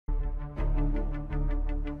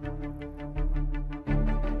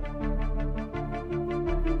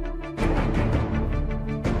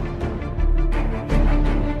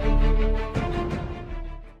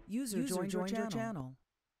joined your channel.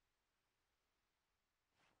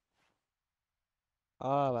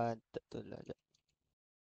 Ah, mantap tu lah.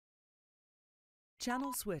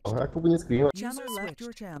 Channel switched. Oh, aku punya screen. User left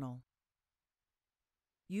your channel.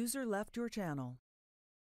 User left your channel.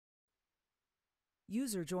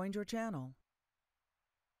 User joined your channel.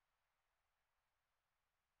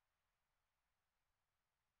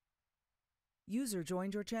 User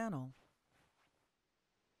joined your channel.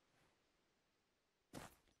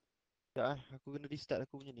 Ya, aku kena restart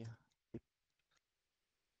aku punya ni.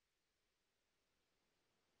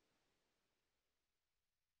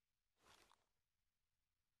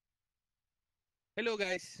 Hello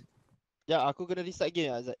guys. Ya, aku kena restart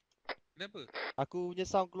game Azad. Kenapa? Aku punya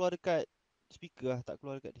sound keluar dekat speaker lah, tak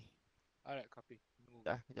keluar dekat ni. Alright, copy.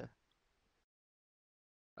 Dah, kejap.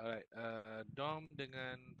 Alright, Dom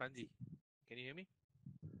dengan Panji. Can you hear me?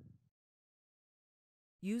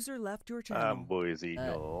 User left your channel. Boy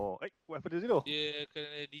Zino. What happened to Zino? Dia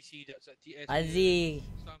kena DC sekejap sebab TS Panji.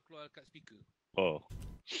 sound keluar dekat speaker. Oh.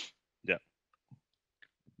 Sekejap.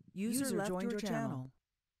 User left your channel.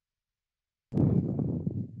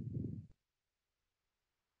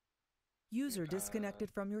 User disconnected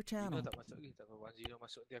from your channel. Zino tak masuk lagi. Tak apa, Zino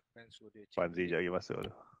masuk dia aku akan suruh dia. Panzi sekejap lagi masuk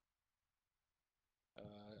tu.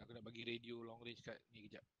 Aku nak bagi radio long range kat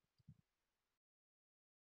ni kejap.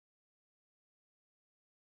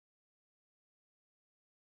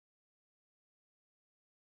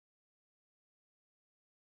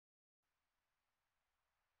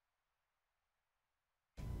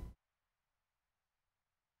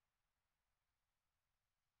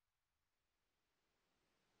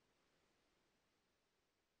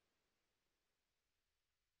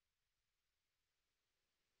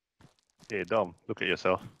 Hey Dom, look at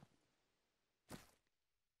yourself.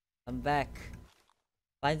 I'm back.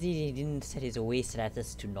 Panzi didn't set his away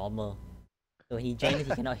status to normal. So when he joined,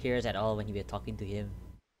 he cannot hear us at all when we were talking to him.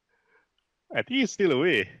 I think he's still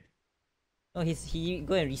away. No, he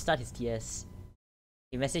go and restart his TS.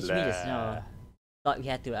 He messaged me just now. Thought we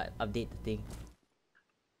had to update the thing.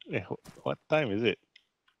 Yeah, what time is it?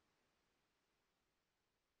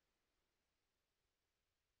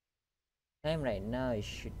 Time right now it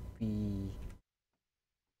should be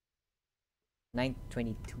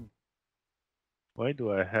 9:22. Why do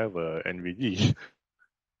I have a NVG?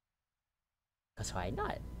 Cause why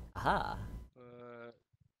not? Aha.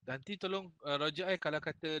 Nanti tolong Roger kalau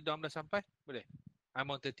kata Dom dah sampai, boleh? I'm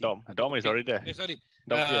on 30. Dom is already there. Sorry.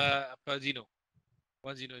 Dom's here. Zino.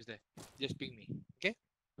 One Zino is there. Just ping me. Okay?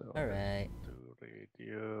 Alright. To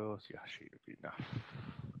radio. Yeah, should be enough.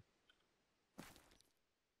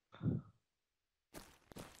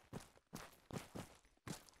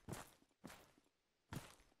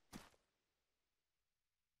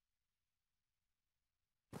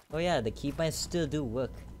 Oh yeah, the keybinds still do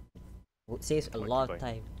work. It saves a lot of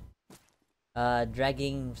time.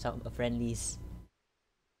 Dragging some friendlies.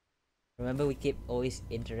 Remember we keep always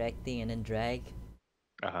interacting and then drag?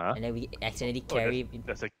 And then we accidentally carry.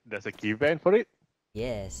 There's a keybind for it?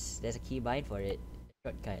 Yes, there's a keybind for it.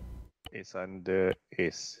 Shortcut. It's under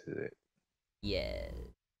Yeah.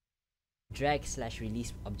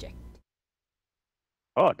 Drag/release object.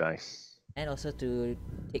 Oh, nice. And also to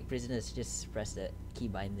take prisoners, just press the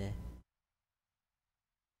keybind there.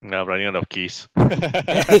 Now I'm running out of keys.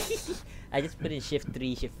 I just put in shift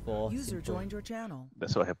 3, shift 4. User joined your channel.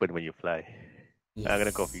 That's what happened when you fly. Yes. I'm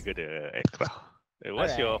gonna configure the extra.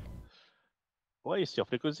 What is your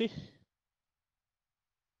frequency?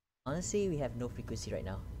 Honestly, we have no frequency right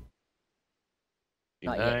now.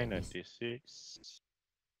 99, 96.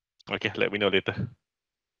 Okay, let me know later.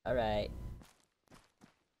 Alright.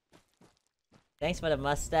 Thanks for the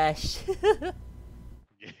mustache.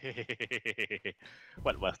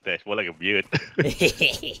 What mustache? More like a beard.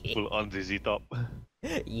 Full on ZZ top.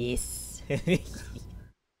 Yes.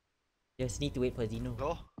 Just need to wait for Zino.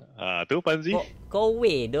 Tu Panzi. Kau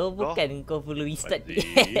wait, bukan kau perlu restart.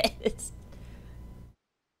 Yes.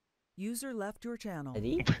 User left your channel.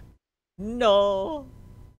 Tadi? No.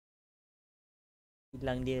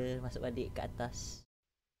 Hilang dia, masuk balik ke atas.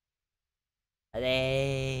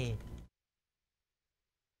 Aduh.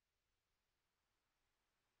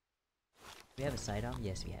 We have a sidearm?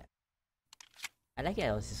 Yes, we have. I like it.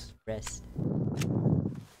 I was just pressed.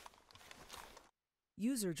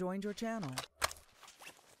 User joined your channel.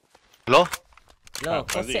 Hello? Hello?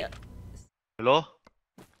 Hello?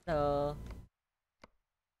 Hello?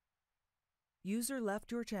 User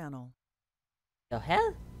left your channel. The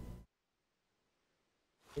hell?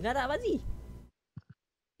 Dengar tak Mazi?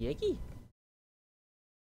 Dia lagi.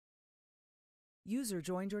 User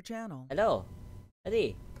joined your channel. Hello?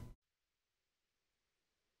 Tadi?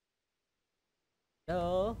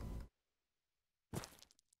 Hello.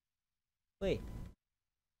 Wait.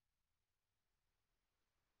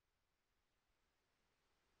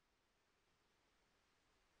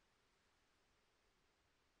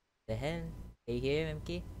 The hell? Are you here,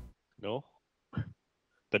 MK? No.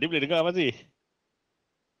 Tadi boleh dengar masih?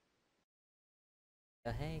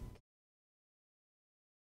 The heck?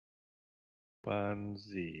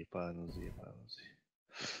 Panzi.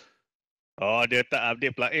 Oh, dia tak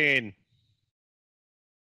update plugin.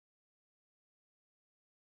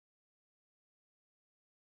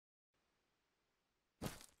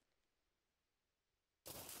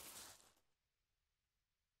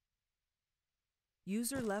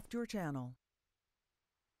 User left your channel.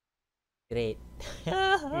 Great.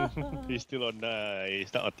 He's still on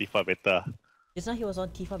he's not on Tifa beta. Just now he was on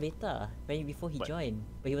Tifa Beta right before he But- joined,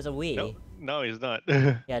 but he was away. No, now he's not.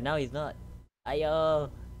 Yeah, now he's not. Ayo.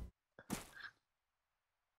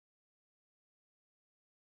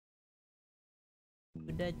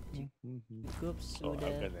 Sudah cukup Oh, I'm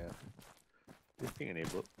sudah. gonna. This thing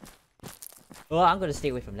enabled. Well, I'm gonna stay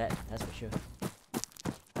away from that. That's for sure.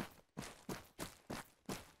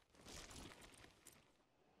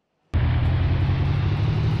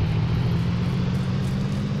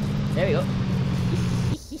 There we go.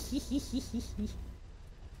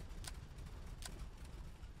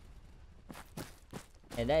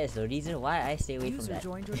 And that is the reason why I stay away from User that.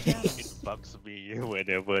 joined your channel. It bugs me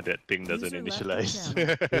whenever that thing doesn't User left your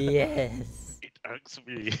initialize. Yes. It bugs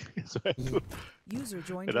me. So I do. User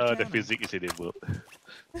joined And your now the channel. physics is enabled.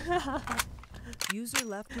 User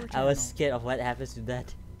left your I channel. was scared of what happens to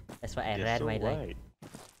that. That's why I They're ran so my life. wide.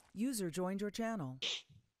 User joined your channel.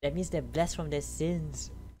 That means they're blessed from their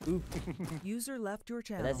sins. User left your But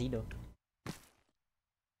channel. that's Zeno.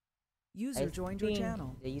 User I joined your think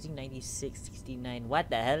channel. They're using 9669. What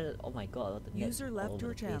the hell? Oh my god. What the net's User all left over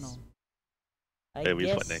your the place. channel. I Hey, which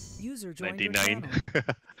one guess. User joined your 99. channel.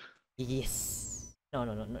 Yes. No,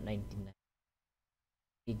 not 99.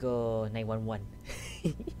 We go 911.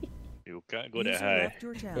 You can't go that User high. left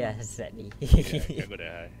your channel. Yeah, exactly. Yeah, you can't go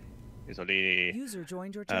that high. It's only User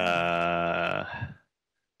joined your channel.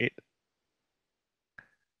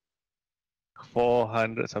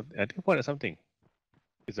 400 something. I think 400 something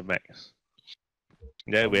is the max.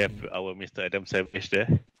 There we have our Mr. Adam Savage there.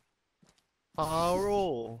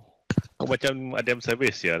 Aro. Kau macam Adam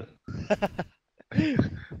Savage sial.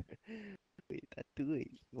 Wait, tatu weh.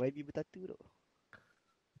 YB bertatu tu.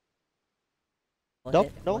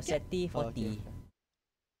 Moset- no? Mosetti 40. Oh, okay.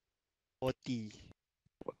 40.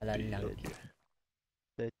 Alang-alang. Okay.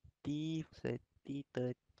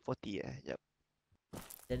 40 Jap.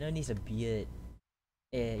 Dano needs a beard.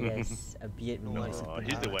 Yes, a beard No, means. Oh,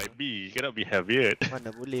 he's the YB. He cannot be heavier.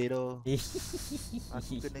 Mana boleh tu.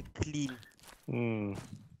 Aku kena clean.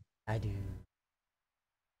 Aduh.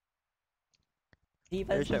 Si Ayo,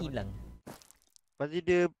 pasti Syam. hilang. Pasti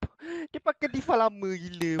dia pakai diva lama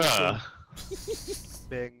gila. betul. Ah,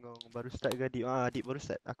 Bengong. Baru start ke Adib? Adib baru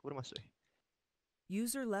start. Aku baru masuk.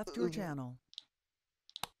 User left your channel.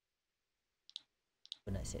 Aku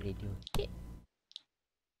nak set radio.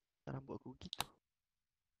 Rambut aku gitu.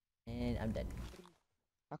 And I'm done.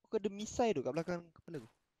 Aku ada misai tu kat belakang kepala aku.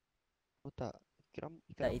 Oh tak.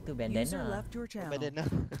 Tak, itu User bandana. left your channel. Bandana.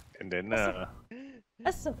 and then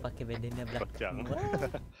Asal pakai bandana belakang?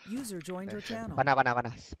 kocang. User joined your channel.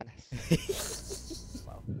 Panas.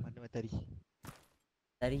 Wow. Mana matahari?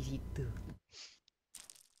 Dari situ.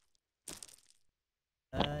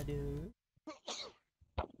 Aduh.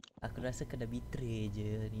 Aku rasa kena betray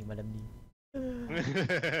je ni malam ni.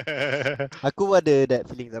 Aku ada that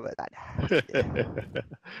feeling sahabat. Tak ada.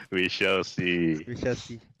 We shall see. We shall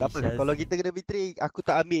see. Tak We apa. shall Kalau see. kita kena betray, aku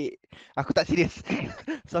tak ambil. Aku tak serius.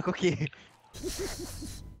 So aku okay.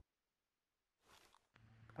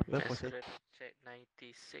 Apa proses? Check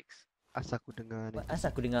 96. Asal aku dengar ni.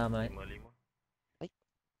 Asal aku dengar Ahmad? 55.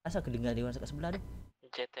 Asal aku dengar dia orang kat sebelah tu?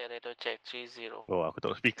 JT Radio check 30. Oh, aku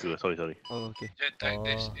tak speaker. Sorry. Oh okay. Jet tag,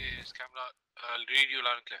 this Oh. is Camelot. Radio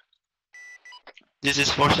loud and clear. This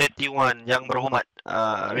is 471 yang berhormat.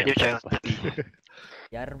 Radio channel tepi.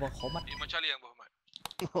 Yar Muhammad. Imam Charlie yang berhormat.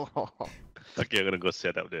 Okay, I'm gonna go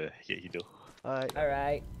set up the head hidup. Alright.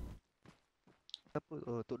 Alright. Apa?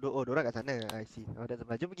 Oh, dorang kat sana. I see. Oh, dah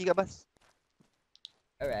sebelah. Jom pergi kat bas.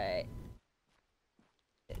 Alright.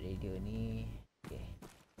 Set radio ni. Okay.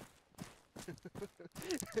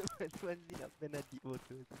 Tuan ni nak pen adik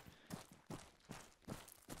foto.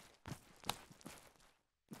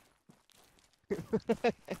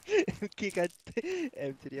 Okay kata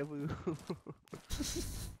cari apa?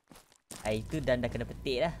 Itu dan dah kena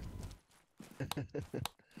petik dah.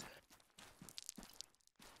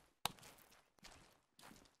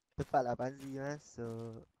 Cepatlah Panzi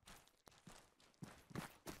masuk.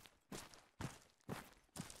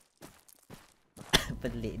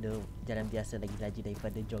 Pelik tu. Jalan biasa lagi laju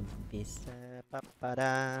daripada jogging pace.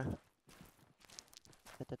 Papada.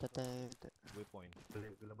 Waypoint.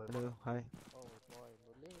 Hello, hi. Oh boy,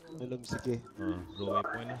 boleh. Hello Mr. K. Draw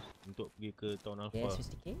waypoint lah untuk pergi ke Town Alpha. Yes,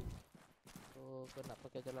 Mr. K. So kau nak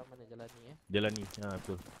pakai jalan mana? Jalan ni Jalan ni.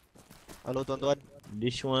 Betul. Halo tuan-tuan.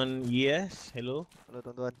 This one, yes. Hello. Halo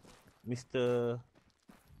tuan-tuan. Mr.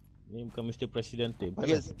 Ni bukan Mr. Presidente.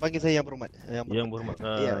 Panggil saya yang berhormat. Yang berhormat.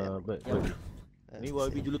 Ya. Ni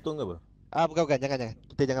YB Julutong ke apa? Bukan, jangan.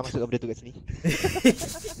 Kita jangan masuk benda tu kat sini.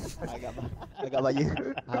 agak bahaya.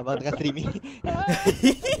 Abang tengah stream ni.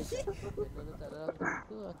 boleh tak dalam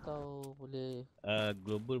ke atau boleh?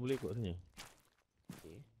 Global boleh kot sini.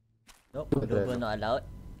 Nope, global not allowed.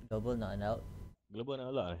 Global not allowed. Global nak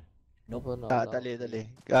alak eh? Nope, Tak boleh.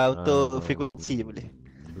 Untuk frekuensi je boleh.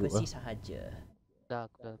 frekuensi sahaja. Dah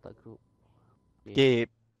aku dah letak group.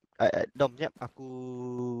 Okay. Dom, jap. Aku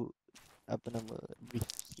apa nama brief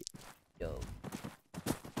sikit. Yo.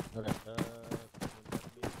 Alright.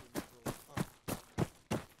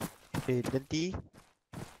 Okay, nanti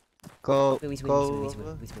kau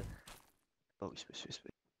Whisper.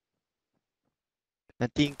 whisper.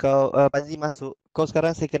 Nanti kau Panzi masuk. Kau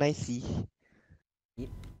sekarang second IC.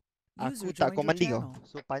 Aku User tak joined your commanding kau. channel.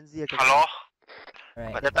 So Panzi akan Halo?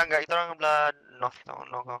 Alright. Mak datang kat kita orang belah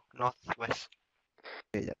north west.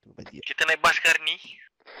 Okay, jap tu Panzi. Kita naik bas sekarang ni.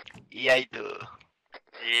 Iya itu.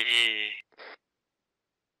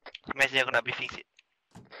 Mesti aku nak briefing sikit.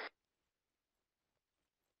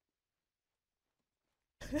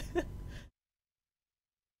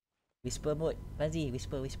 Whisper mode. Panzi,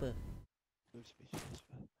 whisper.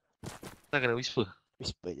 Tak kena whisper.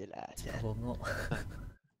 Whisper je lah. Bongok.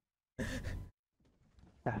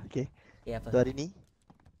 Okay. Okay, apa? So hari ni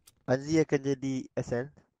Panzi akan jadi SL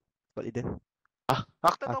squad leader.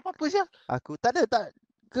 Aku tak tahu apa-apa sial. Aku tak ada.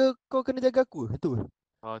 Kau kena jaga aku. Itu.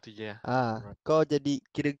 Oh tu je. Kau jadi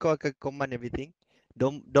kira kau akan command everything.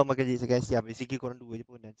 Dom akan jadi second IC. Basically korang dua je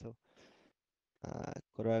pun kan. So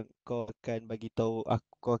kau akan bagi tahu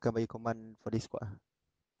kau akan bagi command for this squad.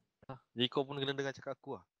 Jadi kau pun kena dengar cakap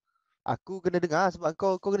aku lah. Aku kena dengar sebab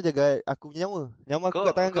kau kena jaga aku punya nyawa. Nyawa aku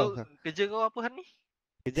kat tangan kau. Kerja kau apa hari ni?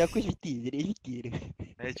 Kerja aku HVT. Jadi HVT dia.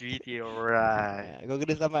 HVT, alright. Kau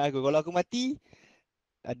kena selamat aku. Kalau aku mati,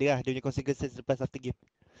 ada lah dia punya consequences lepas after game.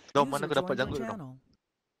 Dom, mana User kau dapat joined your janggut Dom? channel.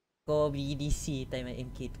 Kau beli DC time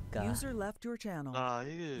MK tukar. User left your channel. Ya.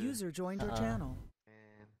 User joined your Ah. channel.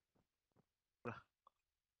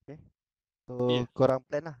 So Yeah. korang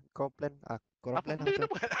plan lah. Kau plan. Korang Apa plan benda lah. kena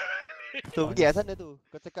buat? So pergi kat sana tu.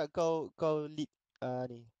 Kau cakap kau lead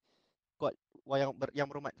ni. Squad yang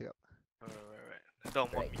berhormat cakap. Alright.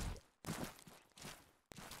 Dom, want me.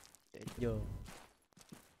 Yo.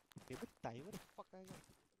 Betai, what the fuck are you?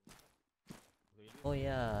 Oh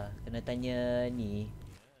ya, kena tanya ni.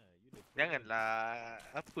 Janganlah.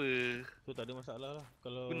 Apa? So tak ada masalah lah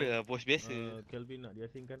kalau Guna lah bos biasa. Kelvin nak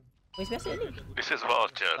diasingkan. Wis biasa ni. This is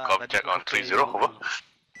Vulture. Tak, Com tadi check aku on pakai 30, over.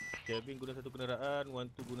 Kelvin guna satu kenderaan,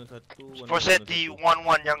 12 guna satu, 1 Forseti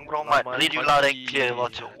 11 yang berhormat. Read you loud and clear.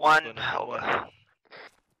 Vulture 1, over.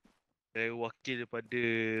 Saya wakil daripada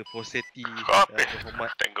Forseti Copy.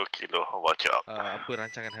 berhormat Tango Kilo, Vulture up. apa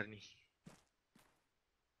rancangan hari ni.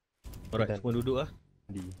 Alright, semua duduk lah.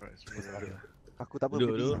 Alright, semua dah. Aku tak apa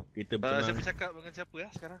Duduk pergi. dulu. Kita Saya berkenal. bercakap dengan siapa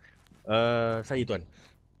sekarang? Saya tuan.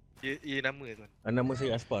 Ya nama tuan. Nama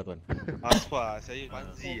saya Aspar tuan. Asfa, saya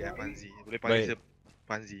Panzi. Boleh panggil Baik. saya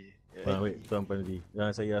Panzi. Baik, Tuan Panzi.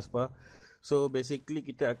 Saya Aspar. So basically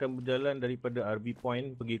kita akan berjalan daripada RV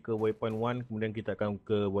point pergi ke waypoint 1, kemudian kita akan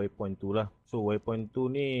ke waypoint 2 lah. So waypoint 2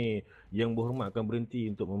 ni yang berhormat akan berhenti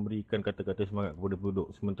untuk memberikan kata-kata semangat kepada penduduk.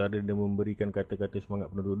 Sementara dia memberikan kata-kata semangat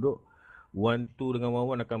penduduk, 1, 2 dengan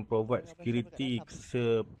 1 akan provide security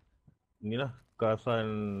inilah kawasan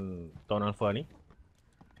Town Alpha ni.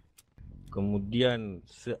 Kemudian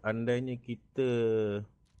seandainya kita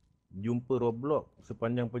jumpa roadblock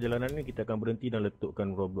sepanjang perjalanan ni, kita akan berhenti dan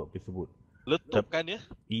letukkan roadblock tersebut. Letupkan ya?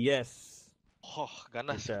 Yes. Oh,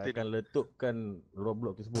 ganas Kita kita akan ni. letukkan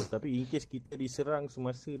roadblock tersebut. Tapi in case kita diserang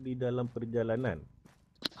semasa di dalam perjalanan,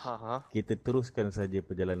 kita teruskan saja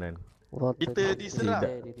perjalanan. Kita diserang.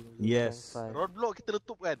 Yes. Roadblock kita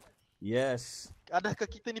letupkan. Yes. Adakah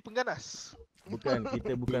kita ni pengganas? Bukan,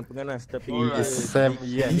 kita bukan penganas tapi Alright. kita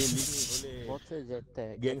Yes.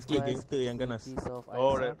 oleh gangster yang ganas.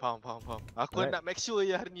 Alright, faham. Aku Alright. nak make sure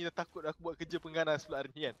ya hari ni dah takut aku buat kerja pengganas pula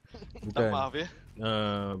hari ni kan. Minta Bukan. maaf ya.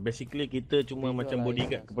 Basically kita cuma macam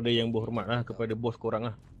bodyguard kepada yang berhormat lah, kepada bos korang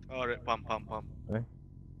lah. Alright, faham. Eh?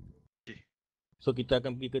 Okay. So kita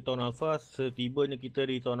akan pergi ke Town Alpha. Setibanya kita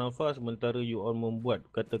di Town Alpha, sementara you all membuat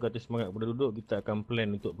kata-kata semangat kepada duduk, kita akan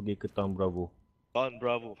plan untuk pergi ke Town Bravo. Town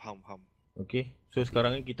Bravo, faham. Okay. So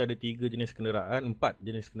sekarang ni kita ada 3 jenis kenderaan, 4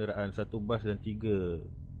 jenis kenderaan, 1 bas dan 3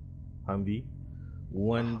 Humvee.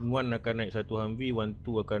 One akan naik 1 Humvee, 1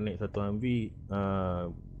 akan naik 1 Humvee,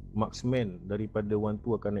 marksman daripada 1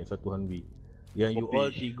 akan naik 1 Humvee. Yang you all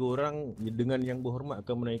 3 orang dengan yang berhormat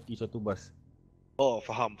akan menaiki 1 bas. Oh,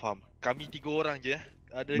 faham. Kami 3 orang je.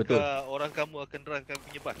 Adakah Betul. orang kamu akan drive kami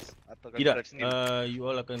punya bus? Atau kami Tidak, drive sendiri? you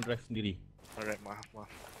all akan drive sendiri. Alright, maaf.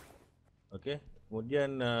 Okay.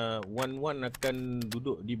 Kemudian one akan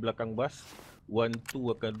duduk di belakang bas,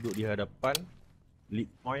 1-2 akan duduk di hadapan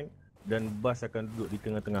lead point, dan bas akan duduk di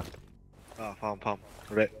tengah-tengah. Faham.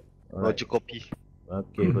 Alright. Roger copy.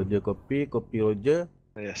 Okay, Roger kopi Roger.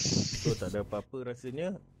 Yes. So tak ada apa-apa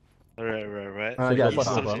rasanya. Right. So, Ya, Asfar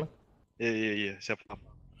Asfar. faham? Ya, saya faham.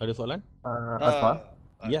 Ada soalan? Asfar.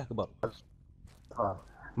 Ya, kebab.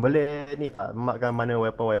 Boleh ni tak markkan mana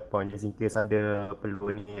weapon just in case ada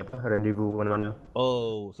perlu ni rendezvous mana-mana.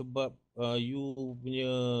 Oh, sebab you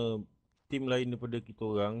punya team lain daripada kita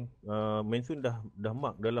orang, mention dah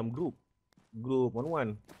mark dalam group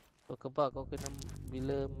 1-1. So kebab kau kena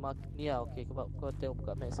bila mark ni lah. Okay kebab kau tengok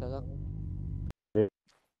buka map sekarang.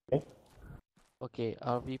 Okay,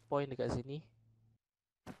 RV point dekat sini.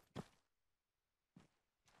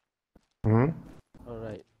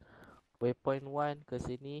 Alright. Waypoint 1 ke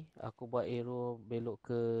sini, aku buat arrow belok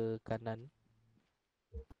ke kanan.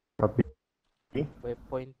 Tapi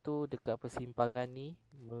Waypoint 2 dekat persimpangan ni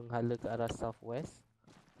menghala ke arah southwest.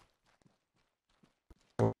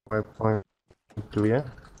 weapon itu ya.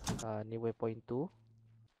 Ni waypoint 2.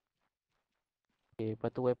 Okay,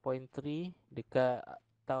 lepas tu waypoint 3 dekat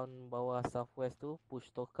town bawah southwest tu, push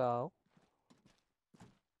to kau.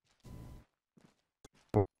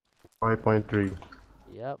 Weapon 3.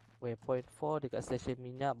 Yup, waypoint 4 dekat stesen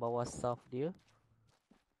minyak bawah south dia.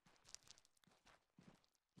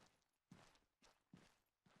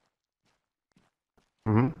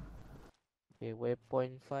 Okay,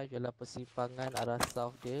 waypoint 5 ialah persimpangan arah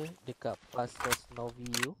south dia dekat Paso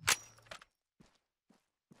Novio.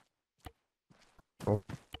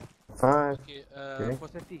 Fine. Okay, Okay. for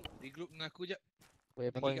setting, di group dengan aku je.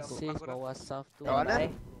 Waypoint Bagi kat 6 korang. bawah south tu Kawanan?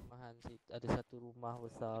 ada perumahan situ, ada satu rumah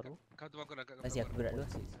besar tu. Kau tu kau nak kat Masih aku gerak dulu.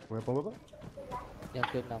 Weapon berapa? Yang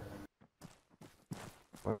ke-6.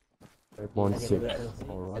 Weapon Masih 6. aku gerak dulu.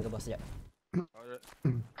 Alright. Jaga bos sekejap.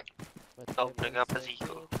 Tahu dengar apa sih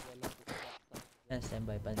tu? Dan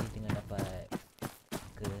standby Panzi tengah dapat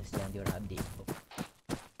ke yang diorang update.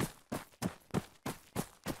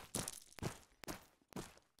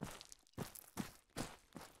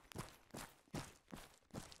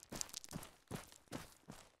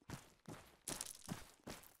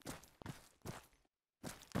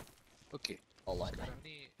 Okay. Allah. Sekarang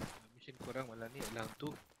ni mission korang malam ni adalah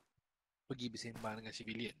untuk pergi bersembang dengan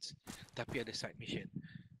civilians. Tapi ada side mission.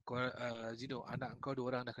 Zino, anak kau 2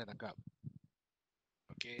 orang dah kena tangkap.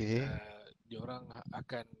 Okay. Diorang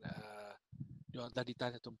akan diorang dah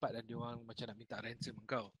ditahan satu tempat dan diorang macam nak minta ransom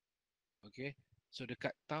kau. Okay. So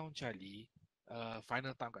dekat town Charlie,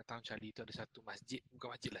 final town kat town Charlie tu ada satu masjid,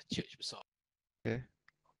 bukan masjid lah, church besar.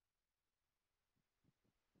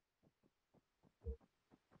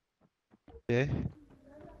 Tidak.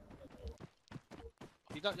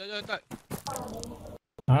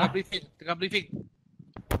 Tengah briefing.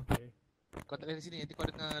 Okay. Kau tak dari sini, nanti kau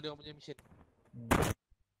dengar dia orang punya mission.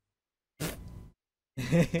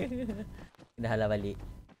 Kena halau balik.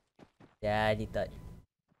 Jadi tak.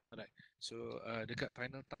 So dekat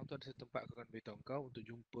final town tu ada satu tempat aku akan beritahu kau untuk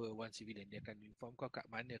jumpa one civilian. Dia akan inform kau kat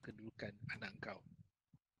mana kedudukan anak kau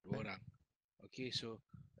 2 orang. Okay, so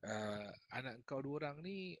anak kau 2 orang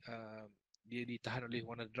ni dia ditahan oleh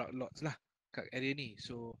one of the drug lords lah kat area ni.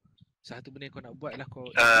 So satu benda yang kau nak buat adalah kau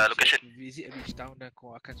Location. visit each town dan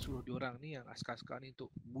kau akan suruh diorang ni yang askar-askar ni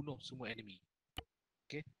untuk bunuh semua enemy.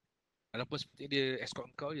 Okay. Walaupun seperti dia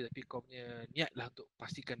escort kau je, tapi kau punya niat lah untuk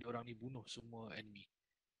pastikan diorang ni bunuh semua enemy.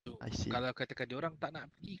 So kalau katakan diorang tak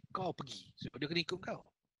nak pergi, kau pergi. So dia kena ikut kau.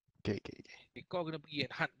 Okay. Kau kena pergi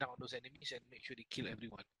and hunt down those enemies and make sure they kill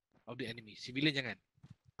everyone of the enemies. Civilian jangan.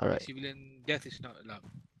 Alright. Civilian death is not allowed.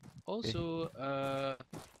 Also,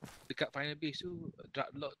 dekat final base tu,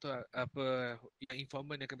 drug lord tu apa yang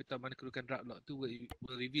informant yang akan beritahu mana kedudukan drug lord tu will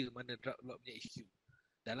reveal mana drug lord punya HQ.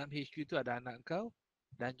 Dalam HQ tu ada anak kau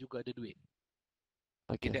dan juga ada duit.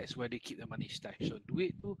 Okay, that's where they keep the money stash. So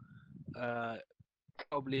duit tu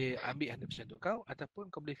kau boleh ambil 100% untuk kau ataupun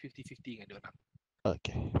kau boleh 50-50 dengan diorang.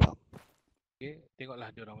 Okay, faham. Okay,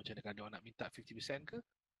 tengoklah diorang macam mana. Kalau diorang nak minta 50% ke,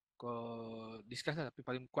 kau discuss lah, tapi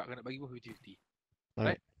paling kuat kau nak bagi pun 50-50.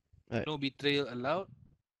 Alright. No betrayal allowed.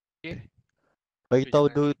 Okay. Bagi So, tahu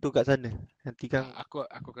jangan- tu kat sana. Nanti kan. Aku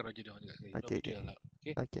akan roger dia orang juga sekali. No Okay, betrayal allowed.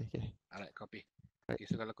 Okay. Okay. Alright, copy. Okay,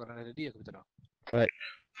 so kalau korang ready, aku minta down.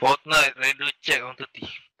 Fortnite, radio check on 30.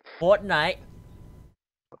 Fortnite?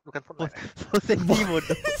 Bukan Fortnite. Safety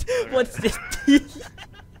bodoh. What's this?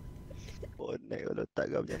 Fortnite kalau tak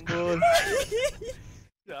kau jambul.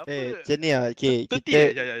 Ya, apa? Macam ni lah. Okay, 30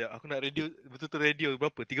 kita. ya. Aku nak radio, betul-betul radio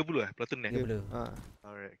berapa? 30 lah, Platoon ni. 30.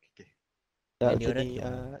 Alright, okay. Macam Radio ni.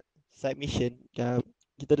 dah. Side mission.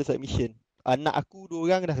 Kita ada side mission. Anak aku 2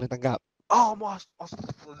 orang dah kena tangkap. Oh, mas,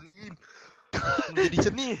 astagfirullahaladzim. Menjadi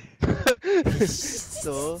macam ni.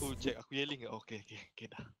 So, Aku check, aku yelling ke? Okay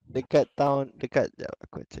dah. dekat sekejap,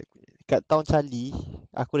 aku check. Dekat town Charlie,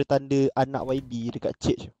 aku ada tanda anak YB dekat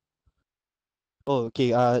church. Oh,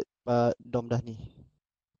 okay. Dom dah ni.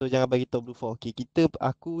 So jangan bagi tahu Blue 4. Okay,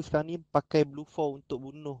 aku sekarang ni pakai Blue 4 untuk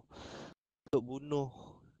bunuh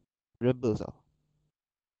rebels tau.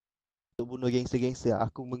 Untuk bunuh gangster-gangster.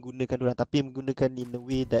 Aku menggunakan diorang, tapi menggunakan in a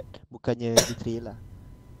way that bukannya betrayal lah.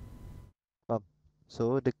 Faham?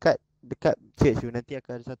 So dekat church tu nanti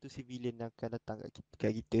akan ada satu civilian yang akan datang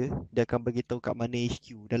kat kita. Dia akan bagi tahu kat mana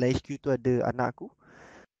HQ. Dalam HQ tu ada anak aku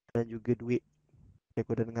dan juga duit.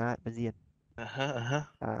 Aku dah dengar Mazi kan.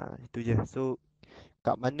 Itu je. So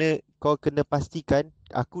kat mana kau kena pastikan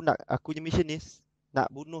aku punya mission is nak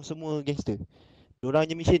bunuh semua gangster. Diorang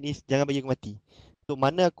punya mission is jangan bagi aku mati. So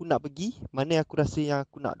mana aku nak pergi, mana aku rasa yang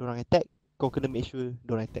aku nak diorang attack, kau kena make sure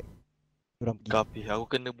diorang attack. Diorang pergi. Tapi aku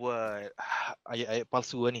kena buat ayat-ayat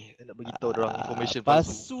palsu lah ni. Nak bagi tahu orang information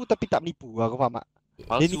Palsu tapi tak menipu lah, kau faham tak?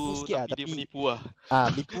 Palsu, Dia nipu sikit lah, tapi dia tapi- menipu lah.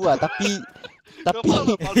 Nipu lah tapi Kau faham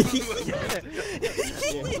tak palsu tu?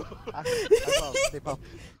 Aku faham.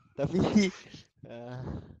 Tapi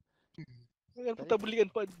Kan tak belikan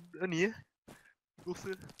ni ya.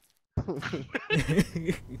 Dosa.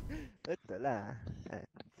 betul lah.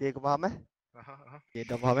 Okay, kau faham Okay,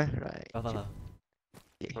 dah faham Right. Faham.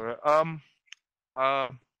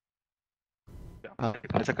 Alright,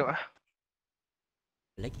 Apa cakap ah?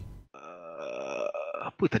 Lagi.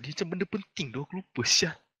 Apa tadi macam benda penting tu aku lupa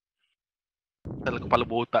sial. Dalam kepala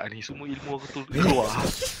botak ni semua ilmu aku tu keluar.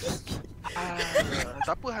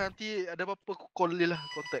 Tak apa nanti ada apa-apa aku call dia lah,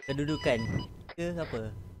 contact. Kedudukan ke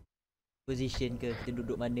apa? Position ke? Kita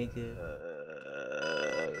duduk mana ke?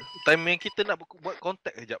 Time yang kita nak buat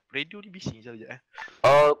contact kejap. Radio ni bising sekejap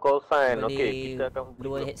All call sign. Boleh Okay, kita akan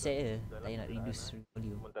lower headset je. Tak payah nak reduce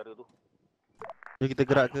volume. sementara tu. Jom kita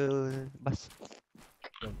gerak ke bas.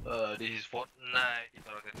 This is Fortnite.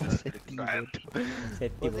 Kita orang kena Setting dekat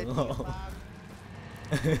Setting bengok.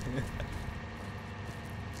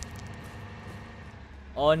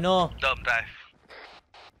 Oh no. Dom drive.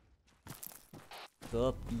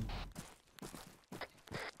 Kopi.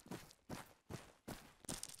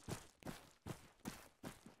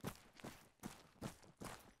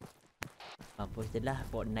 Mampus je lah,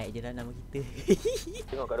 Fortnite je lah nama kita.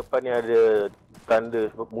 Tengok kat depan ni ada tanda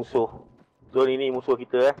musuh. Zone ini musuh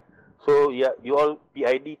kita So you all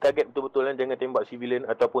PID target betul-betul kan. Jangan tembak civilian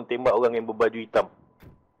ataupun tembak orang yang berbaju hitam.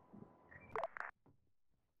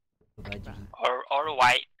 Baju. Or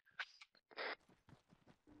white.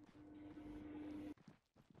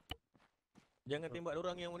 Jangan tembak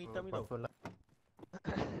orang yang warna hitam ni tau.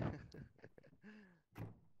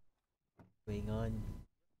 Going on.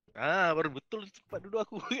 baru betul tempat duduk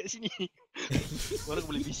aku kat sini. Orang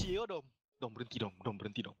boleh bising kau Dom. Dom berhenti Dom.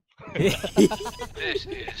 This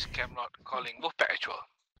is Camelot calling Wolfpack Actual.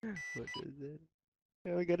 What is it?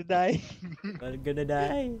 We're gonna die. I'm gonna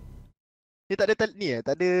die. Ni tak ada tak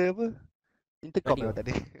ada apa? Intercom Radio. memang tak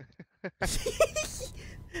ada.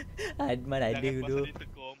 Mana ada Jangan dulu. pasal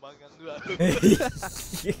intercom bangang tu lah.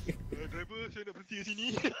 Driver saya nak berhenti kat sini.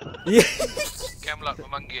 Camelot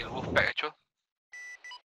memanggil Wolfpack Actual.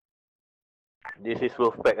 This is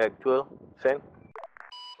Wolfpack Actual. Send.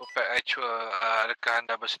 Wolfpack Actual, adakah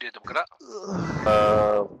anda bersedia untuk bergerak?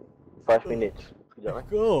 5 minutes. Sekejap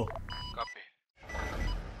Go. Copy.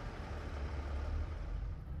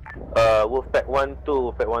 Wolfpack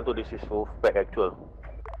 1-2, this is Wolfpack Actual.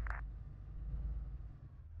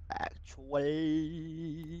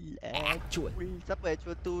 Actual. Siapa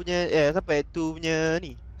actual tu punya siapa tu punya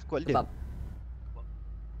ni? Squad leader. Kebab.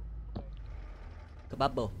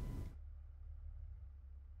 Kebabo.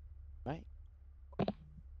 Right.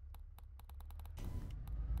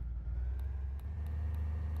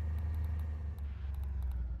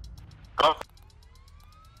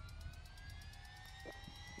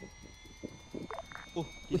 Oh,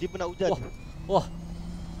 dia pun nak hujan. Wah.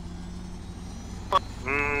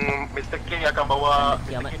 Mr. K akan bawa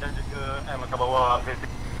Mr. Mr. K K dan juga M akan bawa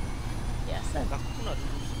Yes, sir. Aku pun nak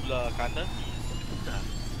duduk sebelah kanan ni. Tapi tak.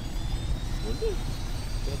 Boleh.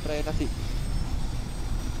 Kena try nasi.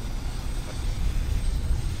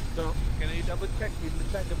 So, can you double check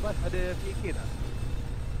inside the bus ada PK tak?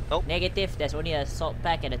 Negative, there's only a salt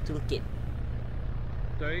pack and a toolkit.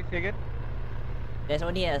 Sorry, say again? There's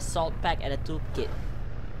only a salt pack and a toolkit.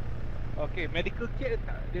 Okay, medical kit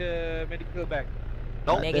tak? The medical bag.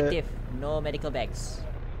 Negative, no medical bags.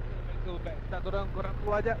 Medical bag. Tak, korang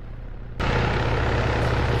keluar je.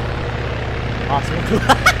 Semua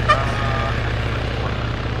keluar.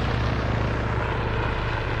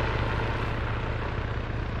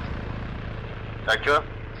 Actual.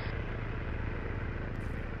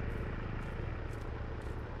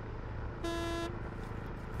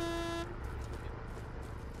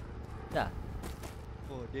 Dah.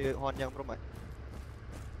 Oh, dia horn yang berhormat.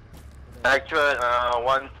 Actual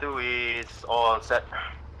 1-2 is all set.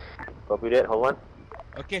 Copy that, hold on.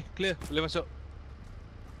 Okay, clear. Boleh masuk.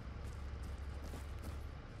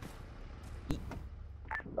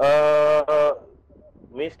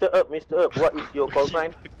 Mr. Up, what is your call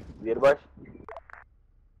sign? Biar bas.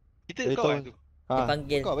 Kita kau tu. Dia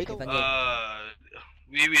panggil. Kau Dia beritahu. panggil.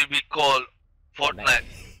 We will be called Fortnite.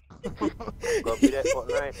 Copy that,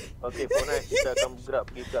 Fortnite. Okay, Fortnite, kita akan bergerak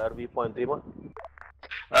pergi ke RV point, terima?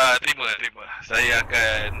 Terima. Saya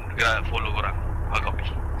akan gerak follow korang. Copy.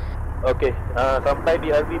 Okay, sampai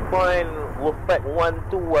di RV point, Wolfpack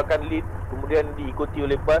 1-2 akan lead, kemudian diikuti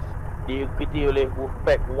oleh bus, diikuti oleh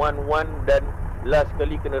Wolfpack 1-1 dan last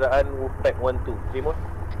kali kenderaan Wolfpack 1-2, terima?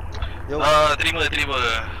 Terima.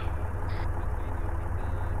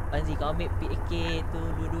 Panzi, kau ambil PK tu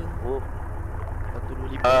dulu. Wolf.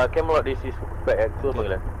 125. Camelot, this is Wolfpack actual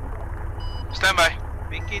panggilan. Stand by.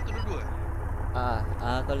 PK tu dulu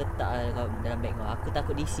Kau letak kau dalam bag kau. Aku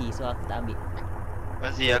takut DC, so aku tak ambil.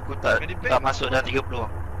 Masih aku tak masuk dah 30.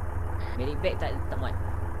 Medic bag tak muat.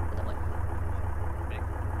 Tak muat.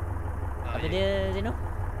 Apa dia, Zeno?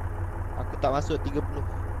 Aku tak masuk 30.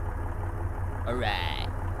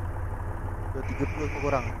 Alright. 30 kau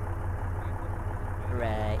korang.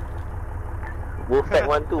 Alright. Wolfpack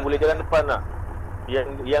 1-2 boleh jalan depan tak?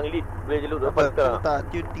 Yang lead boleh jalan depan Apa? sekarang. Aku tak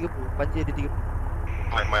tune 30. Panci ada 30.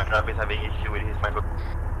 My driver is having issue with his microphone.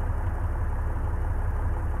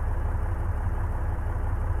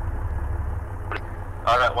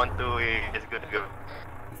 Alright, 1-2 is good to go.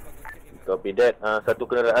 Copy that. Satu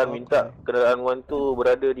kenderaan minta kenderaan 1-2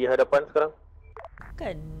 berada di hadapan sekarang.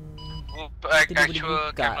 Kan Wolfpack kita boleh actual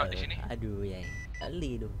buka. Camelot di sini. Aduh, yai. Tak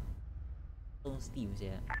boleh tu. Tong Steve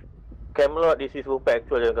saya. Camelot, this is Wolfpack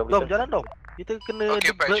actual jangan Dom, berita. jalan dom. Kita kena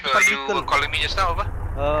Okay, Pak Actual, you were calling me just now apa?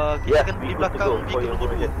 kita Yeah, kena we di good to go belakang for vehicle your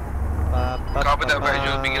nombor 2. information. Kau betul Pak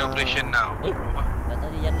Actual, begin operation now. Tak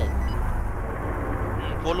tahu dia jalan.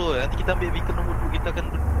 Follow nanti kita ambil vehicle nombor 2. Kita akan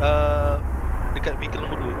dekat vehicle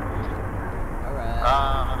nombor 2. Alright.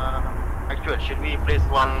 Actual, should we place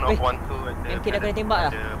one of 1-2 at the MK dah kena tembak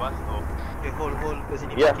dah. the bus or Okay, hold kat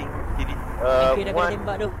sini Yeah. parking kiri. MK dah kena one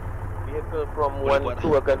tembak tu. vehicle from Boleh buat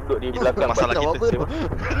 1-2 akan duduk di belakang masalah bus. kita. Terima.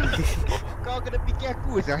 Kau kena fikir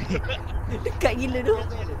aku saya. Dekat gila tu.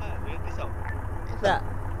 Jangan risau. Tak.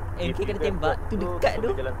 MK kena tembak tu dekat tu.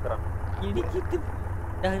 Jalan sekarang. Ini kita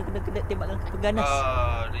dah kena tembak dengan pengganas.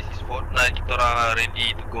 This is Fortnite, kita orang ready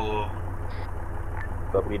to go.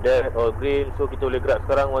 Copy that, all green. So kita boleh gerak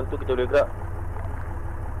sekarang, 1-2 kita boleh gerak.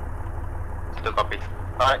 Kita copy.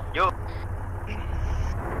 Alright, yo.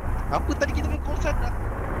 Apa tadi kita punya konsen tak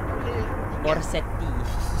boleh. Morsetti.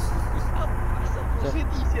 Asal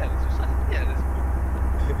Fortnite sial, susah ni ada.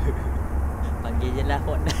 Panggil je lah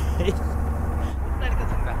Fortnite. Fortnite kan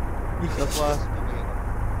senang. Dah puas.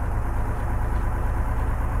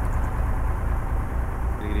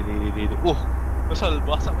 Oh, pasal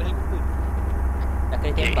bahasa helikopter. Dah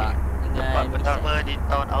kena tembak dengan Tempat pertama di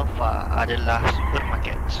Town Alpha adalah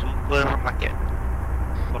supermarket. Supermarket.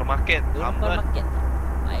 Aman. supermarket.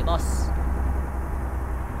 Hai bos.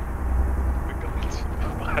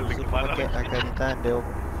 Supermarket akan ditahan dia.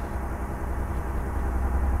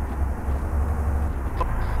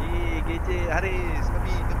 GJ Haris,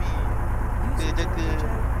 kami kita jaga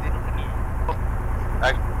Zeno ni.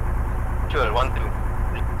 Actual, 1-2.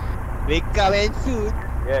 Wake up Ensu.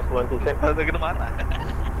 Yes, 1-2 set. Tak kena marah.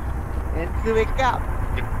 Ensu wake up.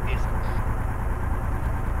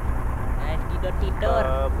 Dan tidur.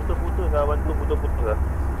 Putus-putus lah, 1-2 putus-putus lah.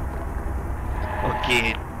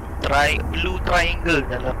 Okay, blue triangle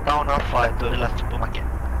dalam Town Alpha itu adalah supermarket.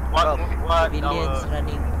 What Civilians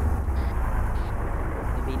running.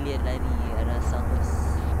 Civilian lari arah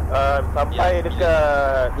southwest. Sampai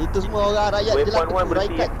dekat Itu semua orang rakyat Waypoint jelata one tu.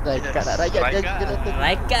 berhenti. Raikat nak rakyat Raikat. jadi jelata.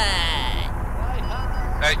 Raikat.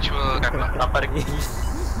 Actual Camelot. Sampai dekat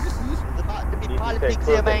Sebab demi This is politics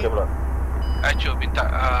actual ya, man. Camelot. Actual minta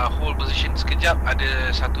hold position sekejap.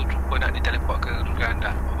 Ada satu trooper nak diteleport ke kedudukan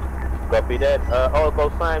anda. Copy that. All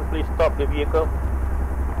call sign, please stop the vehicle.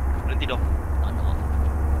 berhenti dong.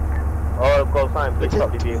 All call sign, please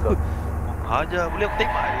stop the vehicle. Aja boleh aku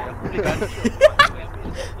tembak dia. Aku boleh ganti.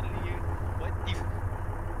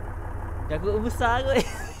 Jago besar kot.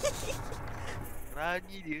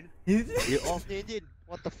 Rani dia. Dia off ni engine.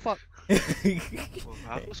 What the fuck? Oh,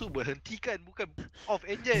 aku suruh berhentikan bukan off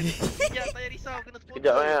engine. Minyak tak payah risau kena sponsor.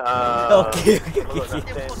 Sekejap Okey. Kalau nak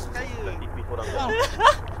Dia send bos saya. TP korang.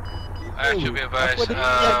 Should be advised, Apa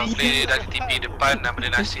dia boleh dari TV depan nak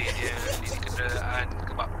benda nasi dia di kenderaan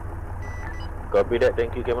kebab. Copy that,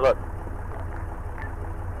 thank you Camelot.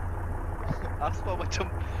 Aspa macam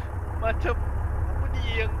apa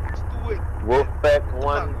ni yang steward. Wolfpack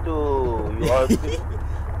 1-2, you all clear?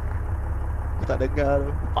 Aku tak dengar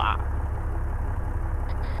tu.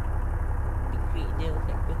 Quick je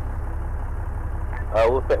factor.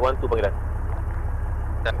 Wolfpack 1-2 panggilan.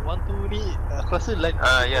 1-2 ni aku rasa line.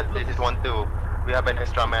 Yes, this is 1-2. We have an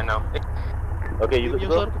extra man now. Okay, you good to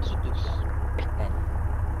Yang go? suara putus-putus. Kan.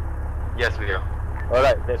 Yes, we are.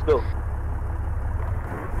 Alright, let's go.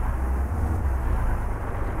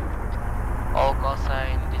 All call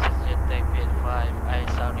sign, this is Jetag B5. I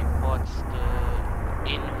sound reports the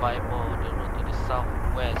in Vibo, the road to the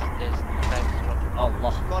southwest. There's times from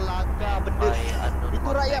Allah. Kau langgar benda. by unknown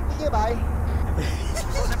Itu rakyat punya, bye.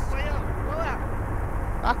 Kau nak payah. Bawa.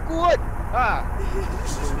 Takut.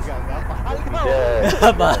 Tunggang apa hal kau? Yeah.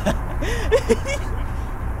 Abah.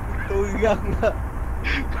 Tunggang lah.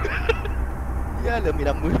 Ya lah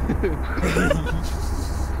ambil nama.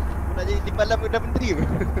 Kau nak jadi timbalan Perdana Menteri ke?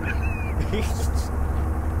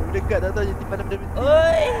 Kau dekat tak tahu jadi timbalan Perdana Menteri.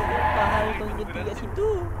 Oi, pahal kau jadi kat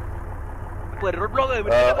situ. Apa ada roadblock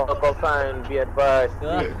ke? All call sign, be advised.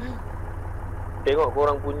 Ah. Tengok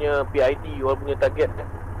korang punya PID, korang punya target.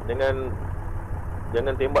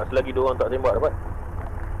 Jangan tembak selagi diorang tak tembak dapat.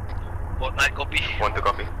 Fortnite copy. 1-2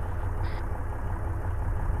 copy.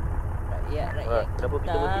 Rakyat Kenapa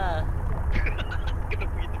kita berhenti? kita.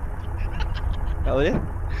 Kenapa kita Tak boleh?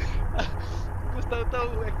 Aku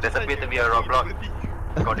tahu-tahu There's appear to be a roadblock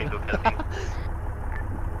according to Kelvin.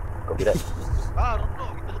 Copy that.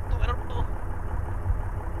 roadblock. Kita letup kan roadblock.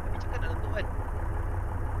 Tadi cakap nak letup kan.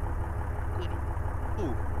 Apa ni?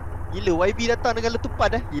 Gila YB datang dengan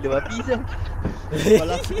letupan Gila babi sah.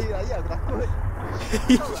 Kalau aku ni ayah aku takut.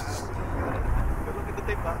 Kalau kita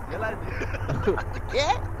tembak, jalan je.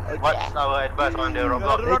 Okay? What's our advice on the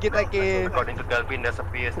roadblock? Kita ke. According to Kelvin, there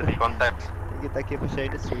appears to be contact. Kita ke for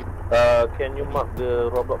sharing the stream. Can you mark the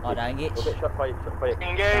roadblock? Oh, dah engage. Okay, shot fire.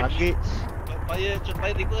 Engage. Engage. Shot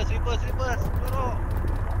fire, reverse. Dorong.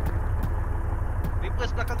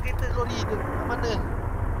 Reverse belakang kereta lori tu. Mana?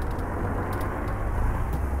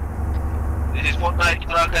 This is Fortnite,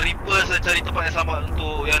 kita akan reverse dan cari tempat yang selamat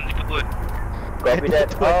untuk yang dipekun. Copy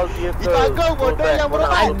that. All vehicles. Itu agak bodoh yang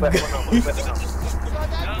berlawan.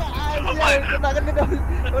 Kau nak kena dah.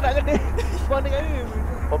 Kau nak kena. Kau nak kena.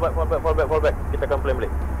 Fall back. Kita akan plan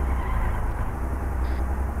balik.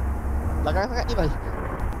 Belakang sangat ni, bhai.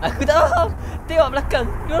 Aku tak faham. Tengok belakang.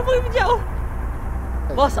 Diorang pun menjauh.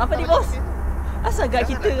 Bos, apa ni bos? Asal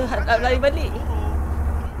guard kita lari balik?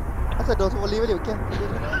 Asal dia semua boleh balik, okey.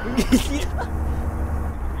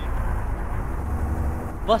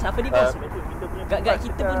 Bos, apa ni bos? Kita punya Guard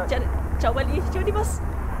kita pun caw balik. Macam ni bos?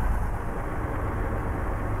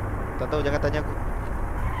 Tak tahu, jangan tanya aku.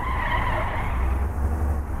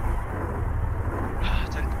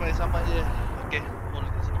 Cari tempat yang sama je. Okay, hold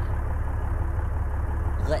kat sini.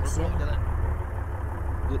 Berat sial. Roadblock jalan.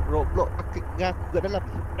 Roadblock dengan aku kat dalam.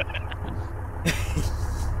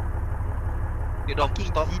 Okay, dom,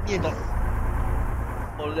 stop. Genius.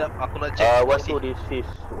 Hold up, aku nak check. 1-2, this is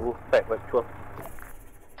Wolfpack actual.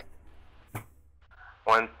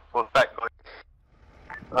 1 Wolfpack.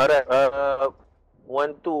 Alright,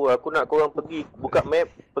 1-2, aku nak korang pergi buka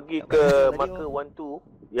map, pergi ke marker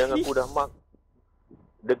 1-2 yang aku dah mark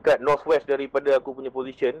dekat northwest daripada aku punya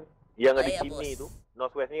position yang ada Baik, chimney bos. tu,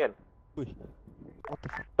 northwest ni kan. Ui. What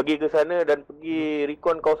the fuck? Pergi ke sana dan pergi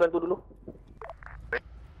recon kawasan tu dulu.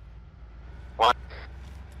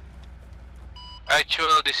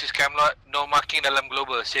 Actual, this is Camelot. No marking dalam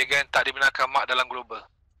global. Siagan tak dibenarkan mark dalam global.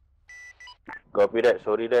 Copy that,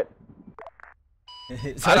 sorry that.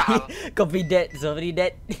 Sorry. Copy that. Sorry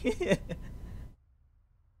that.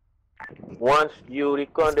 Once you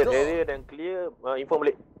recon that Let's go. area dan clear, inform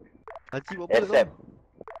balik. Haji buat apa kau? Accept.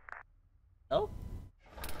 Oh?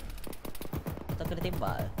 Atau kena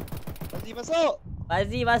tembak? Fazli masuk!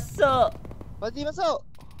 Fazli masuk! Fazli masuk!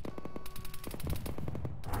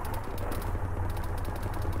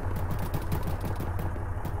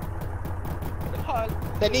 Hal.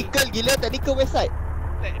 Technical gila, technical website.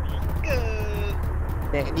 Technical.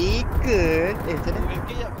 Technical? Macam mana?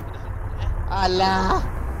 Okay, ya. Alah!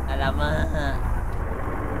 Alamak.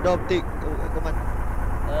 Dom, take command.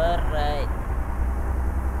 Alright.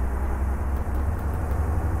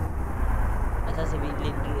 Asal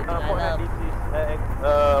civilian duduk tengah alam. This is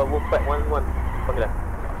Wolfpack 1-1. Panggil lah.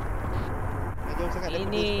 Jauh sangat daripada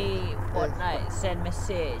Ini Fortnite send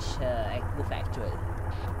message with actual.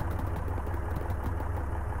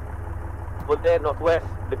 Over there, northwest.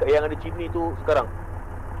 Dekat yang ada chimney tu sekarang.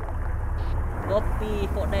 Kopi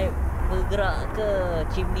Fortnite bergerak ke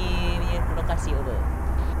chimney punya lokasi over.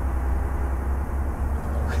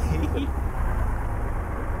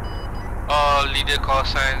 All leader call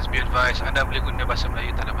signs be advised. Anda boleh guna bahasa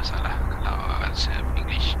Melayu, tak ada masalah. Kalau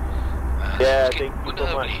English Yeah, sikit thank you guna so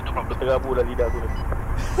much. boleh, no problem. Berterabu dah lidah aku ni.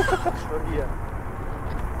 Sorry lah.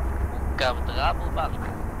 Bukan berterabu bang.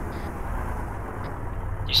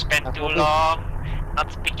 You spend Aku too apa? long not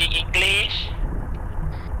speaking English.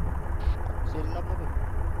 Selam apa?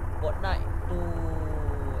 Fortnite to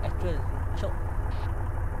actual shop.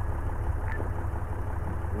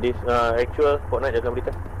 This actual Fortnite jangan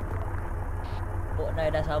berita.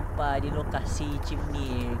 Fortnite dah sampai di lokasi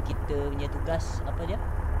chimney. Kita punya tugas apa dia?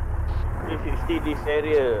 360 this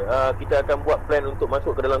area. Kita akan buat plan untuk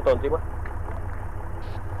masuk ke dalam town. Terima.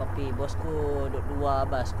 Kopi bosku duduk luar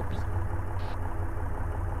bas kopi.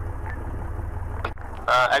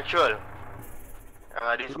 Actual.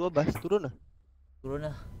 This Dulu bas, turun lah. Turun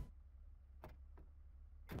lah.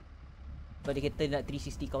 Apa dia kata nak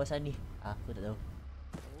 360 kawasan ni? Aku tak tahu.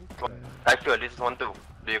 actual. This is 1-2.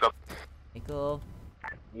 Do you copy? Assalamualaikum.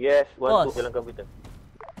 Yes, Boss. untuk jalan komputer.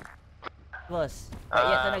 Bos,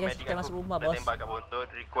 rakyat tak nak kasi medic kita aku masuk rumah dah bos. tembak kat botol.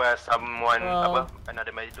 Request someone Oh.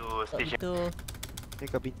 another medic to Kat station. pintu. Ni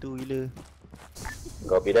kat pintu gila.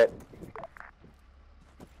 Copy that.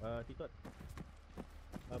 Titot.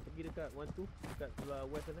 Pergi dekat 1-2 dekat sebelah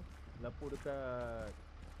west sana. Lapor dekat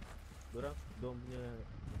dorang dom punya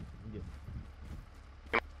engine.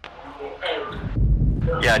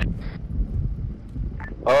 Ya.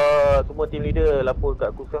 Semua team leader lapor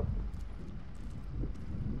kat aku sekarang.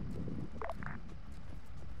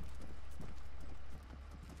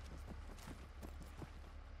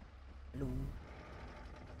 Hello.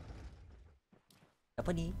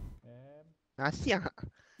 Apa ni? Nasiak.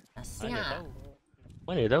 Nasiak.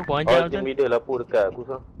 Mana tahu kau All ajar team macam. leader lapor dekat aku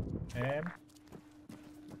sekarang.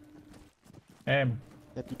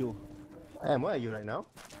 Dah tidur. Where are you right now?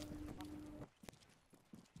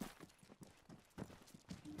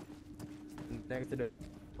 Next to the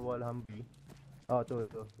wall Humvee. Oh tu,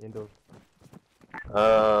 yang tu.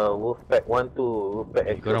 Wolfpack 1-2, Wolfpack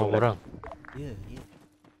actual. Korang berapa orang? Ya,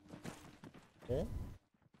 ya.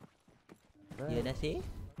 Ya nasi?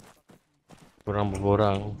 Korang berapa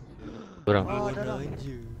orang? Korang. Dah.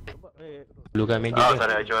 Perlukan medik Oh, ke?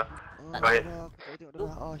 sorry, actual. Dah. Go ahead. Aku tak tengok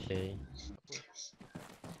dah. Oh shit. Okay.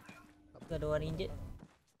 Apa ada orang injet?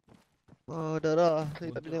 Oh dah.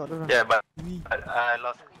 Saya tak boleh tengok dah. Yeah, but I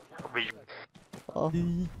lost vision. Oh.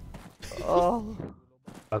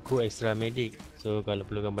 Aku extra medik. So kalau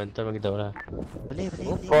perlukan bantuan bagi tahu lah. Boleh.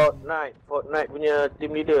 Fortnite punya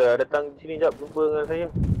team leader datang sini jap jumpa dengan saya.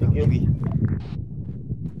 Thank you.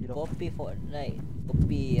 Kopi Fortnite.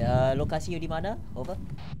 Kopi lokasi di mana? Over.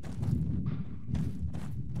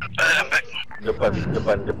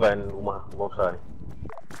 Depan rumah besar ni.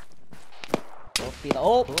 Kopi tak.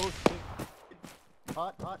 Oh,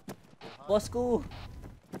 Hot. bosku.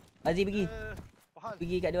 Azzi pergi.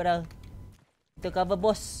 Pergi kat dia orang. Kita cover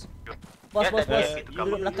bos. Bos. You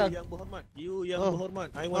Duduk belakang. yang berhormat. You yang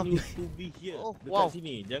berhormat. I want you to be here. Dekat wow.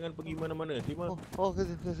 sini. Jangan pergi mana-mana. Terima.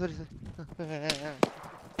 Sorry.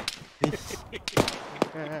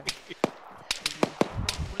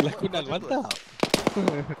 Lakonan mantap.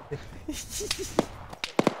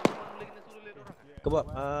 Kebab.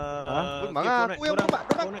 Bang, aku yang berhormat.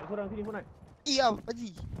 Dorang. Korang sini Fortnite. Iya, Haji.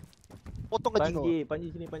 Potong gaji kau. Panji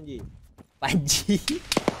sini Panji. Panji.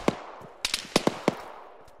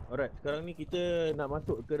 Alright, sekarang ni kita nak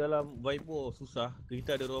masuk ke dalam Vibo susah.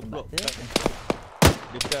 Kita ada roadblock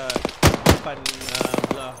dekat depan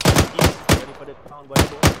belah east daripada town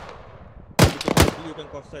Vibo. Kita kena clearkan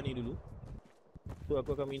kawasan ni dulu. So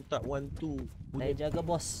aku akan minta 1-2 Saya jaga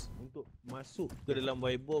bos. untuk masuk ke dalam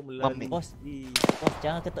Vibo melalui Bos. Bos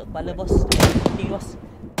jangan ketuk kepala bos. Penting bos.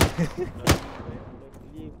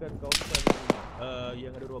 clearkan kawasan ni.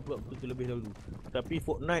 yang ada roadblock tu terlebih dahulu. Tapi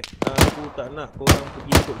Fortnite aku tak nak korang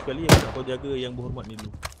pergi ikut sekali, aku nak kau jaga yang berhormat ni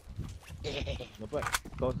dulu. Dapat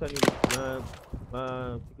kawasan ni dulu.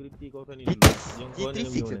 Security kawasan ni dulu. Yang korang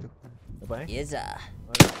ni mana? Dapat Yes ah.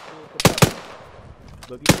 So sebab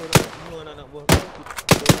bagi korang semua anak-anak buah kau,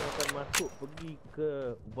 korang akan masuk pergi ke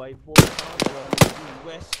Vibo Town melalui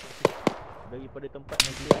west daripada tempat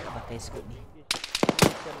yang dia pakai scope ni.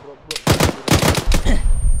 Roadblock.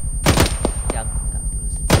 Jangan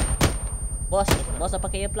terus. Bos dah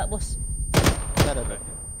pakai earplug bos. Dah.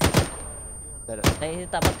 Saya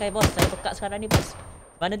tak pakai bos, saya pekat sekarang ni bos.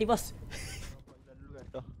 Mana ni bos?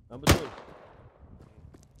 Betul.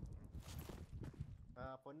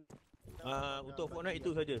 Untuk Fortnite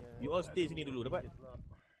itu saja. You all stay sini dulu, dapat?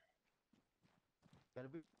 Kalau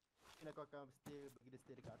aku akan stay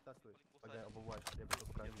dekat atas tu. Jangan overwatch daripada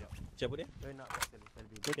perang dia. Siapa dia? Saya nak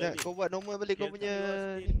Kau buat normal balik kau punya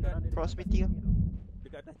proximity kan?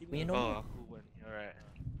 Dekat atas TV. Punya normal. Aku buat ni. Alright.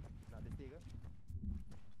 Nak stay ke?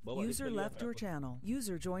 User left your channel.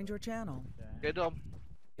 User joined your channel. Okay, Dom.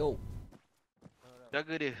 Yo.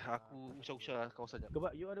 Jaga dia. Aku usah-usah kawasan jap.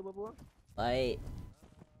 Kebab, you ada berapa orang? Baik.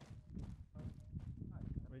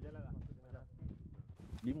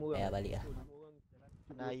 5 orang. Ya balik lah.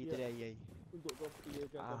 Mana air tadi air. Untuk kau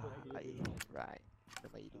clearkan Air. Right.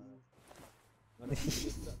 Nama air dulu. Mana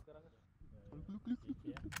clear pula sekarang?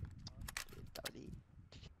 Tak boleh.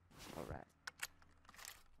 Alright.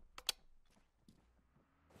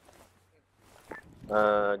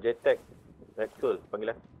 Jetpack actual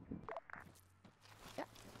panggilan.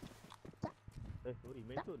 Sorry,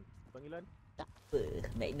 Mason. Panggilan. Apa?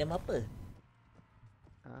 Magnum apa?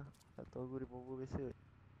 Tak tahu aku revolver biasa.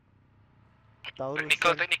 Tahu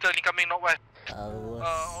Technical incoming northwest. Awas.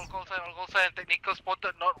 All call sign, technical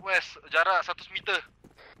spotted northwest, jarak 100 meter.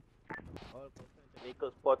 All technical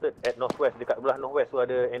spotted at northwest, dekat belah northwest tu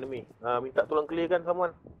ada enemy. Minta tolong clearkan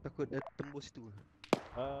someone. Takut dah tembus tu.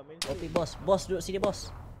 Kopi bos, duduk sini bos.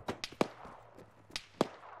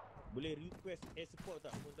 Boleh request air support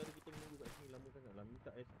tak? Sementara kita menunggu kat sini lama sangat lah. Minta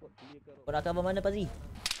air support clearkan. Kau nak kabar mana Pazi?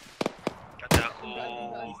 Kata aku,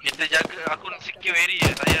 kita jaga, aku nak secure area,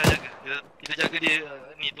 saya jaga. Kita jaga dia,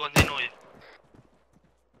 ni Tuan Zeno je.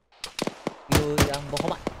 You yang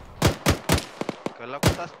berhormat. Kalau aku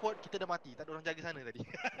tak spot, kita dah mati. Tak ada orang jaga sana tadi.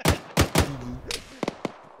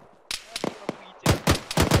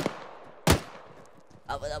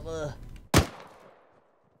 Apa.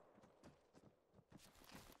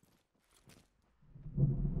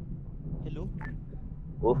 Hello?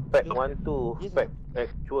 Wolfpack 1-2, Wolfpack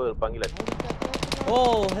actual panggilan.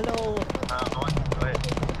 Oh, hello.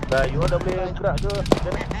 Dah, you all dah boleh gerak ke?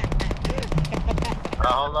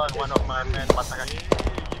 Hold on, one of my men patah kaki.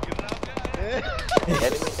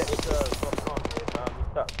 Enemy technical from north.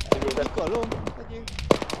 Minta clearkan. Kau lo tanya.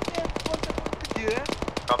 Kerja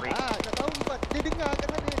Copy. Tak tahu Mat. Dia dengar kat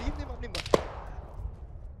sana. Dia menembak.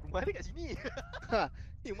 Rumah dia kat sini.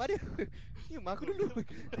 Ni rumah dia. Ni rumah aku dulu.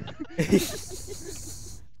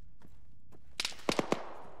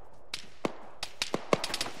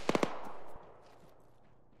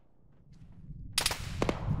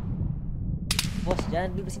 Bos, jangan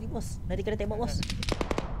duduk sini bos. Nanti kena tembak bos.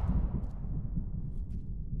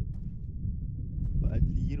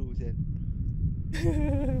 Bali hero Zen.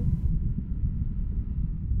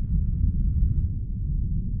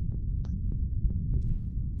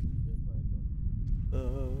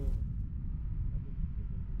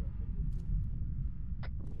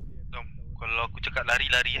 Kalau aku cakap lari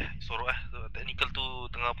sorok technical tu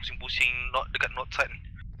tengah pusing-pusing dekat north side.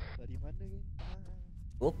 Dari mana kan?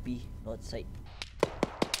 Kopi, north side.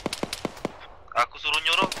 Aku suruh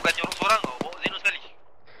nyorok, bukan nyorok seorang kau, bawa Zeno sekali.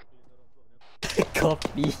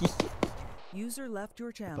 Kopi. User left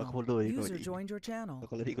your channel. follow dia, kau User ni. joined your channel.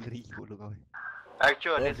 Kau lari follow kau.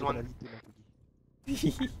 Actual, this one.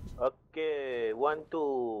 Okay,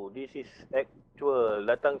 1-2, this is actual.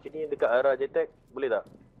 Datang sini dekat arah Jetpack, boleh tak?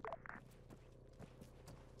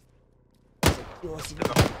 Yo, sini.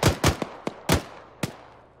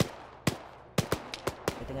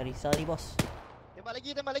 Saya tengah risau ni bos. Tembak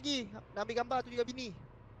lagi. Nak ambil gambar tu juga bini.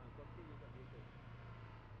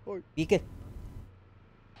 Beacon.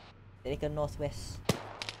 Dari ke northwest.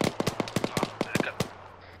 Dekat.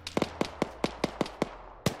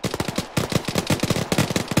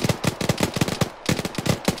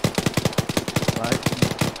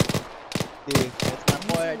 That's my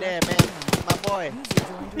boy there man. My boy. User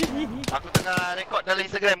joined your channel. Aku tengah rekod dalam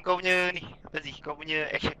Instagram kau punya ni. Apa sih? Kau punya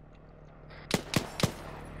action.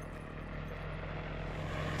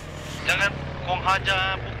 Jangan kau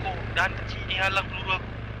hajar pokok dan kecil ni halang peluru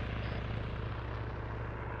aku.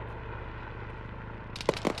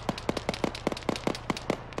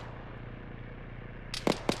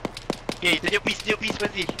 Okay, tunjuk piece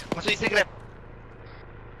Panzi. Masuk Instagram.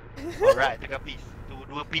 Alright, tengah piece. Tu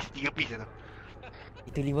 2 piece, 3 piece tu.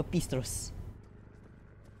 Itu 5 piece terus.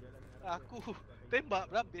 Aku tembak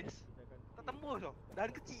berhabis. Tak tembus tau.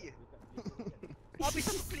 Dari kecil je. Habis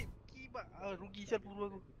satu klip. Kibat. Rugi sial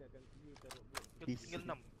peluru aku. Tinggal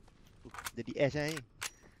 6. Jadi ash lah ni.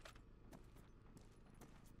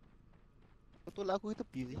 Kau tolak aku ke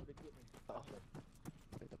tepi sih? Tak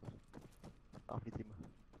apa, diterima.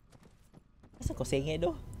 Kenapa kau sengit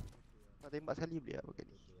tu? Nak tembak sekali boleh lah pakai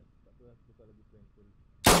ni.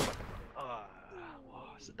 Wah,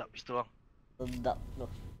 sedap pistol bang. Sedap tu.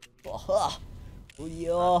 Wah. Oh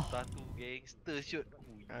ya. Satu gangster shoot.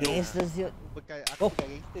 Gangster shoot. Bekai aku Oh. bukan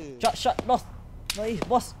gangster. Shot, boss. Nice,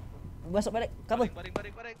 boss. Masuk balik, cover. Baring.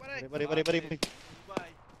 Baring.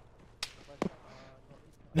 Bye.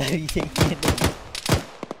 Dari sengit tu.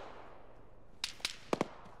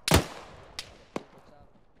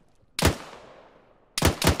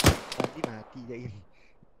 Mati je.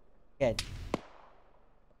 Kan?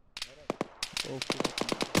 Oh,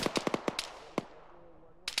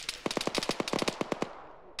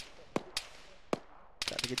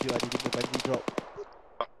 tak terkejut ada jumpa Panji drop.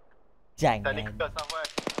 Jangan. Technical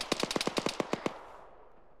southwest.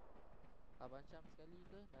 Abang Syam sekali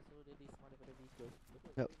ke nak suruh dia semua daripada video.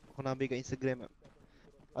 Jap, kau nak ambil kat Instagram tak?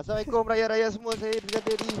 Assalamualaikum raya-raya semua, saya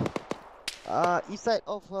berada di east side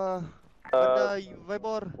of Bandar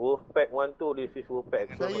Vibor. Wolfpack 1 tu, this is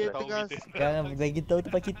Wolfpack. Saya tengah Jangan bagi tahu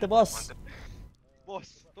tempat kita, bos.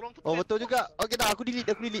 Bos, tolong tu. Oh betul juga. Okey dah, aku delete.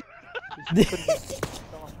 Tak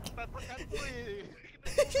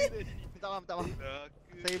Minta maaf.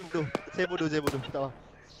 Saya bodoh. Minta maaf.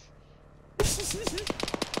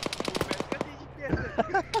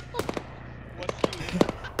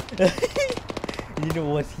 You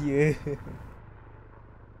know what's here.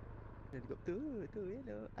 Helikopter tu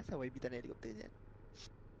hello. Asal YB tak naik helikopter je?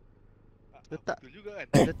 Letak betul juga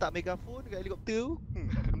kan. Letak megafon dekat helikopter tu.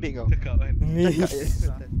 Ambil kau. Cakap kan. Cakap je.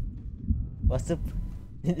 What's up?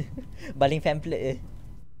 Baling pamphlet je.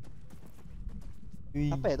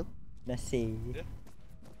 Apa tu? Nasi.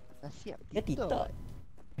 Nasi apa? Ke TikTok?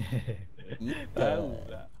 Tahu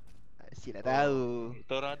tak? Nasi nak tahu.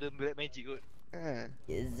 Kita orang ada black magic kot. Ha.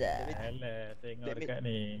 Yeza. Alah, tengok Black dekat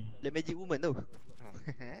ni. Black Magic Woman tu.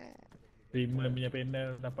 Prima punya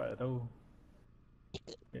panel nampak tak tahu.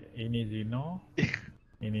 Ini Zino.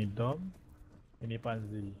 Ini Dom. Ini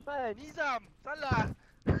Panzi. Nizam, salah.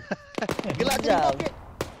 Gelak je poket.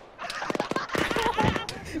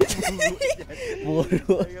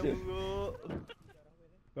 Buruk. Buruk.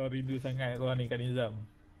 Kau rindu sangat kau ni kat Nizam.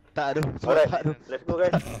 Tak tu. Alright, Tak tu. let's go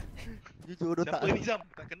guys. Jujur tu tak. Siapa Nizam?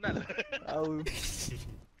 Tak kenal. Tahu.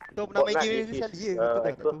 Kau pernah main game ni sekali je. Betul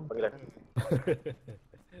tak? Explore, panggilan.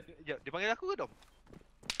 Sekejap, dia panggil aku ke Dom?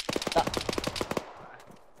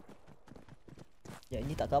 Ya,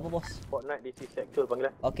 ini tak tahu apa, bos. Fortnite, this is actual,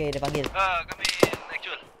 panggilan. Okey, dia panggil. Kami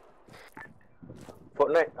actual.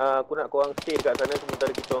 Fortnite, aku nak korang stay kat sana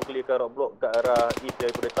sementara kita orang clearkan roadblock kat arah east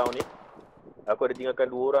daripada town ni. Aku ada tinggalkan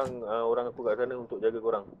 2 orang aku kat sana untuk jaga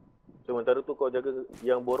korang. Sementara tu kau jaga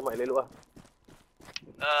yang berhormat elok lah.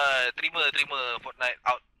 Terima Fortnite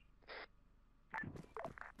out.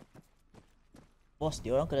 Bos,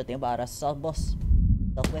 dia orang kena tembak arah south, bos.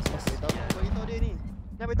 Southwest, bos. Bagi tahu dia ni.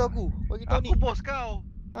 Jangan beritahu aku. Bagi tahu ni. Aku bos kau.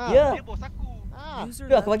 Ya. Dia bos aku. User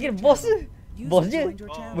Tu aku left panggil your bos channel. je. User Bos je. joined your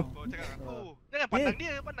channel. Kau cakap aku. Jangan pandang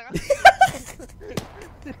dia, pandang aku.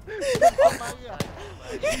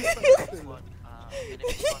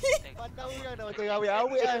 Pandang orang dah macam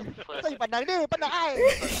awet-awet kan. Saya pandang dia, pandang ai.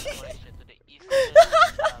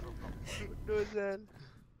 Bodoh Zal.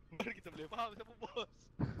 Baru kita boleh faham siapa bos.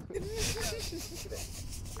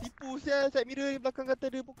 Tipu sial, side mirror belakang kata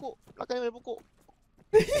ada pokok. Belakang ada pokok.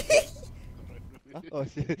 Oh,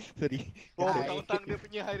 sorry. Oh, tang-tang dia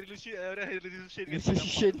punya high resolution kan.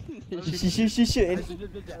 Resolution.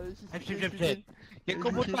 Yang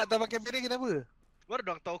kau botak tak pakai beret kenapa? Baru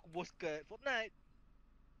dong tahu aku bos kat Fortnite.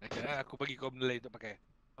 Aku bagi kau benda lain untuk pakai.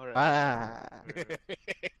 Alright.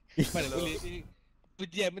 Mana boleh ni.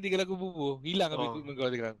 Pujian nanti kalau aku bubuh, hilang habis equipment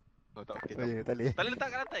kau sekarang. Oh tak okey. Tak boleh. Tak boleh letak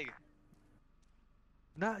kat lantai ke?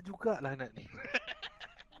 Nak jugalah nak ni.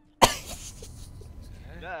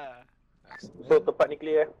 Dah. So tempat ni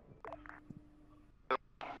clear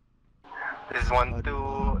This is 1, 2,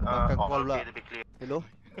 call pula. okay to be clear. Hello.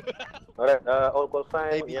 Alright, all call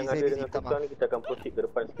sign Saya busy, yang saya ada busy, dengan minta susah ni kita akan proceed ke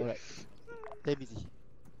depan sikit. Alright. Saya busy.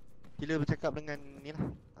 Sila bercakap dengan ni lah.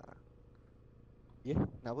 Ya,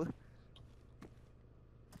 kenapa?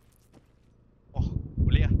 Oh,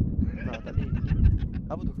 boleh lah. Tak boleh.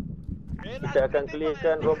 Apa tu? Kita akan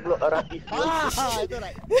clearkan roadblock arah east. Itu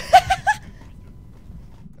right.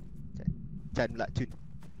 Chan pula Cun.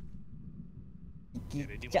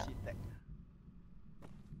 Ready Cak. machine tag.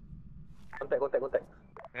 Kontak.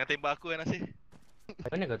 Jangan tembak aku kan Nasir.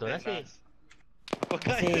 Mana kau tahu Nasir? Apa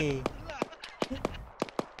kau? Nasir.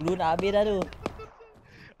 Lu nak habis dah tu.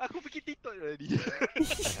 Aku pergi TikTok tadi.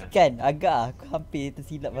 Kan agak aku hampir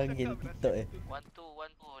tersilap panggil TikTok eh.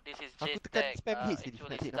 1212, this is Aku Jet tekan Tag. spam hits tadi, Actually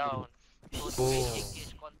nak it's cek nama down. So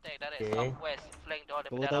engage contact direct Okay. southwest, flank door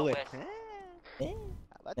Kau daripada tahu arah kan? west.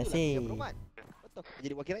 Betul lah Nasir. tiga perumahan. Betul.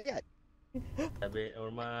 Jadi wakil rakyat. Tabik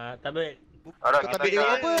hormat. Tabik. Alright, Kau tabik dia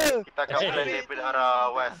apa? kita akan plan daripada arah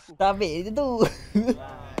west. Tabik je tu.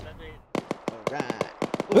 Tabik. Alright.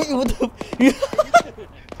 Oi betul.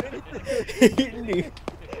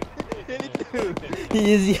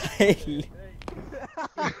 Easy high.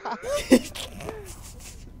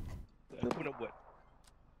 Apa nak buat?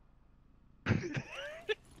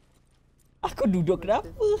 Aku duduk kenapa?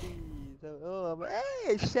 Oh,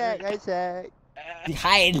 Shaq, hi Shaq.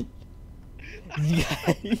 Behind.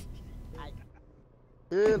 Behind.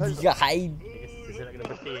 Behind. Saya nak kena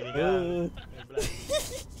petir ni kan.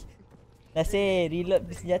 Nasir, reload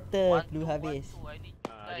senjata. Belum habis.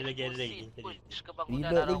 Ada lagi tadi.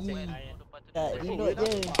 Reload lagi. Tak, reload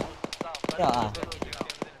je. Tak ah.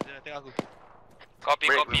 Tengok aku. Copy,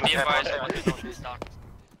 be advised.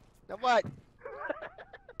 Dapat.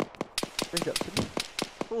 Sekejap sini.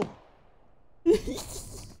 Oh.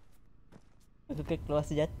 Aku kan keluar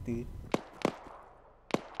senjata.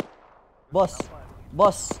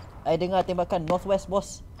 Bos, I dengar tembakan northwest,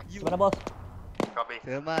 bos. Macam mana, bos? Copy.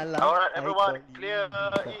 Semalam. Alright, everyone, clear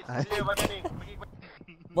east, clear banding.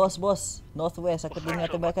 Bos, northwest. Aku dengar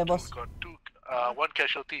tembakan, bos. Got one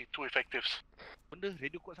casualty, 2 effectives. Benda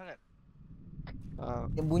radio kuat sangat.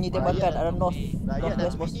 Yang bunyi tembakan arah north. Rakyat dah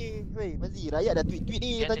Northwest, bos. tweet ni. Weh, Mazi, rakyat dah tweet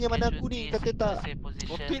ni. Tanya mana aku ni, kata tak.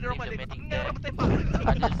 Tweet orang balik. Orang bertembak.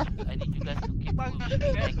 I need you guys to keep moving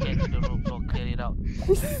and get to the roadblock, clear it out.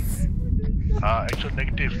 Actual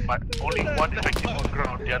negative. Only one effective on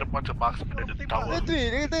ground. The other one's a marksman at the tower. Dia tweet,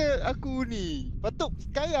 dia kata aku ni. Patut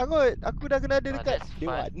sekarang kot. Aku dah kena ada dekat That's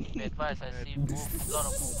Dewan. fine. Be advised, I see lot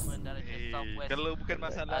of movement direction southwest. Kalau bukan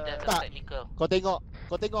masalah That's Tak. technical. Kau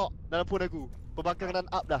tengok dalam phone aku. Pembakaran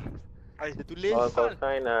up dah. Dia tulis Call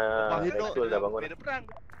sign actual dah bangun. Beda perang.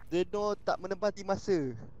 Zeno tak menempati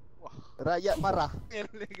masa. Rakyat marah.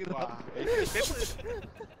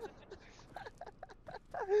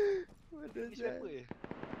 Wah, ini siapa ya?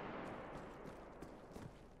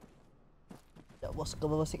 Ya, bos, ke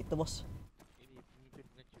bawah kita, bos. Ini pemimpin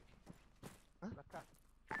pengecut. Ha?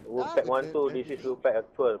 Wolfpack 1-2, this is Wolfpack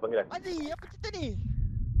actual. Panggilan. Mazi, apa cerita ni?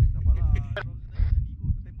 Sabarlah. Orang kena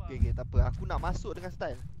tembak. Okay, tak apa. Aku nak masuk dengan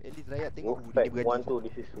style. At least rakyat tengok Wolfpack dia berani. 1-2,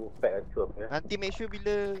 this is Wolfpack actual. Nanti make sure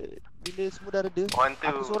bila semua dah reda, 1, 2.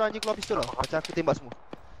 aku seorang je keluar pistol tau. Macam aku tembak semua.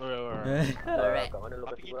 Alright. Kat mana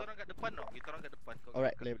lokasi Tapi kita korang? orang kat depan tau. Kita orang kat depan. Kau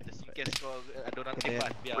Alright, just in case kau ada orang Okay. tembak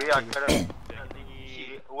biar. We are currently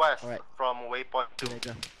west Alright. from waypoint 2. Okay,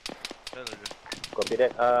 dah. Copy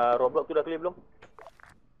that. Roadblock tu dah clear belum?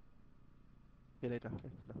 Okay, dah.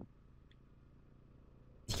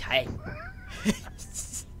 Behind.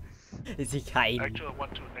 Behind. Actual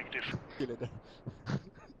 1-2 negative. Okay, dah.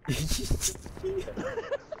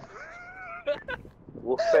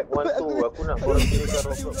 Wolfpack 1-2, aku nak korang pilihkan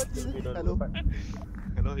roadblock. Hello.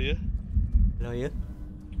 Hello, ya. Hello, ya.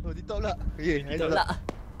 Oh, TikTok pula. Okay, Kita pula.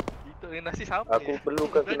 Kita dengan nasi sama. Aku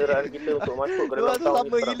perlukan kenderaan kita untuk masuk ke dalam Diorang tu town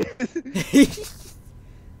sama ni gila. sekarang.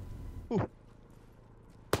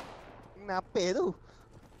 Kenapa tu?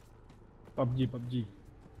 PUBG. Lagi.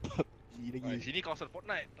 Sini kawasan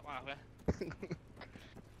Fortnite. Tak maaf ya.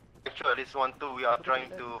 Actually, this 1, 2, we are trying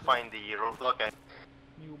to find the roadblock and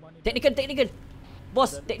Technical.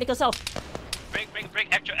 Bos, technical south. Break,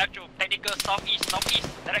 actual, technical, southeast,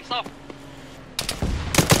 direct south.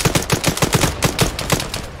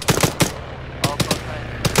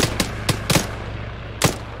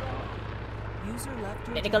 User left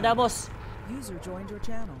your Technical dah, channel. bos. User joined your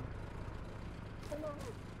channel.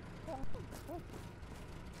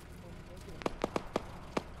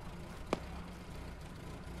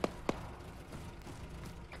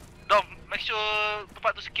 Dom, make sure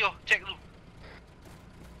tempat tu secure. Check dulu.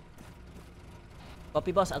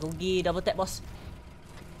 Copy, bos. Aku pergi double tap, bos.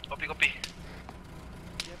 Copy.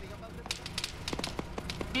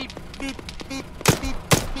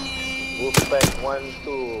 Wolfpack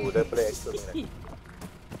 1-2, dah play actual.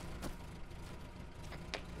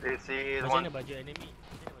 this is Macam 1. mana baju enemy?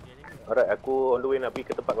 Alright, aku on the way nak pergi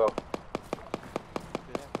ke tempat kau.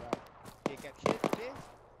 Okay, caption tulis.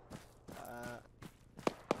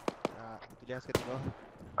 Tulis sekali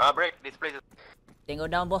bawah. Break, this place is Tengok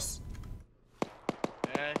down, bos.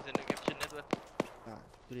 Send the caption dia tu.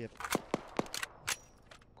 Tu dia.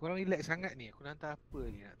 Korang relax sangat ni. Aku nak hantar apa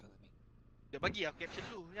ni nak tahu ni. Dia bagi aku caption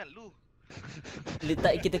lu, kan lu.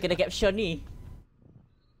 Letak kita kena caption ni.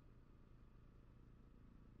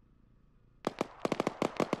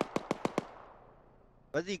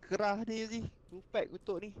 Fazi, kerah ni Fazi. Rupak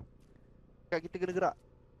kutuk ni. Kat kita kena gerak.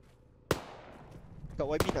 Kat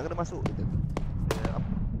YB nak kena masuk kita.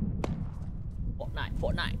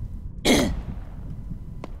 Fortnite.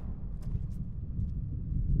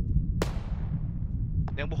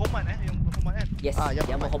 Yang berhormat yang berhormat kan? Yes,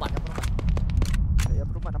 yang berhormat. Yang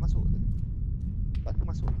berhormat nak masuk. Lepas tu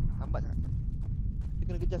masuk. Lambat sangat. Kita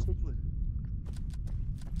kena kejar schedule.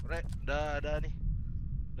 Alright, dah ni.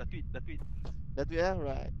 Dah tweet. Dah tu ya,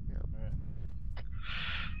 right.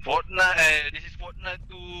 Fortnite, this is Fortnite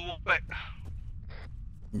to Wolfpack.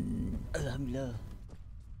 Alhamdulillah.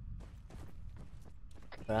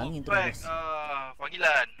 Perangin tu Wolfpack, bos.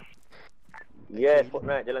 panggilan. Yes,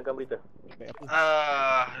 Fortnite jalankan berita.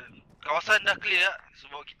 Kawasan dah clear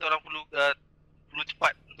sebab kita orang perlu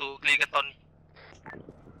cepat untuk clearkan town ni.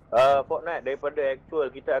 Fortnite, daripada actual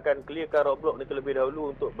kita akan clearkan roadblock ni terlebih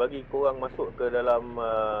dahulu untuk bagi korang masuk ke dalam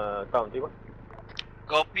town, terima.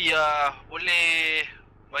 Kopi boleh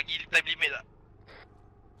bagi time limit tak?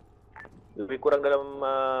 Lebih kurang dalam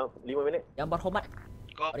 5 minit. Yang berhormat.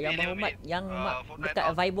 Kopi Yang 5 berhormat minit. yang dekat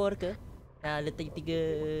Vibor ke? Letak tiga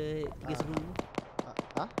seru.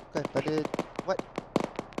 Bukan, pada what?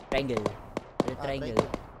 Triangle. Ada triangle.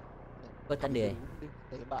 Kau tanda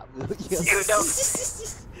Tembak ke?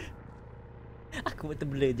 Aku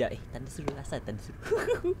betul blur je. Tanda seru asal tanda seru.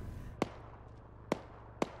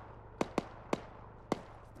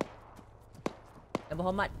 Yang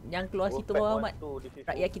berhormat, yang keluar situ berhormat.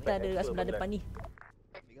 Rakyat kita ada kat sebelah depan ni.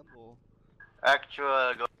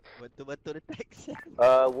 Actual go. Betul-betul dia text.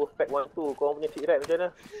 Wolfpack 1 tu, korang punya seat ride macam mana?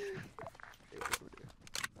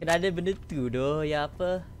 Kena ada benda tu doh, yang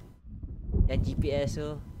apa? Yang GPS tu.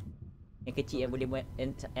 Yang kecil yang boleh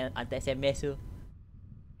hantar SMS tu.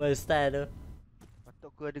 First style tu. Patut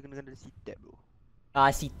aku ada kena C-Tab bro.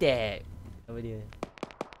 C-Tab. Apa dia?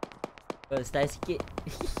 First style sikit.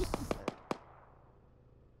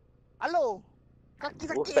 Halo. Kaki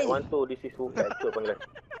sakit. Wolfpack 1 tu, this is Wolfpack actual panggilan.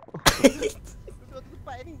 Duduk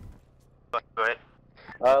tempat ni. Go ahead.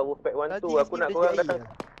 Wolfpack 1 tu, aku nak korang datang.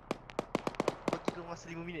 Bagi tu masa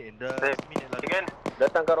 5 minit. Dah 10 Save. minit lagi. Again.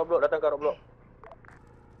 Datang kat roadblock.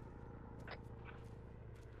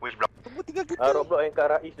 Which block? Tunggu tinggal kita. Roadblock yang kat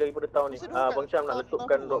arah east daripada town ni. Bang Syam nak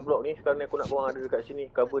letupkan roadblock ni. Sekarang ni aku nak korang ada dekat sini,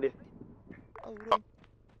 cover dia.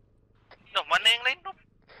 No, mana yang lain tu?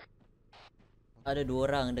 Ada 2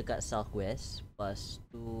 orang dekat southwest. Lepas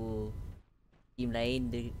tu team lain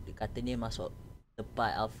dia katanya masuk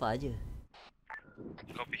tempat Alpha je.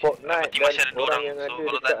 Fortnite dan orang yang ada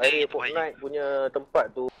dekat area Fortnite punya tempat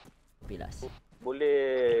tu Pilas.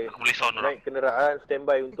 boleh naik kenderaan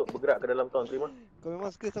standby untuk bergerak ke dalam town, terima. Kau memang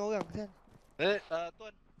suka sama orang kan?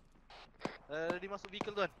 Tuan. Ready masuk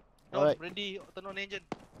vehicle tuan. Alright. Ready turn on engine.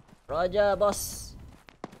 Roger bos.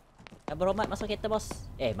 Yang berhormat masuk kereta bos.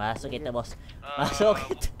 Masuk kereta bos. Masuk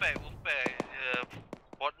kereta. Wolfpack.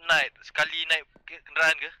 Fortnite sekali naik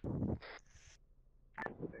kenderaan ke?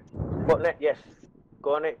 Fortnite, yes.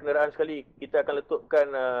 Korang naik kenderaan sekali, kita akan letupkan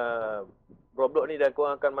roadblock ni dan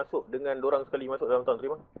korang akan masuk dengan dorang sekali masuk dalam town,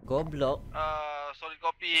 terima. Goblok. Solid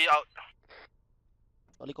copy out.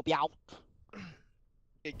 Solid copy out.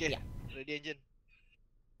 Okay. Ready engine.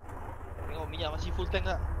 Tengok minyak masih full tank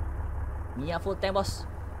tak? Minyak full tank bos.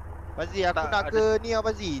 Fazi, aku Tak, nak ada- ke ni lah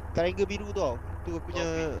Fazi. Triangle biru tu tau. Tu aku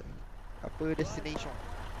punya apa destination.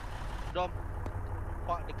 Dom.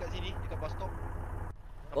 Park dekat sini, dekat bus stop.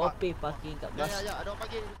 Kopi parking kat bos. Ya, ada orang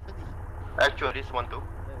panggil Fazi. Actual, this one too.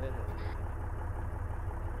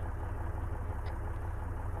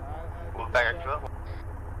 Wolfpack actual.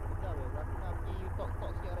 Sekejap aku nak pergi talk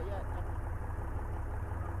sikit rakyat.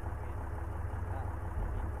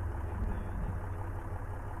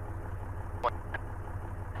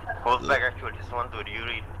 Wolfpack actual, this one too. Do you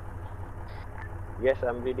read? Yes,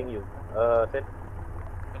 I'm reading you. Send.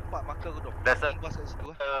 Nampak marker ke Dom? There's a Bus kat situ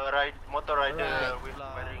motor rider Alright. with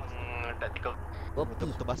wearing tactical. Kopi.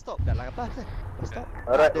 Betul bus stop kat lah bus kan. Bus stop.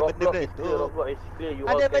 Alright, Ada benda roadblock is clear, meletup. roadblock is clear. You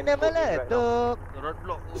all Ada can benda go in right now. meletup.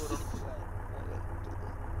 Roadblock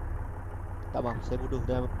Tak bang, saya bodoh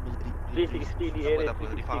dah menjadi 360 di area, Tak apa,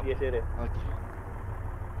 360 difaham. di area. okey.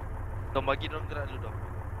 Dom bagi Dom gerak dulu Dom.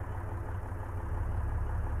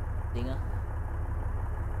 Tengah.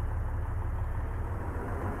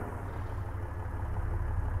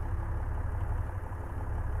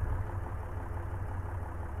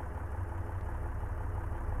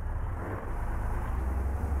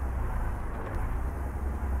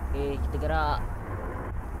 kita gerak.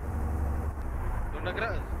 Diorang dah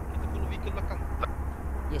gerak. Kita follow vehicle belakang.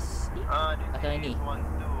 Yes. Belakang ni.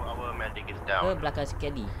 Our medic is down. Ke belakang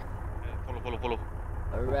sekali. Follow.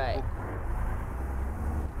 Alright.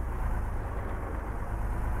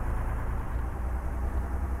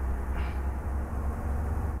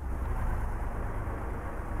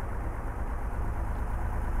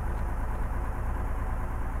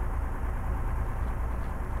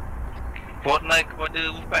 Fortnite kepada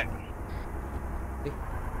Wolfpack.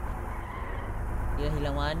 Dia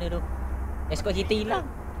hilang mana tu? Escort kita hilang.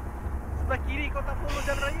 Sebelah kiri kau tak follow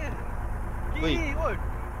jalan raya. Kiri kot.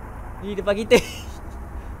 Ni depan kita.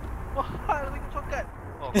 Wah, tengok shortcut.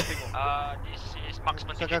 Oh, kau tengok. This is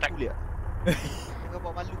marksman Sangat aku lihat. Jangan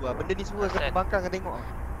buat malu lah. Benda ni semua kena bangkang kena tengok.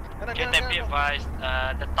 Can be advised,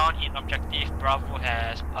 the town in objective Bravo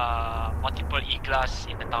has multiple E-class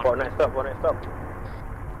in the town. Fortnite stop.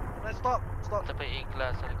 Let's stop. Sampai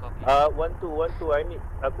E-class ada copy. 1-2, I need,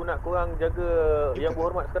 aku nak korang jaga yang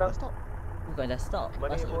berhormat sekarang. Stop. Bukan dah stop.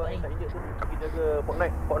 Mana Masuk orang depan yang tak ni. injek tu? Pergi jaga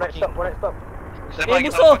Fortnite stop.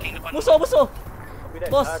 Musuh. Copy that.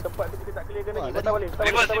 Bos. Tempat tu kita tak clearkan lagi. Wah, Patah balik.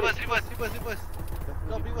 Reverse.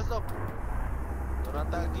 Stop. Diorang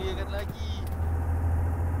tak clearkan lagi.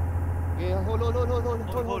 Okay, hold.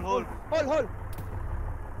 Hold.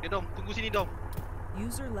 Okay, Dom. Tunggu sini, Dom.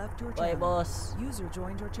 User left your Bye, channel. boss. User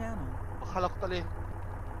joined your channel. Bakal aku tak boleh.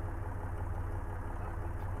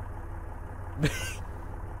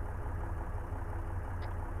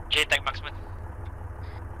 J-Tag marksman.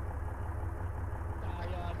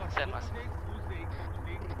 Set mas.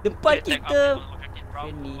 Depan J-Tag kita. marksman objective Bravo,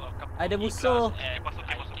 Ini. company Ada E-class. musuh. Masuk.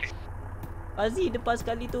 Fazi depan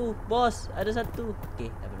sekali tu. Bos, ada satu. Okey,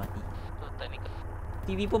 dah mati. Tu technical.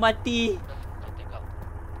 TV pun mati. Take out.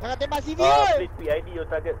 Jangan tembak civilian. Please PID your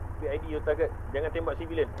target. Jangan tembak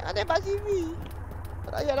civilian. Jangan tembak civil.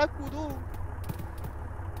 Rakyat aku tu.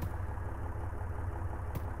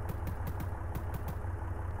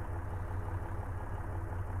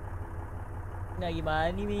 Nak gimana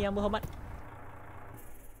ni yang berhormat?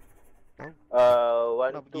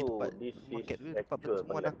 1-2, this is market tu tempat actual.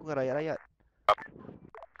 pertemuan aku dengan rakyat-rakyat.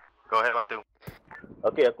 Go ahead, Matu.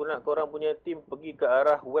 Okay, aku nak korang punya team pergi ke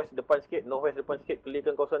arah west depan sikit, northwest depan sikit,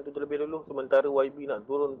 clearkan kawasan tu terlebih dulu. Sementara YB nak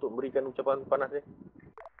turun untuk berikan ucapan panas dia.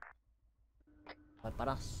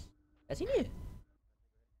 Panas. Kat sini je.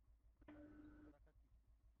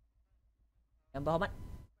 Yang berhormat.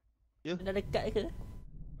 Ya. Dah dekat ke?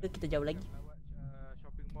 Ke kita jauh lagi?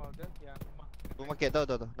 Shopping mall kan yang rumah. Supermarket tahu.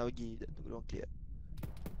 Nak pergi tunggu orang clear.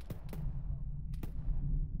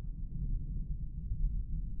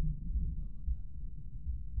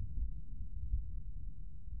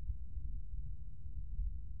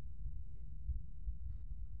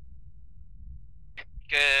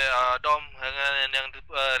 Okay, Dom dengan yang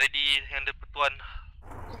ready yang pertuan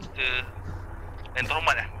kita yang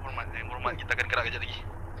terhormat hormat kita akan gerak kejap lagi.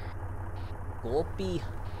 Kopi.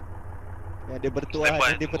 Yang dia bertuan,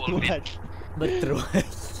 Standby, yang dia tunggu bertuan. Betul.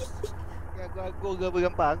 Yang aku gambar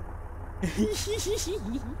gampang.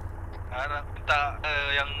 Harap minta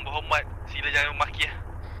yang berhormat sila jangan maki lah.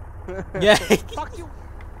 Ya. Fuck you.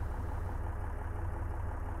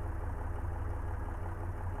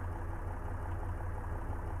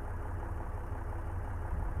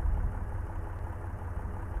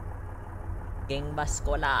 Geng bas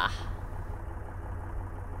sekolah.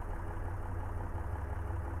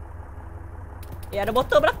 Ada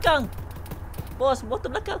botol belakang. Bos,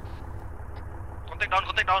 botol belakang. Contact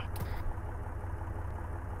down.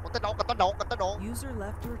 Kata dong. User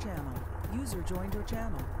left your channel. User joined your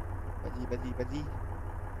channel. Bazi.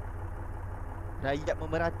 Rakyat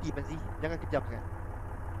memerhati Bazi. Jangan kejam kan.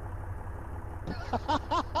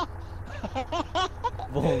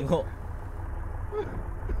 Bongok.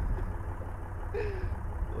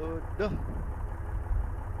 Bodoh.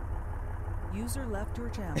 User left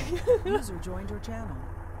your channel. User joined your channel.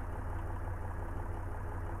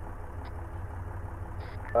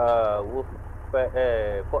 Wolfpack,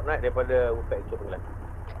 Fortnite daripada Wolfpack actual panggilan.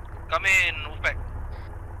 Come in, Wolfpack.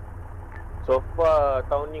 So far,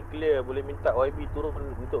 tahun ni clear. Boleh minta YB turun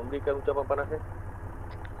untuk memberikan ucapan panas dia.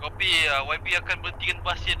 Kopi, YB akan berhentikan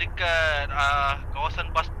bas dia dekat kawasan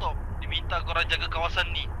bus stop. Diminta korang jaga kawasan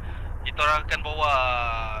ni. Kita orang akan bawa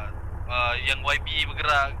yang YB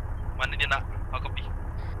bergerak mana dia nak. Kopi.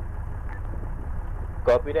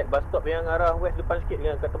 Copy that, bus stop yang arah west depan sikit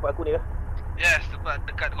dengan kat tempat aku ni kah? Yes,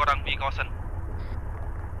 dekat korang di kawasan.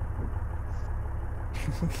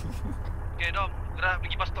 Okay, Dom, gerak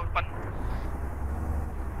pergi bus stop depan.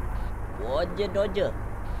 Dodger.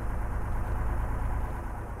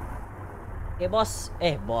 Bos.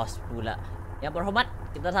 Bos pula. Yang berhormat,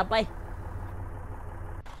 kita dah sampai.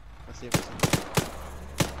 Masih.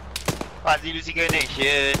 Panzi losing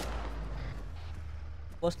connection.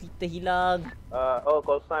 Bos kita hilang.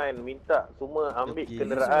 Call sign minta semua ambil Okay.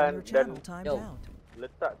 kenderaan User in your dan channel timed Yo. out.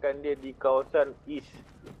 letakkan dia di kawasan east,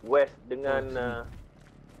 west dengan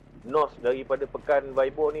north daripada pekan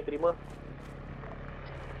Vibo ni, terima?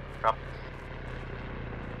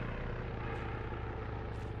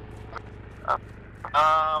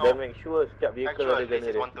 Dan make sure setiap vehicle ada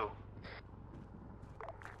generator.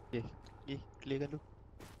 Okay, clearkan dulu.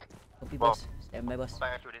 Copy bos. Standby bos.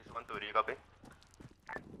 Actual, this is 1-2, do you copy?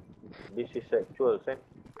 This is actual, Sen.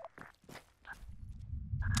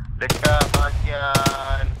 Dekat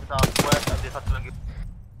bahagian southwest ada satu lagi.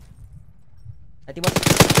 Hati bos.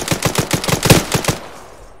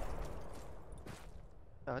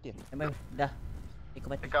 Dia. Standby. Dah. Ikut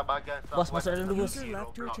mati. Dekat bahagian Bos, southwest masuk dalam dulu, bos. User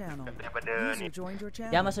left your channel. daripada User ni. joined your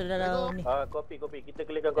channel. Jangan masuk dalam ni. Copy. Kita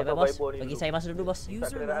clearkan Standby kawasan bos. Vibo ni Bagi dulu. saya masuk dulu bos. User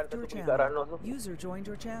kenderaan left satu your pergi ke arah north channel. tu. User joined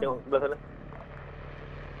your Tengok channel. sebelah sana.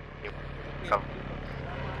 Come.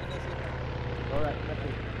 Alright,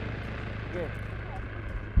 okay. Okay.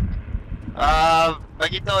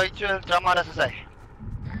 Bagi tahu actual drama dah selesai.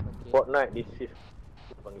 Fortnite, this is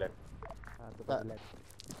panggilan.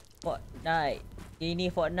 Fortnite. Ini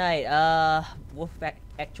Fortnite. Wolfpack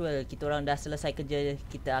actual. Kita orang dah selesai kerja.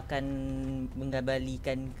 Kita akan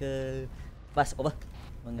mengembalikan ke bas. Apa?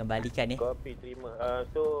 Mengembalikan ya. Copy, terima.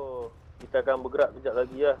 So kita akan bergerak kejap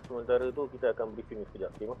lagi lah. Sementara tu kita akan briefing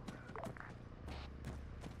sekejap, terima.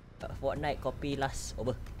 Fortnite copy last.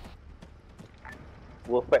 Over.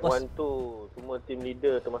 Wolfpack Bos. 1 tu semua team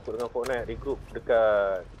leader termasuk dengan Fortnite regroup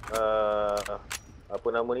dekat apa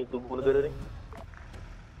nama ni, Tugu Negara ni.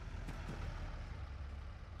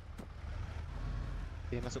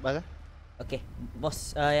 Okay, masuk bas lah. Okay.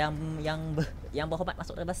 Bos yang berhormat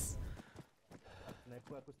masuk dah bas.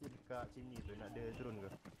 Sniper aku still dekat chimney tu, nak ada turun ke?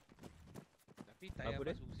 Tapi tak payah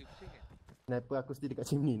masuk pusing-pusing kan? Sniper aku still dekat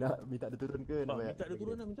chimney, nak minta ada turun ke? Nak Minta ada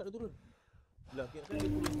turun lah, minta ada turun. Lah, kira kan dia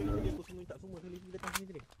turun sekali dia aku semua minta semua sekali datang sini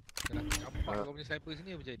tadi. Kalau aku campak kau punya sniper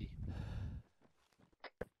sini apa jadi?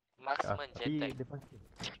 Marksman jetpack. depan.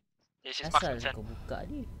 This is Asal marksman. kau buka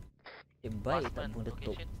ni. Dia baik tak pun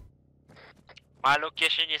letup. My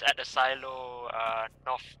location is at the silo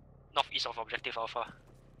northeast of objective alpha.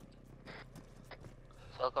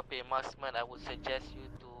 So copy marksman, I would suggest you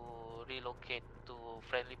to relocate to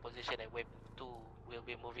friendly position at wave 2. We'll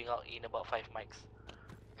be moving out in about 5 mics.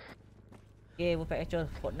 Okay, Wolfpack actual.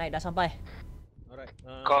 Fortnite dah sampai. Alright.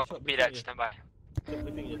 Copy that, standby. Short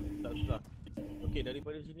briefing je, tak susah. Okey,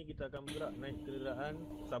 daripada sini kita akan bergerak naik kenderaan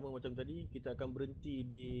sama macam tadi. Kita akan berhenti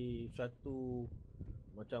di satu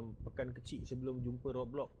macam pekan kecil sebelum jumpa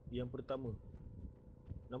roadblock yang pertama.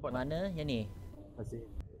 Nampak tak? Mana yang ni? Masih.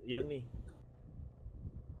 Yang ni.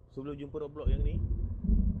 Sebelum jumpa roadblock yang ni,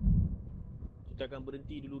 kita akan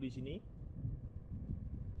berhenti dulu di sini.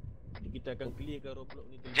 Kita akan clearkan roadblock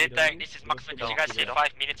ni terlebih Jetpack, dahulu. this is marksman. You guys need 5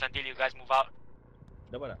 minutes until you guys move out.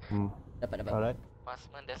 Dapat tak? Dapat. Alright.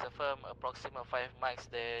 Marksman, there's a firm approximate 5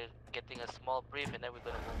 mics. They're getting a small brief and then we're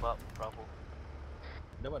gonna move out. Bravo.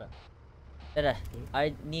 Dapat tak? Dah.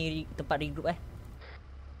 Ni tempat regroup Lepas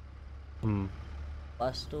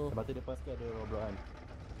tu. Lepas tu depan sikit ada roadblock kan.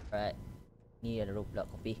 Alright. Ni ada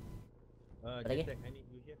roadblock copy. Apa lagi? Jetpack, I need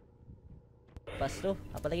you here. Lepas tu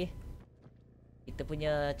apa lagi? Kita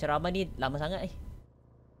punya ceramah ni lama sangat ni.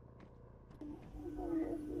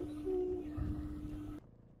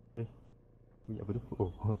 Bunyi apa tu? Oh.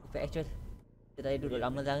 Fact actual. Kita dah duduk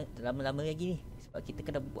lama-lama lagi ni. Sebab kita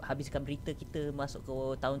kena habiskan berita kita masuk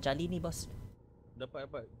ke tahun Charlie ni bos.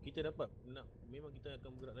 Dapat. Kita dapat. Memang kita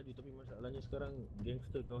akan bergerak laju. Tapi masalahnya sekarang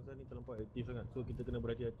gangster kawasan ni terlampau aktif sangat. So kita kena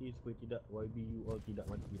berhati-hati supaya tidak YB you all tidak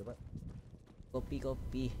mati. Dapat?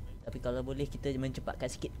 Kopi. Tapi kalau boleh kita mencepatkan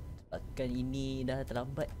sikit. Sebabkan ini dah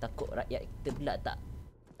terlambat. Takut rakyat kita pula tak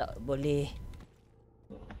boleh.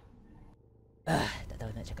 Tak tahu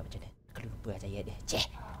nak cakap macam mana. Aku lupa ayat dia. Ceh.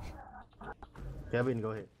 Kevin,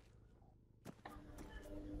 go ahead.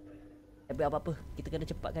 Tapi apa-apa, kita kena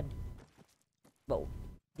cepatkan. Sebab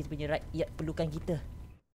kita punya rakyat perlukan kita.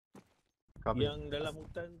 Yang dalam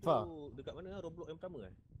hutan tu dekat mana? Roadblock yang pertama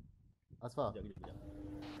kan? Asfar. Kejap.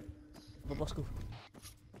 Apa bosku?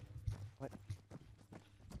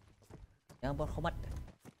 Yang berhormat.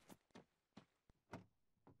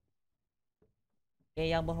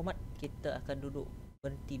 Yang berhormat, kita akan duduk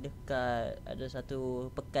berhenti dekat ada satu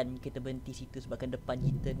pekan kita berhenti situ sebabkan depan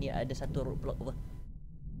kita ni ada satu roadblock apa.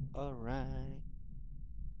 Alright.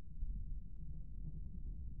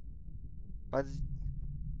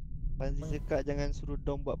 Panzi cakap jangan suruh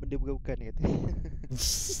Dom buat benda bukan-bukan ni kata.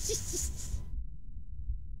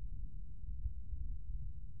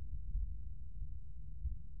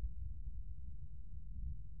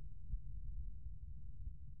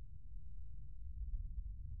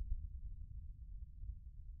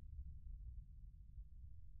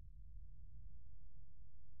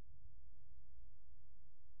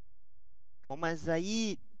 Muhammad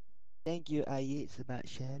Zaid. Thank you Ayat sebab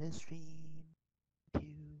share the stream.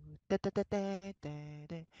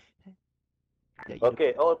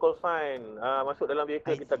 Okay, all call sign. Masuk dalam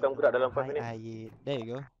vehicle, kita akan bergerak dalam 5 minit. Ayat. There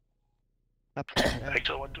you go.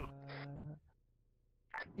 Actual 1-2.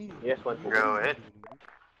 Yes, 1-2. Go ahead.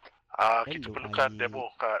 Kita perlukan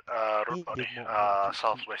demo kat road ni,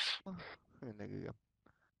 southwest.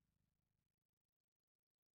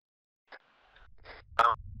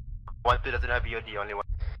 One two doesn't have BOD, only one.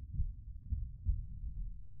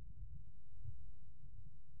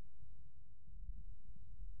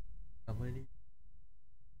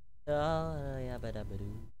 Ya pada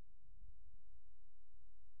baru.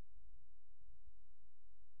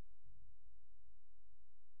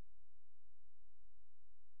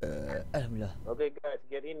 Alhamdulillah. Okay guys,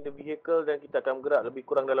 get in the vehicle dan kita akan bergerak lebih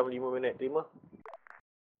kurang dalam 5 minit. Terima.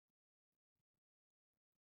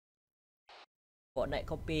 Fortnite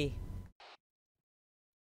copy.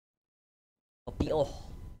 Copy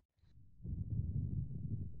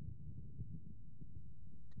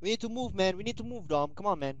We need to move, man. We need to move, Dom.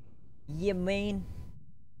 Come on, man. Yeah, man.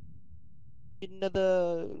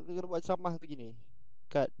 Another buat sama begini.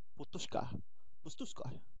 Kat Putuskah.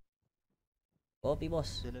 Copy,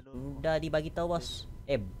 bos. Dah dibagi tahu, bos.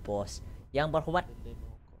 Bos. Yang berhormat.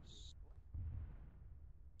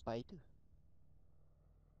 Spider.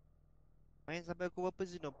 Main sampai aku berapa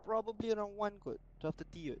Zino? Probably around 1 kot.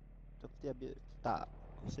 12:30 kot. 12:30 habis. Tak.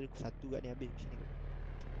 Aku rasa 1 kat ni habis macam ni kot.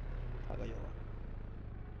 Tak kaya lah.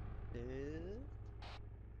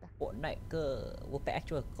 Fortnite ke Wolfpack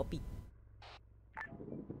actual? Copy.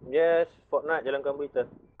 Yes, Fortnite jalankan berita.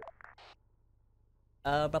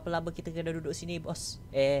 Berapa lama kita kena duduk sini, bos?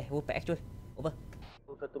 Wolfpack actual. Over.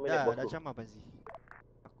 1 minit, bos. Dah camar Panzi.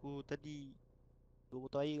 Aku tadi 2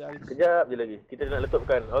 botol air kat habis. Kejap je lagi. Kita nak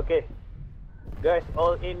letupkan. Okay. Guys,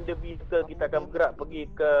 all in the vehicle. Kita akan bergerak pergi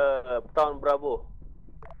ke Town Bravo.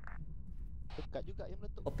 Dekat juga yang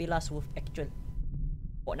meletup. Copy last Wolf actual.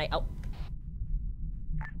 Fortnite out.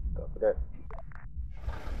 Copy that.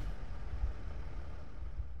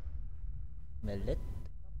 Melet.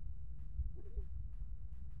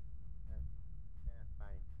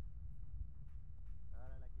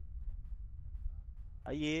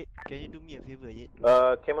 Ayek, can you do me a favour, Ayek?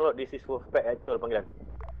 Camelot, this is Wolfpack actual panggilan.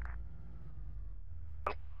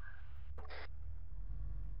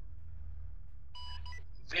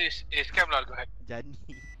 This is Camelot, go ahead.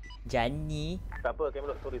 Jani. Tak apa,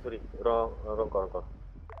 Camelot, sorry. Wrong call.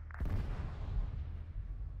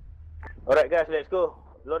 Alright guys, let's go.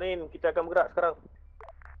 Load in, kita akan bergerak sekarang.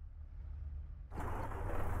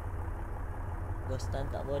 Ghostan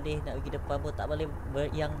tak boleh, nak pergi depan pun tak boleh.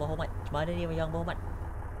 Yang berhormat. Macam mana ni yang berhormat?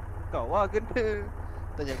 Kau lah kena.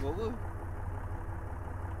 Tanya aku apa?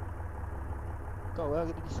 Kau lah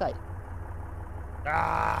kena decide.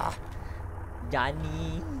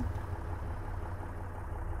 Jani.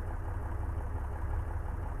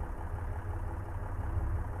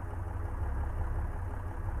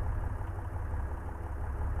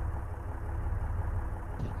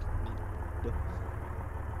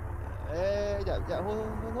 Sekejap. Hold.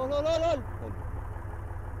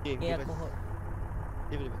 Okay, aku hold.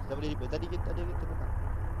 Dia boleh ribut. Tadi kita ada kita petang.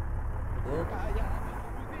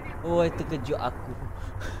 Oh, terkejut aku.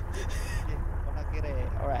 Okay, kau nak kira.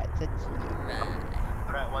 Alright, caci.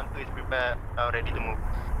 Alright, 1-2 is prepared, ready to move.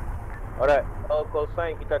 Alright, all call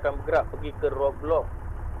sign, kita akan bergerak pergi ke roadblock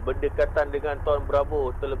berdekatan dengan Town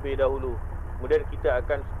Bravo terlebih dahulu. Kemudian kita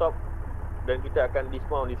akan stop dan kita akan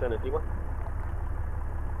dismount di sana. Terima.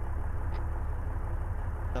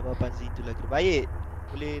 Tambah Panzi tu lagi baik.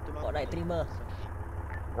 Boleh tolong. Alright, terima.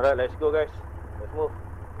 Alright, let's go guys. Let's move.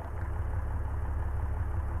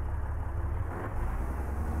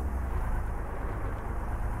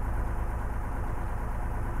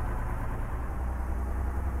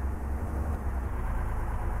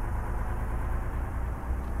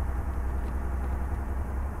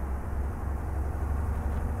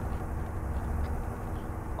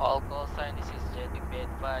 All call sign, this is Jetty. Be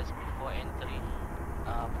advised before entering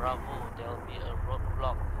Bravo, there will be a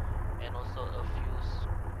roadblock and also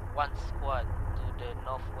one squad to the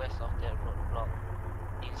northwest of that roadblock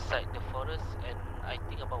inside the forest, and I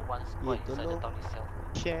think about one squad inside the town itself.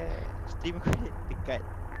 Share stream aku ni dekat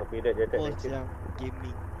Copy that, Jetty. post yang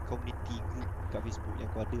gaming community group kat Facebook yang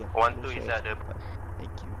kau ada. 1-2 is ada.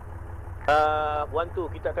 Thank you. 1-2,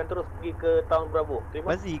 kita akan terus pergi ke Town Bravo.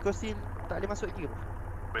 Terima. Bazi, kau still tak boleh masuk lagi ke?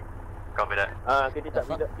 Copy that. Kita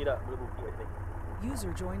tidak boleh bukti kat sini.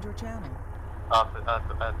 User joined your channel.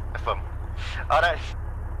 Affirm. Alright.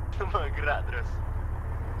 Semua gerak terus.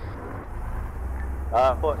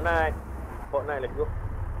 Fortnite, let's go.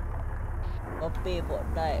 Kopi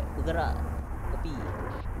Fortnite bergerak. Kopi.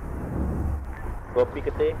 Kopi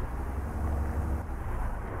ketih.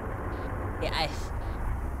 Ais.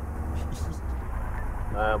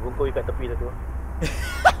 Bungkus kat tepi satu.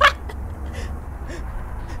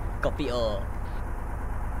 Kopi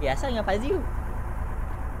asal dengan Fazil?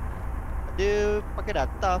 Dia pakai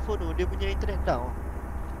data phone tu, dia punya internet down.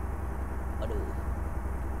 Aduh.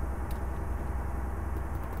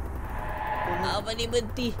 Apa ni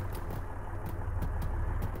berhenti?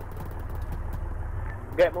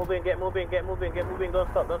 Get moving. Don't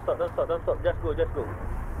stop. Just go.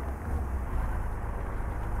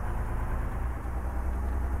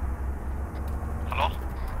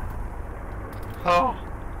 Halo.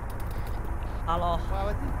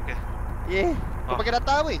 Okay. Kau pakai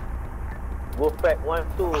data apa? Wolfpack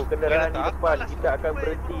 1-2, kenderaan di depan. Kita akan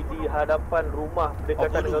berhenti di hadapan rumah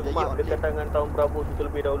berdekatan dengan rumah, berdekatan dengan tahun Bravo tu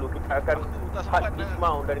terlebih dahulu. Kita akan hard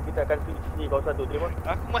dismount dan kita akan finish kawasan tu. Terima.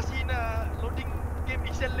 Aku masih nak loading game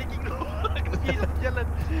Excel lagging dulu. Aku pergi satu jalan.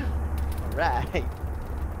 Alright.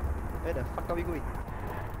 Where the fuck are we going?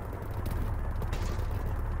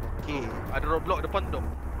 Okay. Ada roadblock depan tu.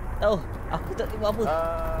 Tahu, aku tak tengok apa.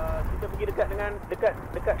 Kita pergi dekat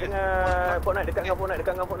dengan Fortnite, dekat dengan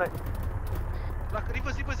Fortnite. Belakang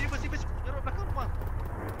reverse. Jorok belakang rumah.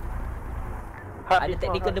 Ada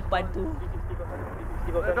teknikal depan tu.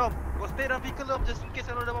 Dom, kau stay dalam vehicle Dom, just in case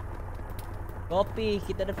kalau ada apa. Kopi,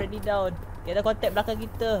 kita ada friendly down. Dia ada kontak belakang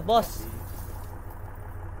kita, bos.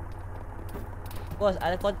 Bos,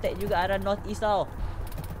 ada kontak juga arah north east tau.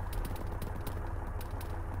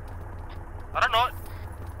 Arah north?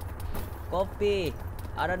 Kopi,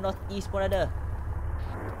 arah north east pun ada.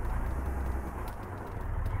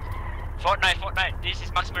 Fortnite, this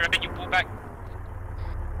is Max Mirabin, you pull back.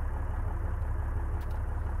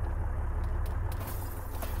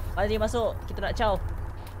 Mari masuk, kita nak caw.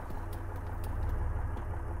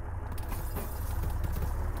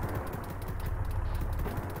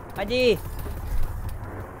 Haji.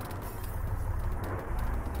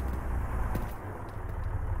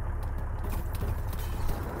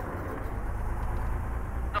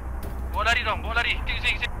 Bawa lari.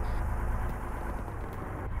 Sing.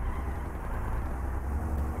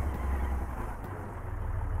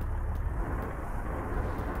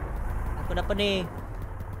 Aku dah pening.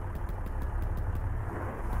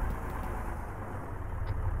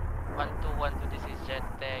 One to this is jet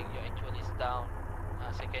tag. Your actual is down.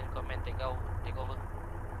 Second command take over.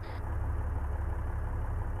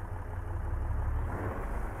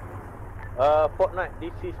 Fortnite,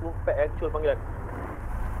 this is Wolfpack actual panggilan.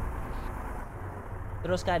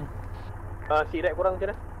 Teruskan. Si Red korang macam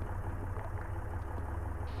mana?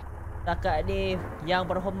 Kakak ni yang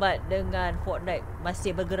berhormat dengan Fortnite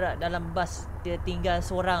masih bergerak dalam bas. Dia tinggal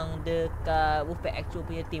seorang dekat Wolfpack actual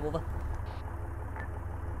punya team, over.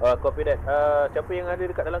 Copy that. Siapa yang ada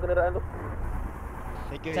dekat dalam kenderaan tu?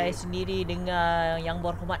 Saya sendiri dengan yang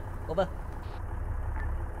berhormat, over.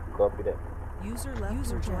 Copy that. User left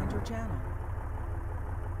your channel.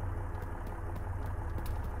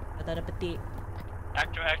 Kata ada petik.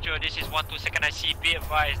 Actual, this is 1-2 second IC. Be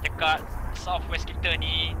advised, dekat southwest kita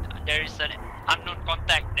ni, there is an unknown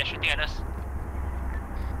contact. They're shooting at us.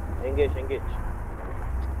 Engage.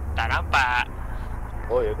 Tak nampak.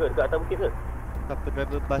 Oh ya ke? Dekat atas bukit ke? Apa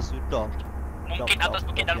driver bus tu dom? Mungkin atas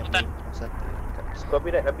bukit dalam hutan.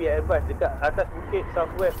 Copy that, tapi advice dekat atas bukit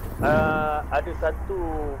southwest ada satu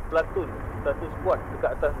platoon, satu squad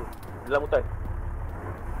dekat atas tu, dalam hutan.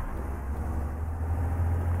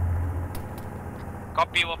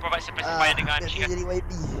 Copy, will provide suppressive fire dengan Dia jadi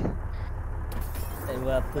YB. Tak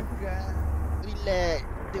buat apa. Relax.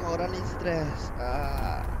 Tengok orang ni stres.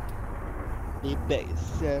 Ni back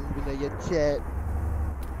sel bila dia chat.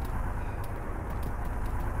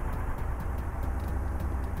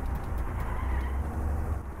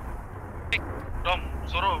 Dom,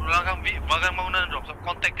 suruh belakang bangunan Dom,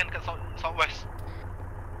 contact kan kat southwest.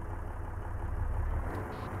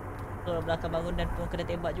 Kalau belakang bangunan pun kena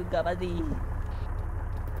tembak juga pasti.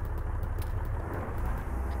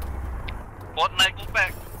 Fortnite go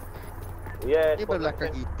back. Yes. Ni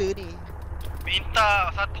belakang kita ni.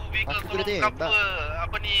 Minta satu vehicle tolong cover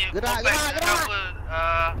apa ni, gerak. cover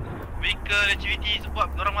vehicle activity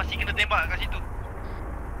sebab orang masih kena tembak kat situ.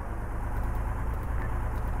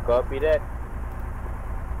 Copy that.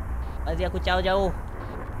 Pasti aku jauh.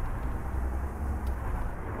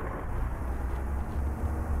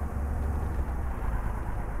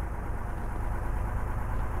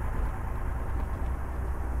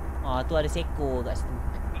 Tu ada seko kat situ.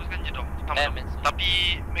 Teruskan je Dom.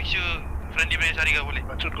 Tapi make sure friendly boleh cari kau boleh.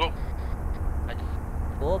 Maksud kau?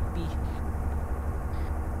 Kopi.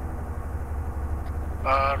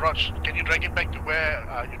 Rog, can you drag him back to where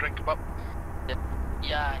you drank kebab?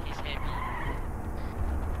 Yeah, he's heavy.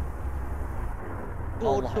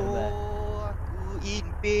 Allah Bodoh, Akbar. aku in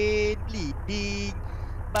pain, bleeding,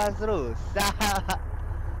 bas rosak.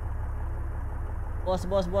 Bos,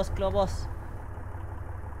 keluar bos.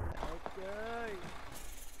 Okay.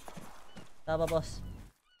 Sabar bos.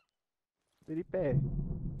 Repair.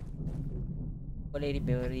 Boleh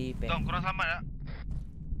repair. Dom, korang selamat tak?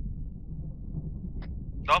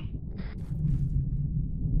 Dom?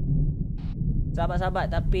 Sabar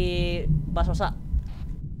tapi bas rosak.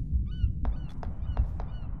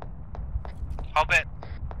 How bad?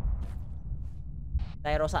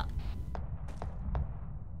 Tayar rosak.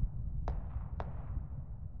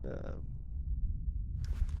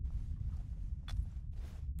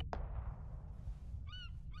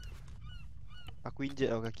 Aku injet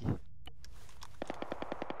tau kaki.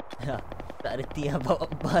 Tak reti lah bawa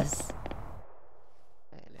bas.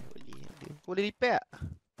 Alah, boleh repair tak?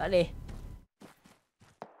 Tak boleh.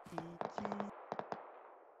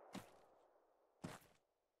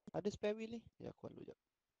 Ada spare wheel ni? Ya, aku ambil jap.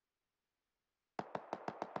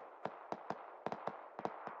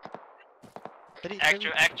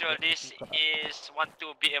 Actual, this is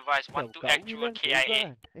 12, be advised, 12 actual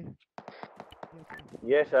KIA.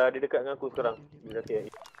 Yes, dia dekat dengan aku sekarang. Dia dah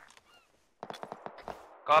KIA.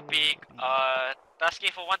 Copy.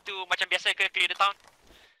 Tasking for 12 macam biasa ke clear the town?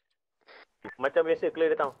 Macam biasa,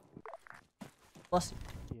 clear the town. Bos,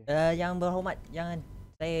 yang berhormat, jangan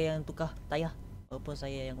saya yang tukar tayar. Walaupun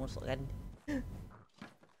saya yang rosakkan.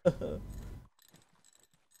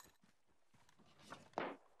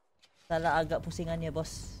 Salah agak pusingannya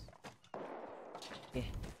bos.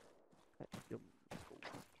 Okay.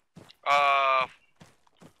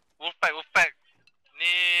 Wolfpack.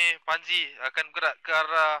 Ni Panzi akan bergerak ke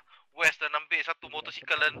arah west dan ambil satu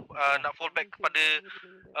motosikal dan nak fall back kepada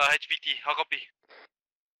HVT. How copy?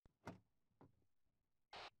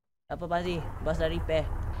 Apa Panzi? Bas dah repair.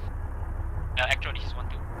 Actual, this is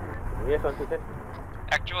 12. Yes, 12 kan?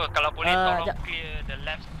 Actual, kalau boleh tolong jap. clear the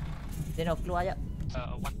left. Zeno, keluar jap.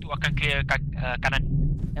 12 akan clear kanan.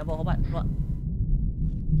 Yang berhormat, keluar.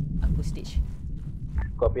 Aku stage.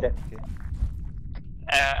 Copy that.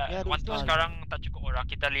 Ya, 12 sekarang tak cukup orang.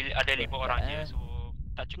 Kita ada 5 orang je. So,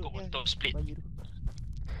 tak cukup untuk split.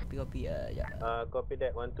 Copy, ya. Copy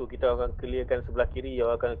that. 12 kita akan clearkan sebelah kiri, you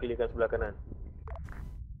akan clearkan sebelah kanan.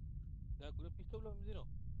 Dah guna pistol belum Zeno?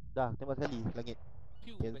 Dah, tembak sekali langit.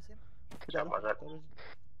 Sedap lah.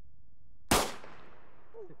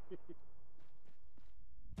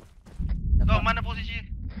 Dom, mana posisi?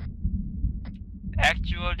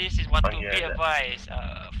 Actual, this is 12, be advised.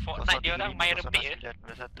 Fortnite dia orang main repeat je.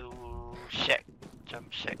 Ada satu shack,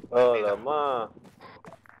 macam shack. Oh lama.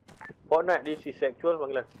 Fortnite this is actual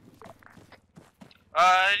panggilan.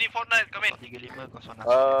 Ini Fortnite, come in. 3506.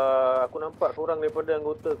 Aku nampak korang daripada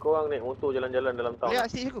anggota korang naik motor jalan-jalan dalam town. Lihat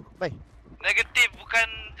sini aku. Bye. Negatif, bukan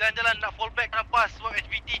jalan-jalan nak fall back nak bas sebab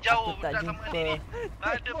HVT jauh. Aku tak nak sama jumpa. ni.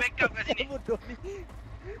 Ada backup kat sini. Bodoh ni.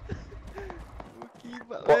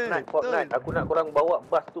 Fortnite. Aku nak korang bawa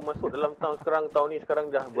bas tu masuk dalam town sekarang. Town ni sekarang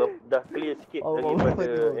dah clear sikit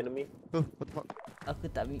daripada enemy. Aku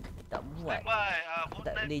tak buat. Standby. Aku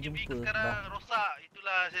tak Fortnite boleh TV jumpa. sekarang rosak.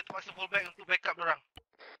 Itulah saya terpaksa fall back untuk backup dorang.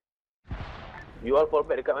 You all fall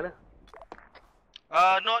back dekat mana?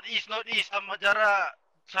 North east sama jarak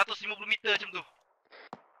 150 meter macam tu.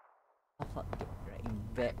 Fuck, right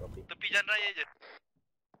back. Tepi jalan raya je.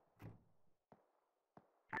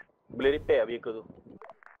 Boleh repair vehicle tu.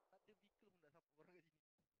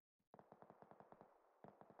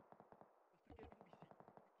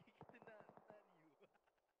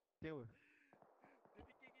 Siapa?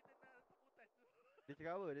 Dia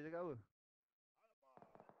cakap apa?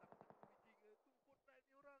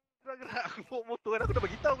 Gerak-gerak aku bawa motor kan, aku dah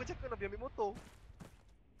bagi tahu, aku cakap nak pergi ambil motor.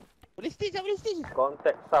 Boleh stage.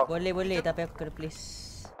 Contact south. Boleh tapi aku kena place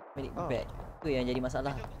medic bag. Tu yang jadi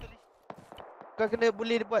masalah. Kau kena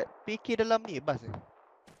boleh buat PK dalam ni bas ke?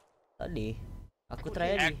 Tak boleh. Aku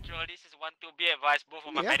try lagi. Actual, this is 12, be advised, both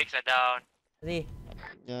of my Yeah. medics are down. Tadi.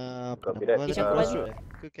 Ya, Copy that.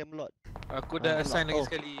 ke Camelot. Aku dah assign lagi Oh.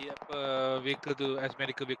 sekali apa vehicle tu as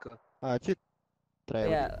medical vehicle. Cut. Try.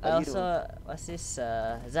 Yeah, also what's this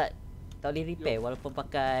Zat. Tak boleh repair walaupun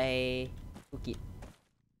pakai toolkit.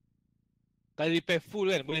 Tak boleh repair full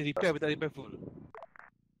kan? Boleh repair tapi tak repair full.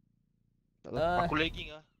 Aku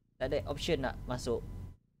lagging ah. Tak ada option nak masuk.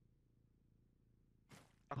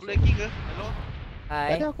 Aku lagging ke? Hello?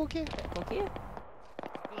 Hai. Ada aku okey. Kau okey?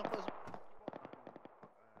 Aku nampak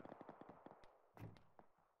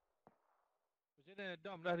Macam mana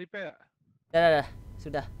Dom dah repair tak? Dah.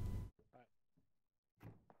 Sudah.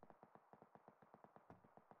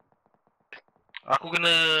 Aku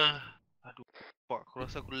kena... Aduh, fuck, aku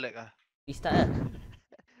rasa aku lag lah. Restart lah.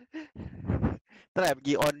 Try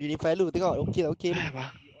pergi on Unify dulu, tengok okey tak okey dulu.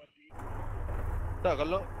 Tak,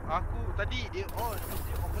 kalau aku tadi dia on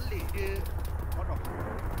balik, dia on off.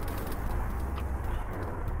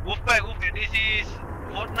 Wolfpack, this is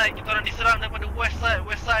Fortnite, kita orang diserang daripada west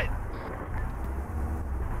side.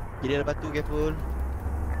 Kira lepas tu, careful.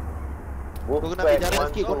 Kau kena Wolfpack ambil jarak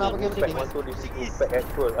sikit, kau nak pakai macam ni. Wolfpack 1 this is Wolfpack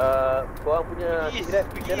actual. Korang punya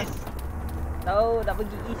cigarette, Tahu nak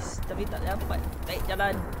pergi east tapi tak dapat. Naik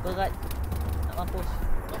jalan berat. Tak mampus.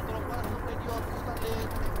 Tolong pasang radio aku, tak boleh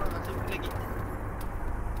perang lagi.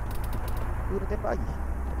 Aku dah tembak lagi.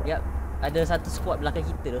 Yap, ada satu squad belakang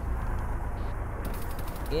kita tu.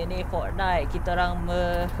 Ini Fortnite, kita orang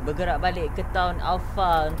bergerak balik ke town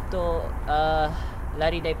Alpha untuk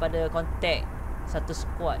lari daripada kontak satu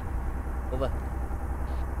squad. Over.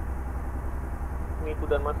 Ni tu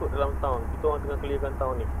dah masuk dalam town. Kita orang tengah clearkan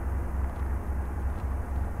town ni.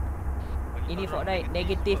 Ini Fortnite,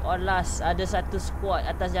 negative on last. Ada satu squad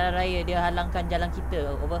atas jalan raya, dia halangkan jalan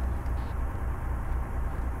kita. Over.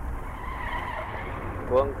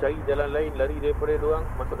 Korang cari jalan lain, lari daripada diorang,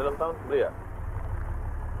 masuk dalam town, boleh tak?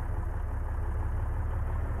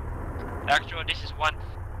 Actual, this is one.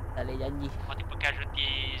 Tak boleh janji. Multiple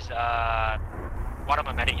casualties. One of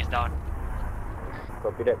my medic is down.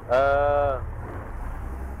 Copy that.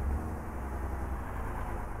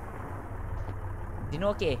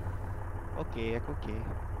 Dino okey? Okey, aku okey.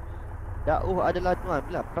 Dakwah adalah tuan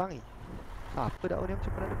bila perang ni. Siapa dakwah ni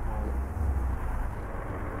macam pernah dengar?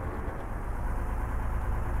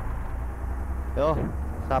 Yo,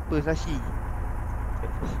 siapa Sashi?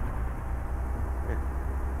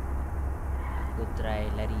 Aku try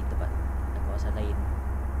lari tempat kawasan lain.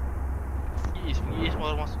 Pergi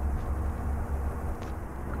semua orang masuk.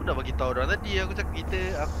 Aku dah bagi tahu orang tadi, aku cakap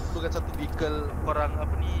aku perlukan satu vehicle korang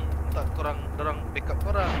apa ni, tak korang backup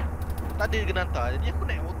korang. Tak ada kena hantar, jadi aku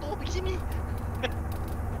naik motor pergi sini.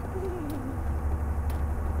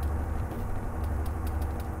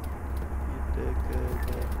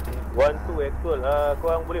 One two actual.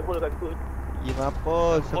 Korang boleh hold kat situ. Ya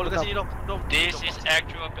mampus. Hold kat sini dong. This is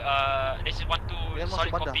actual. This is 1-2 solid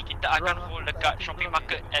copy. Kita akan hold dekat shopping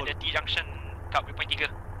market at the T junction kat waypoint 3.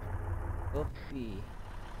 Copy.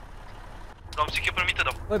 Dom sikit per meter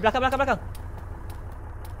dom. Oi, belakang.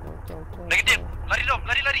 Negatif. Lari dom,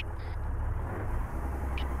 lari.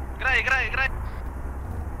 Gerai.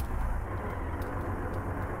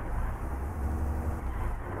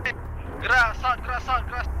 Gerak south.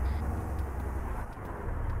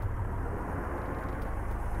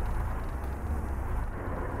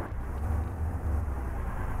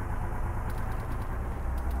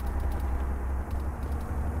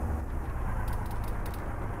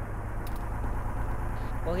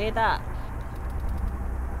 Okey tak?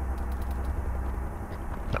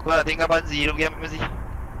 Aku nak tinggal Banzi, lu pergi ambil Banzi.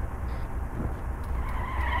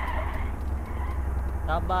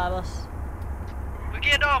 Sabar bos.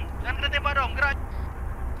 Pergi dom, jangan kena tembak dom, gerak.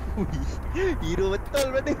 Hero betul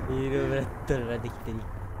berarti. Kita ni.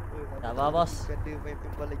 Sabar bos. Kata main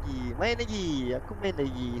pinball lagi. Aku main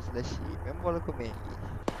lagi slash. Pinball aku main lagi.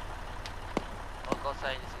 All call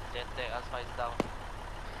signs is Jetec, Alpha is down.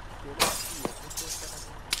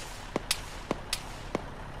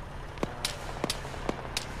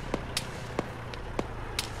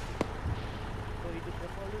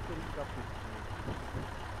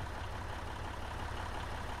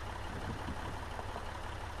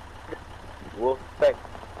 Wolfpack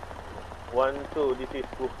 1-2, this is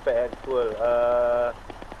Wolfpack actual.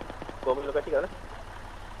 Kau ambil lokasi kat mana?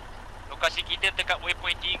 Lokasi kita dekat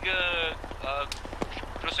waypoint 3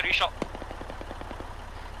 grocery shop.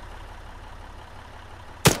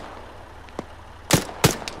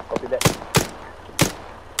 Copy that.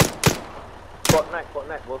 Fortnite,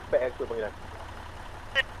 Wolfpack actual panggilan.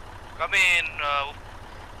 Come in.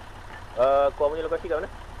 Kau punya lokasi kat mana?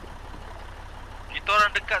 Kita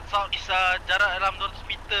orang dekat south east, jarak dalam 200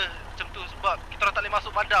 meter macam tu sebab kita orang tak boleh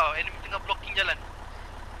masuk bandar. Enemy tengah blocking jalan.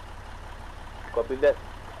 Copy that.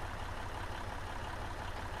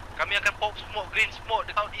 Kami akan pop smoke, green smoke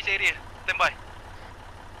dekat east area. Stand by.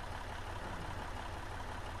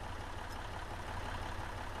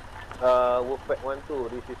 Wolfpack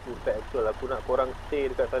 1-2, this is Wolfpack actual. Aku nak korang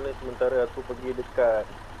stay dekat sana sementara aku pergi dekat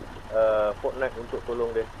Fortnite untuk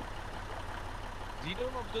tolong dia. Zino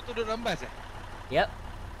memang betul-betul dah rambas Yep.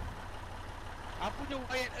 Apa je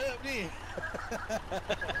wired up ni?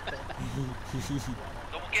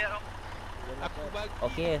 Kau okey tak? Aku bagi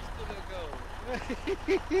Okey. betul lah kau.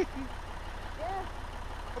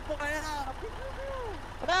 Apa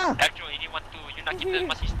Mana? Actual ini 1-2. You nak kita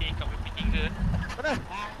masih stay kat WP3. Mana?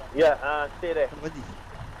 Ya, stay there. Fazi.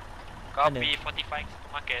 Copy 45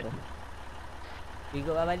 supermarket.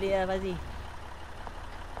 Ikut balik lah Fazi.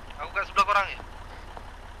 Aku kat sebelah korang ni.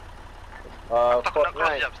 Aku takut nak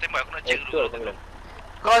cross sekejap. Stand by, aku nak check dulu.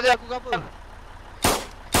 Kau je aku cover.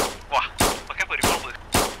 Wah, pakai apa? Revolver?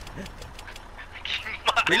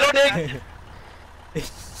 Reloading.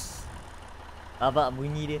 Abang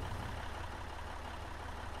bunyi dia.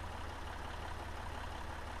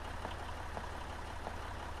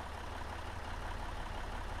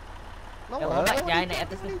 Yang Muhammad jangan naik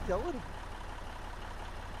atas ni. Jauh ni.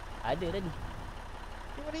 Ada tadi.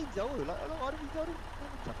 Dia mana hijau tu? Lah ada hijau tu.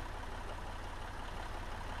 Macam.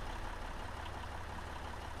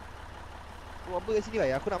 Oh, apa kat sini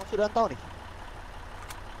bai? Aku nak masuk dalam town ni.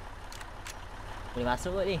 Boleh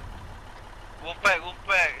masuk kot ni.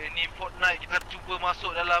 Wolfpack. Ini Fortnite. Kita cuba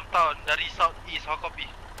masuk dalam town dari south east. How copy?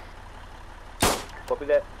 Copy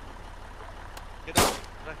that. Kita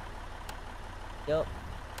Jom.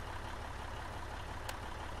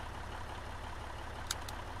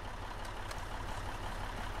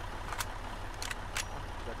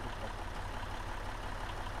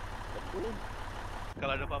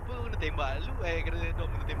 Kalau ada apa-apa kena tembak lu. Kena Dom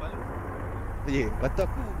kena tembak lu. Ya, patut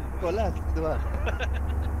aku call lah gitu lah.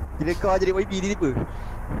 Bila kau jadi YB ni apa?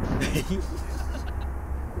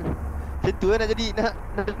 Macam tu lah nak jadi nak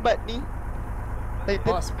lembat ni.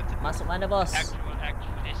 Bos, masuk mana bos? Actual,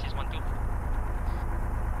 this is 1-2.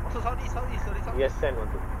 Masuk Saudi. Yes, send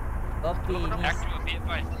 1-2. Copy ni. Actual, be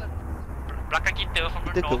advised. Belakang kita from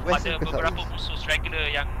the Kita ke north west ada ke beberapa south? musuh straggler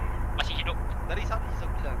yang masih hidup. Dari Saudi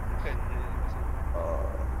lah. Bukan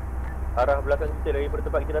Arah belakang kita daripada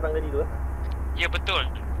tempat kita datang tadi tu. Ya betul.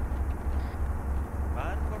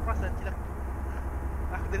 baru kau perasan silap.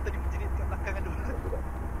 Aku dari tadi menjerit kat belakang ada.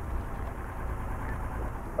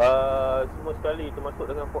 Semua sekali termasuk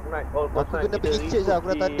dengan Fortnite. All Aku Fortnite kena pergi church lah. Aku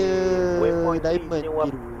nak tanda diamond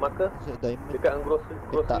biru. Marker Diamond. dekat dengan grocery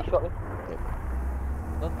shop ni.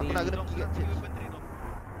 Copy. Aku nak kena pergi kat church.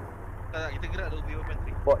 Tak, kita gerak dulu Vivo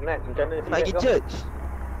Pantry. Fortnite macam mana Nak pergi church.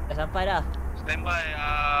 Dah sampai dah. Stand by.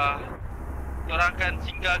 Diorang akan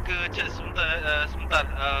singgah ke church sebentar.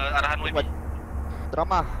 Arahan YB.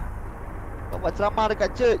 Ceramah. Kau buat ceramah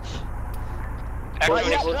dekat church.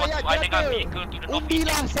 Rakyat jelata.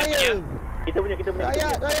 Undilah saya. Kita punya.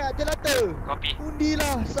 Rakyat jelata. Copy.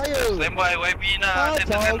 Undilah saya. Stand by. YB nak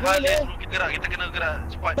settlekan hal ni sebelum kita gerak. Kita kena gerak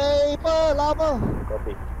cepat. Paper lama.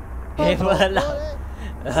 Copy. Malah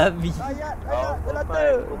habis. Rakyat jelata.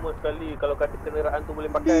 Semua sekali kalau kata kenderaan tu boleh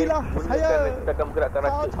pakai, Undilah saya. gunakan, kita akan bergerakkan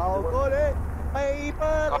rakyat. Kau boleh.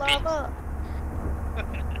 Paper Copy. lama.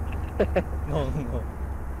 Ngong.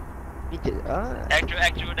 Ni church.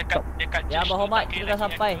 Actual dekat Ya Abang Hormat, kita dah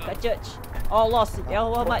sampai kat church. Oh lost. Ya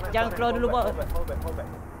Abang Hormat, jangan keluar dulu bos.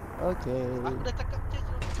 Okay. Aku dah cakap church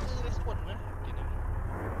kita respon lah.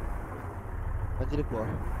 Nanti dia keluar.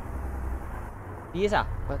 Dia sah.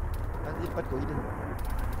 Nanti depan kau gila.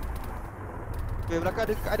 Okay, belakang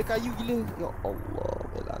ada kayu gila. Ya Allah,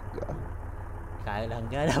 belangga. Kau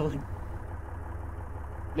langgar dah pun.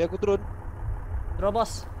 Boleh aku turun? Terus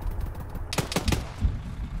bos.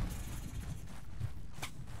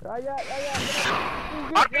 Rakyat.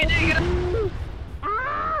 RPG kena.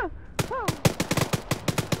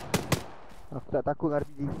 Aku tak takut dengan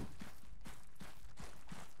RPG.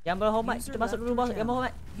 Yang berhormat, User kita masuk left dulu your bos. Yang channel.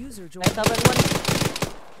 berhormat. User Naik joined. cover dulu.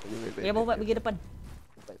 Yang berhormat pergi depan.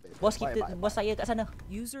 Bos kita, bos saya kat sana.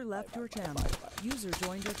 User left your channel. User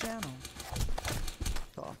joined your channel.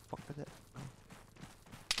 Oh, fuck that.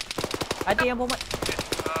 Ada yang berhormat.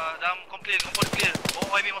 Dalam complain, compound clear.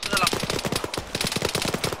 Bawa YB masuk dalam.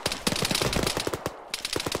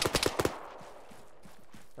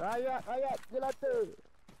 Rakyat jelata.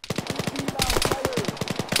 Undilah saya.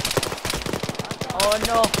 Oh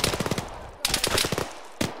no.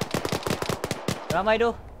 Ramai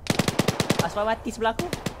tu. Asfal mati sebelah aku.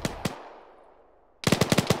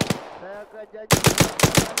 Saya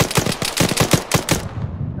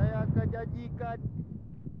akan janjikan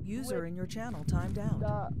User in your channel timed out.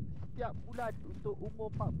 setiap bulan untuk umur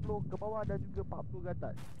 40 ke bawah dan juga 40 ke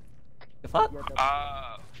atas. The fuck?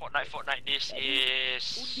 Fortnite, this is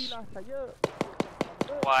Undilah saya.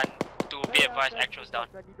 1-2, be advised, actuals down.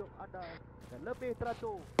 Hidup anda dan lebih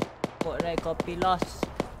teratur. Fortnite copy lost.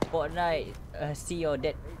 Fortnite see your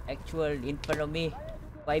dead actual in front of me.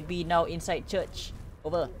 YB now inside church.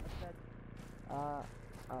 Over.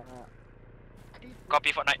 Copy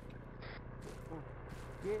Fortnite.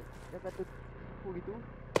 Okay, dia kata tipu gitu.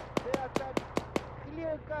 Saya akan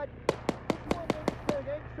clearkan semua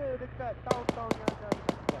gangster dekat town-town yang ada.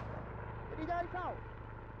 kau.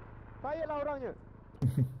 Saya lah orangnya.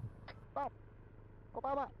 Stop. Kau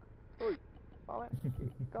faham tak? Oi. Faham tak? Okay.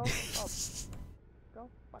 Kau stop. Kau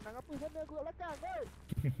pandang apa sana aku kat belakang, oi.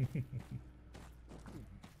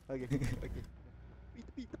 Okay.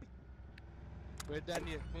 Tepi. We're done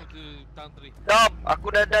here. Move to town 3. Dom,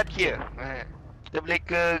 aku dah done here. Kita boleh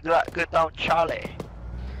gerak ke town Charlie.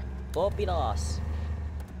 Kopi los.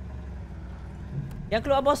 Yang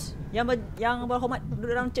keluar bos. Yang berhormat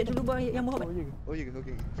duduk dalam chat dulu yang berhormat. Oh ya ke?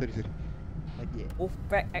 Okay. Sorry. Lagi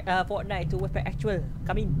Wolfpack Fortnite to Wolfpack Actual.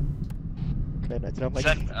 Come in. Dah nak ceramah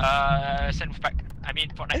Send lagi. send back. I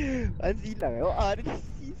mean Fortnite. Anzilang. Oh, ada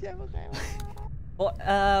si siapa kau?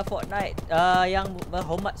 Fortnite yang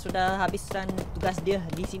berhormat sudah habiskan tugas dia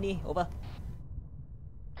di sini. Over.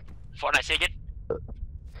 Fortnite, say again.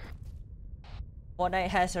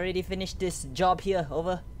 Fortnite has already finished this job here.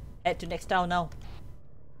 Over. Head to next town now.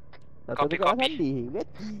 Copy.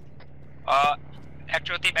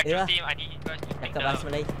 Actual team, Yalah. I need you guys to take Cakap bahasa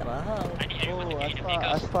Melayu tak faham. I need everyone to be in the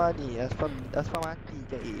Asfar, vehicles. Asfar ni. Asfar mati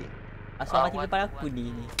je. Asal mati depan aku ni.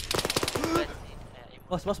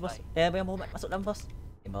 Bos. Yang berhormat masuk dalam bos.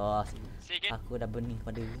 Bos. Say again. Aku dah bening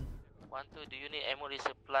pada. 1-2, do you need ammo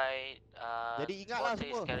resupply? Jadi ingatlah Squad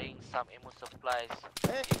 3 is semua. carrying some ammo supplies.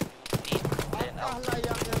 Eh, If you need, then Allah I'll lah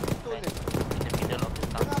yang betul ni. in the middle of the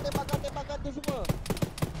town. Jangan tembakan tu semua.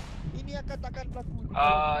 Ini akan takkan berlaku.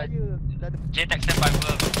 JTAC standby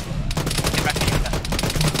for belakang kita.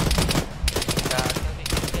 Yeah, tell me,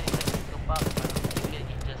 you get in the kebab, you get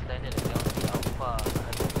in just landed at the Alpha.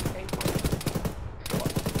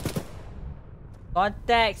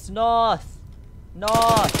 Contacts north.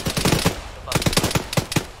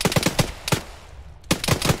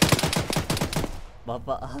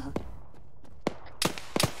 Bapak.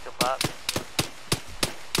 Kebab.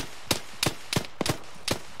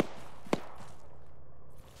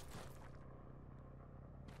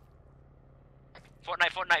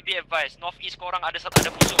 Fortnite, be advised. Northeast korang ada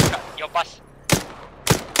musuh kat your pass.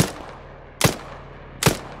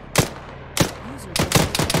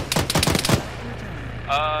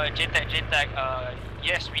 JTAC,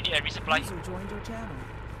 yes, we need a resupply. User joined your channel.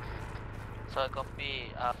 So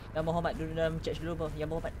copy. Yang Muhammad duduk dalam chat dulu bos.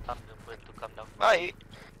 Yang Muhammad. The bird to come down. Baik.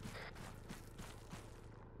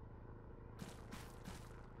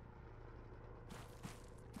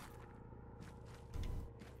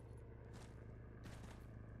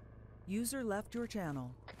 User left your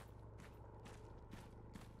channel.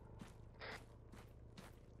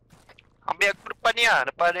 Ambil aku depan ni lah,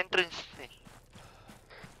 depan entrance ni.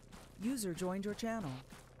 User joined your channel.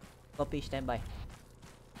 Copy, standby.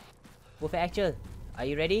 Wolfpack Actual, are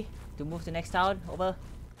you ready to move to next town? Over.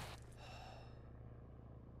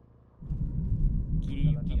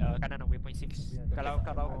 Kiri, kanan waypoint 6. Kalau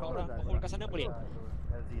korang pukul kat sana boleh?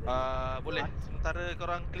 Boleh. Sementara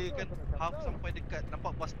korang clearkan half sampai dekat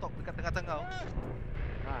nampak bus stop dekat tengah-tengah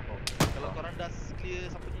tau. Kalau korang dah clear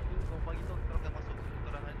sampai situ, korang bagi tahu korang akan masuk situ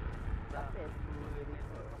korang kan.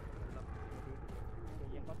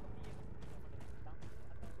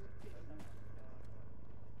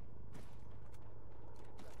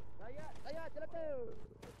 Saya celaka.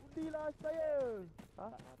 Undilah saya.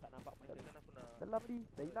 Tak nampak pun kan aku nak. Dalam ni,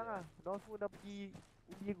 dah hilang lah. Diorang semua dah pergi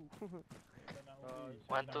undi aku.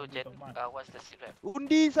 1-2, Jet. What's the seat rep?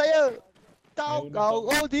 Undi saya. Kau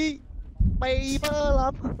undi. Mai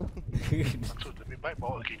malam. Maksud lebih baik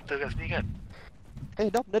bawa kita kat sini kan?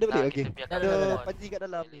 Dom, dah ada balik? Okay. biarkan Ada dia panci kat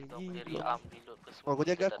dalam ni. boleh rearm, reload ke semua. Oh, kau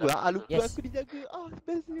jaga aku lah. Lupa Yes. aku dijaga.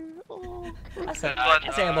 Bestnya. Oh. Asal Tuan,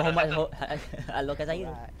 yang berhormat alurkan saya.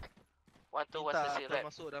 1-2, what's the seat Minta rep?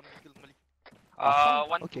 masuk dalam vehicle kembali.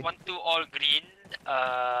 1-2 all green.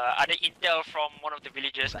 Ada intel from one of the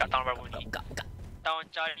villagers kat town baru ni. Town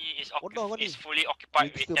Charlie is fully occupied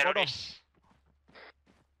with terrorists.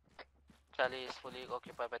 Charlie is fully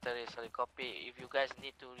occupied by terrorists. Sorry, copy. If you guys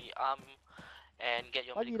need to rearm and get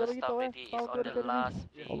your Lagi, medical dah stuff beritahu, ready, it's on the last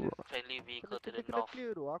friendly vehicle to the Kena north.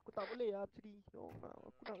 clear tu. Aku tak boleh lah macam ni. Aku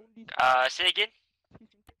nak undi. Say again.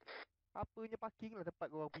 Apanya parking lah tempat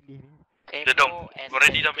korang pilih ni. Dah dong. Kau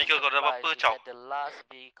ready dah vehicle kau dah apa-apa, Chow? The last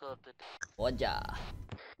vehicle to the... Wajah.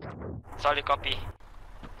 Solid copy.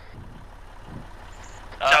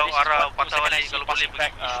 Chow This is arah 1-2 pantauan second ni IC kalau passing boleh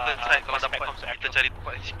back, pergi eastern side kalau passing back dapat comes to kita actual. cari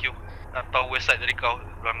tempat yang secure. Atau west side dari kau,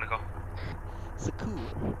 belakang kau. Seku.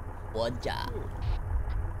 Wajah.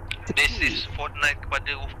 This is Fortnite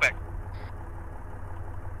kepada Wolfpack.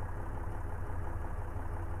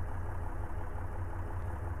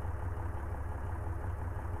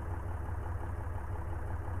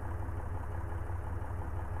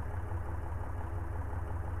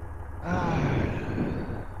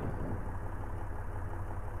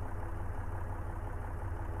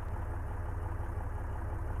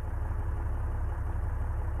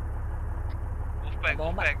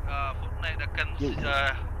 Wolfpack, Fortnite akan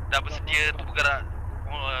dah bersedia untuk bergerak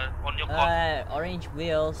on your call. Orange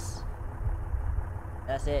wheels.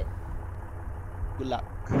 That's it. Good luck.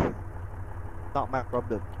 Not my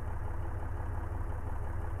problem.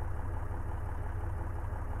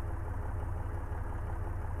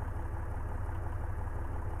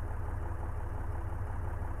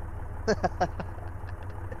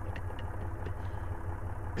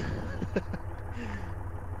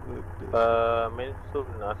 Mensun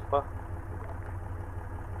Aspa.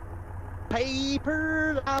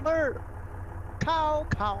 Paper Armor. Kau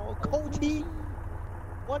kau ni.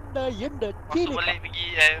 Wonder in the Masuk balik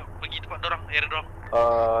pergi tempat dorang, area dorang.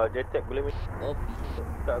 Jetpack boleh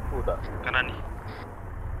tak aku tak? Kanan ni.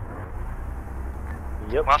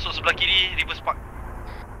 Yep. Masuk sebelah kiri, reverse park.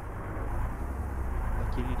 Sebelah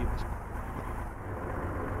kiri reverse park.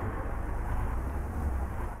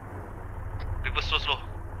 Reverse slow.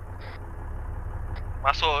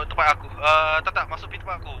 Masuk tempat aku. Tak, masuk pergi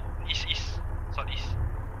tempat aku. East. South east.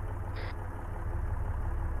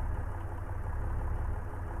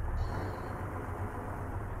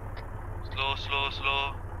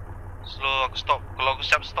 Slow, aku stop. Kalau aku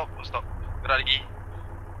siap stop, aku stop. Gerak lagi.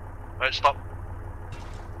 Right, stop.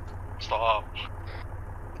 Stop.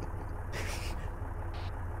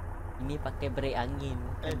 Ini pakai brake angin,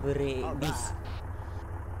 brake disc.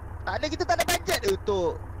 Tak ada, kita tak ada bajet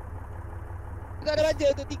untuk. Tak ada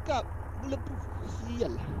bajet untuk tikap. Bulletproof.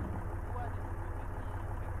 Sial.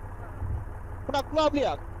 Kau nak keluar boleh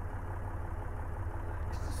tak?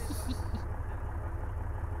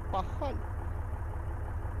 Pahal.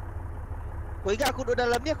 Kau ingat aku duduk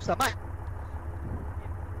dalam ni aku selamat?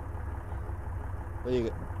 Boleh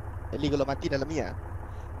ke? Eli kalau mati dalam ni lah.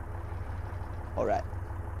 Alright.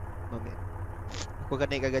 Moment. Aku akan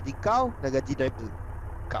naikkan gaji kau dan gaji driver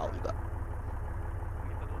kau juga.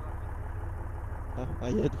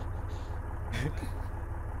 Ya tu.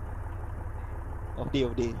 Off day.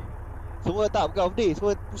 Semua tak, bukan off day,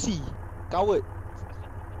 semua pussy. Coward.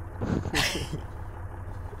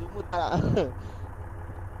 Semua tak.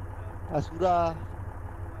 Asura.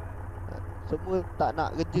 Semua tak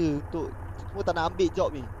nak kerja untuk, semua tak nak ambil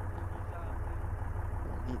job ni.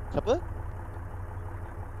 Siapa?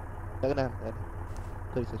 Tak kenal.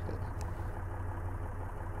 Sorry.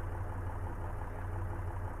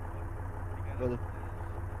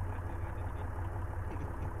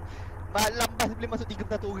 Malam bas boleh masuk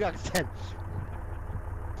 31 orang kan.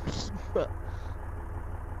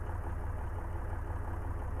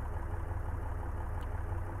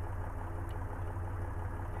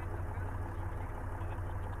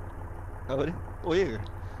 Apa ni? Oh ya ke?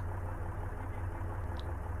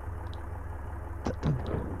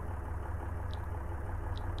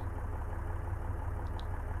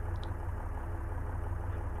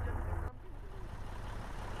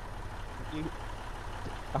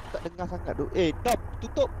 Aku tak dengar sangat tu. Dom,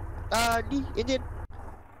 tutup ni enjin.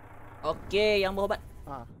 Okey, yang berobat.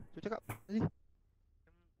 Tu cakap tadi.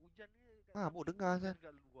 Hujan ni mau dengar kan.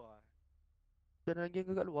 Dekat luar. Hujan lagi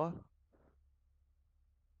dekat luar.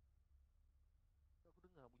 Aku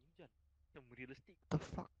dengar bunyi hujan. Yang realistik. What the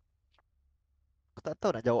fuck? Aku tak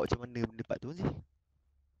tahu nak jawab macam mana benda part tu sih.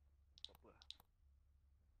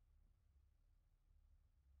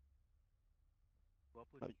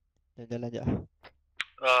 Apa? Jalan-jalan je.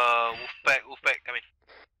 Wolfpack, come in.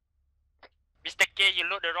 Mr. K, you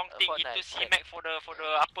load the wrong thing into C-Mac for the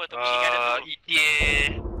apa tu machine gun tu. ETA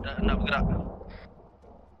nak bergerak.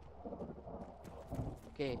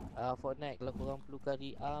 Okay, Fortnite, kalau korang perlukan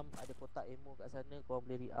rearm, ada kotak ammo kat sana, korang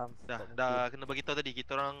boleh rearm. Dah kena bagi tahu tadi,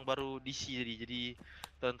 kita orang baru DC tadi, jadi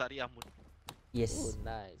kita orang tak rearm pun. Yes. Oh,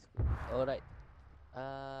 nice. Alright.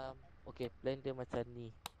 Okay, plan dia macam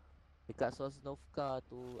ni. Dekat Sosnovka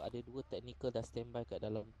tu ada 2 technical dah standby kat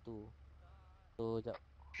dalam tu. So, jap.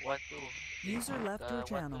 1, 2. User left your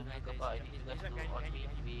channel.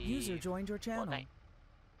 User joined your channel. 1,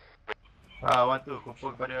 2,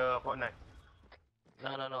 kumpul kepada Fortnite.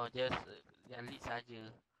 No, just yang lead saja.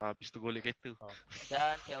 Habis tu golek kereta.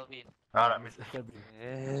 Dan Kelvin. Alright, Mr. Kelvin.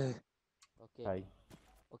 Okay. Hai.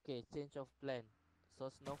 Okay, change of plan.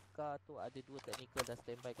 Sosnovka tu ada 2 technical dah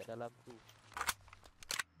standby kat dalam tu.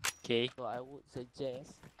 Okay. So I would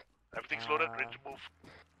suggest everything's loaded, ready to move.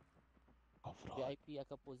 VIP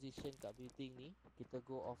akan position kat building ni. Kita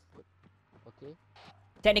go off road. Okay.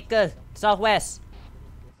 Technical, southwest.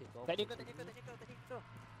 Technical.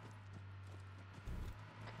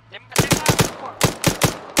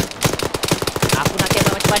 Aku nak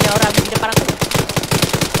tembak macam mana orang di depan aku.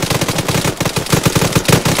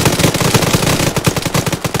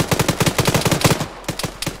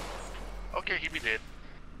 Okay, he be dead.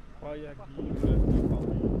 Payah gila ni kau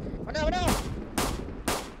ni. Mana?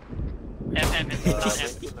 M.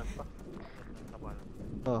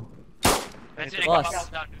 Oh.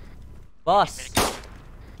 Bos.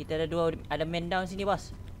 Kita ada man down sini,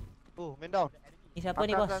 bos. Oh, man down. Ni siapa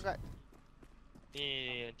ni, bos?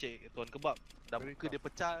 Ni Encik Tuan Kebab. Dah muka dia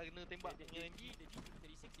pecah kena tembak dengan MG.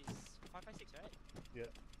 36 is 556, right?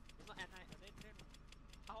 Yeah. It's not N9. Then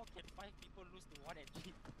how can 5 people lose to 1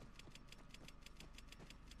 MG?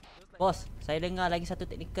 Bos, saya dengar lagi satu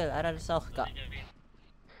technical arah south kak.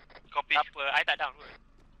 Copy. Apa? I tak down.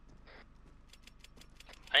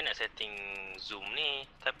 I nak setting zoom ni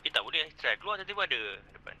tapi tak boleh. Try keluar tiba-tiba ada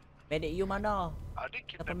depan. Medic you mana? Ada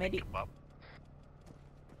kita Dapat medic. kebab.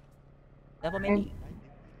 Dapat medic.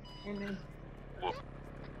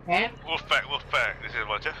 Wolfpack. This is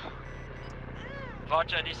Vulture.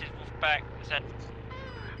 Vulture, this is Wolfpack. Send.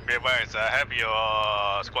 Be advised, I have your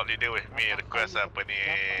squad leader with me. Request apa ni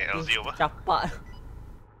LZ over. Capak.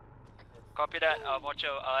 Copy that, Vulture.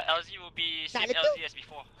 LZ will be same LZ as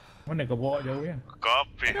before. Mana kau bawa jauh ya?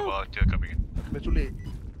 Copy, Vulture coming in. Menculik.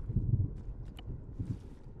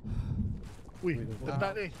 Wih,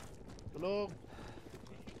 tentak ni. Tolong.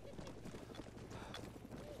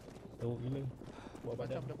 Teruk gila. Buat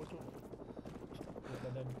badan. Dah bocor.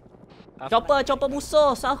 Chopper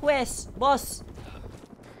musuh southwest, bos.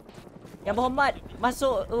 Yang berhormat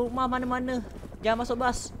masuk rumah mana-mana. Jangan masuk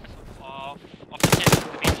bas.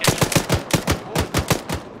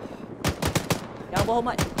 Yang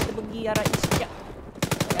berhormat kita pergi arah east sekejap.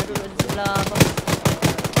 Yang duduk di sebelah bos.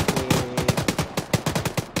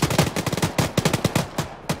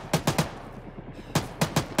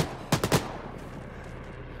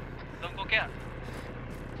 Tunggu ke?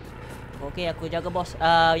 Okey, aku jaga bos.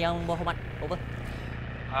 Yang berhormat, over.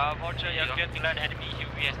 Vulture, you clear to land enemy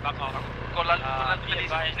Huey has back off. Be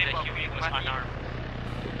advised the Huey was unarmed.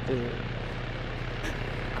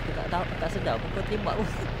 Aku tak tahu, tak sedar pukul tembak pun.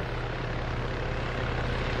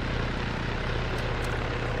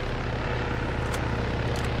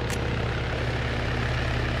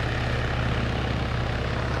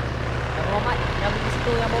 Yang berhormat, yang pergi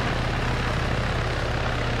situ, yang berhormat.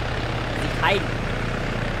 Hide.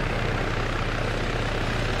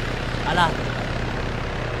 Alah.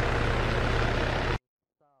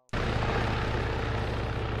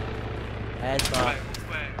 Esok.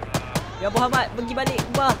 Ya Muhammad, pergi balik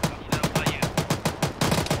rumah.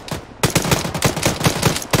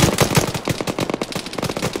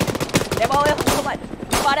 Dia bawa ya Muhammad.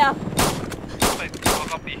 Nampak dah. Baik, kau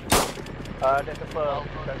copy. Dah confirm.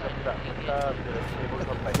 Dah confirm. Kita boleh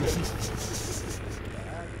sampai.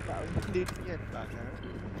 Tak boleh ni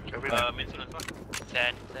kan. Main surat apa?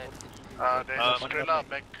 Send. There's a trailer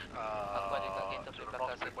back Aku ada kat kereta to the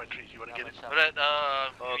belakang north 3.3. You wanna get it? Alright,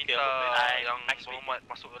 Okay, minta yang berhormat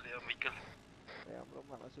masuk vehicle. Yang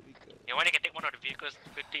berhormat masuk vehicle. You want to take one of the vehicles,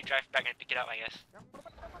 quickly drive back and pick it up, I guess.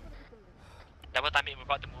 Double time it, we're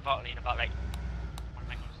about to move out in about like 1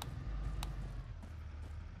 minute.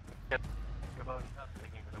 Yep.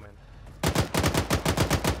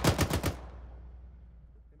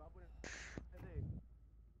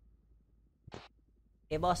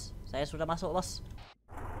 Okay bos, saya sudah masuk bos.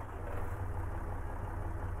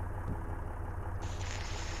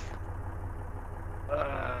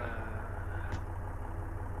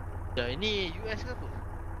 Ya, ini US ke apa?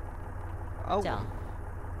 Jauh.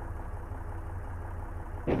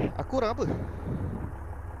 Aku orang apa?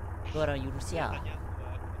 Aku orang Rusia.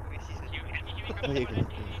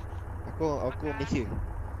 Aku Malaysia.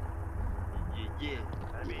 Ye.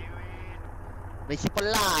 Malaysia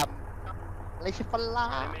pelam. Malaysia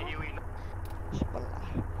pelam.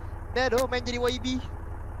 Dah doh main jadi YB.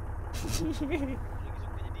 Jadi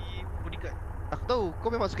bodyguard. Aku tahu kau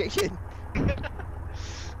memang suka action.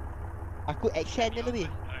 Aku action je lebih.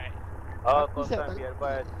 Kontan biar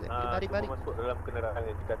advance. Cuba masuk dalam kenderaan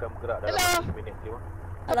yang kita akan bergerak dalam 1 minit je.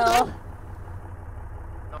 Hello.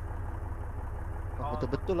 Kau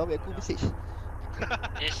betul-betul lah aku message.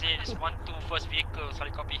 This is 1-2 first vehicle,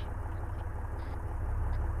 solid copy.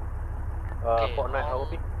 Fortnite how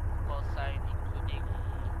big? Call sign including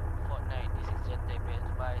Fortnite. This is Jente, be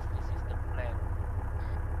advised. This is the plan.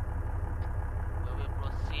 We will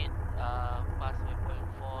proceed past waypoint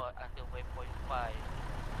 4 until waypoint 5.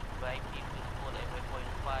 VIP will hold at waypoint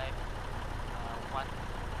 5. One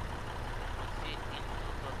proceed into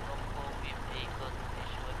the local with vehicles to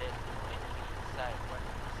ensure that no enemy inside.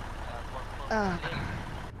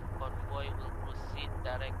 Convoy will proceed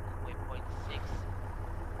direct to waypoint 6.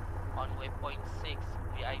 On waypoint 6,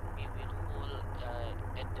 VIP will hold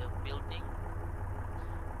at the building.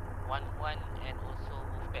 1-1 and also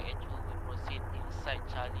Wolfpack Angel will proceed inside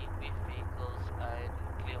Charlie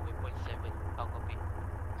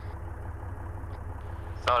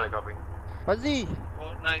Tahu lah copy. Fazli.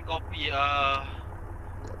 Fortnite copy.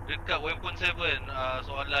 Dekat weapon 7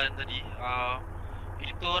 soalan tadi.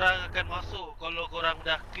 Kita orang akan masuk kalau korang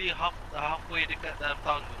dah clear halfway dekat dalam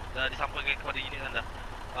town tu. Dah disampaikan kepada unit anda.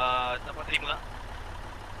 Dapat terima tak?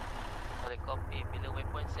 Boleh copy. Bila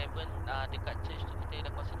weapon 7 dekat church tu kita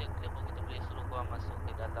dah consider clear pun kita boleh suruh korang masuk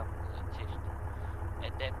ke dalam ke church tu.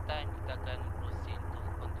 At that time kita akan proceed to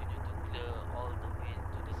continue to clear all the way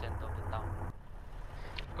to the center of the town.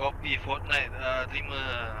 Copy Fortnite terima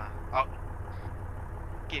out.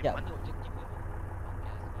 Okay, Sekejap. mana objektif tu?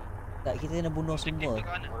 Tak, kita kena bunuh semua.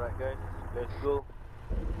 Alright guys, let's go.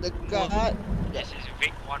 Dekat. This is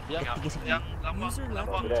Vic 1 Tiga out. segi. Yang lambang User left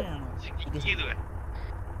lambang your channel. segitiga tu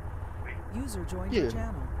User joined Yeah. your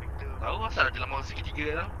channel. Tahu asal ada lambang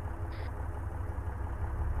segitiga tau?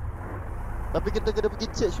 Tapi kita kena pergi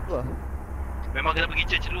church dulu lah. Memang kena pergi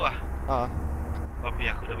church dulu lah. Ha. Tapi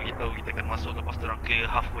aku dah beritahu kita akan masuk lepas tu orang clear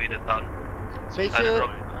halfway the town. Make sure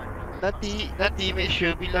nanti make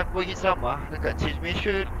sure bila aku bagi ceramah dekat church, make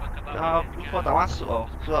sure Blue tak masuk tau.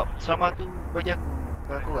 Sebab ceramah tu bagi aku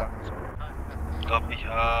bukan korang. Copy.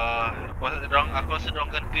 Aku rasa dorang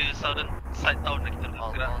akan ke southern side town dah kita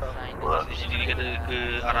nak gerak. Sini kata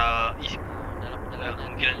ke arah east.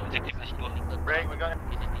 Kemungkinan objektif di situ. Break, we got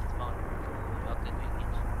Kita dismount. After 2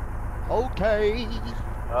 inch. Okay.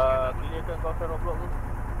 Clearkan kawasan roadblock tu.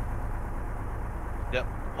 Yep.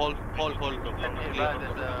 Hold. and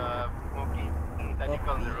there's a smoking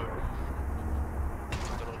tactical on the road.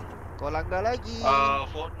 Kau langgar lagi.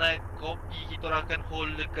 Fortnite copy kita orang akan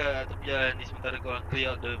hold dekat tepi jalan ni sementara korang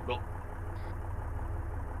clear out the block.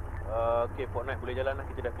 Okay, Fortnite boleh jalan lah,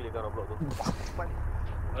 kita dah clearkan roadblock tu.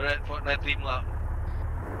 Alright, Fortnite terima.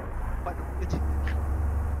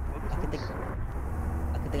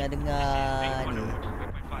 Aku tengah dengar ni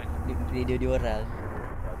radio dia orang.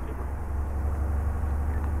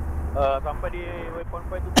 Sampai di weapon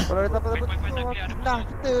 5 tu. Kalau dah tak apa-apa tu, nah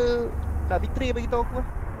kita nak betray bagi tahu aku lah.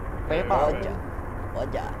 Tembak Wajah.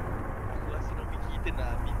 Wajah. Aku rasa nak fikir kita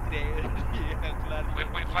nak betray yang kelari.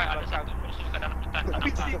 1.5 ada satu musuh kat dalam hutan tak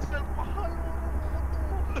nampak. Signal mahal.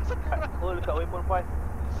 Hold dekat weapon 5.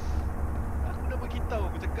 Aku dah beritahu,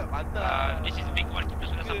 aku cakap hantar. This is Vic 1, kita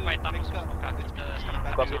sudah sampai tamu semua. Kita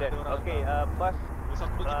sekarang Copy that. Okay, bas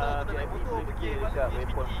Bersama kita kena naik motor pergi dekat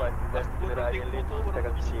weapon 5 dan kenderaan yang lain tu kita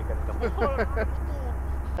akan clearkan kamu.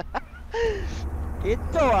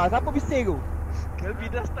 Kecoh lah, siapa bising tu? Melvin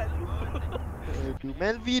dah start dulu. Aduh,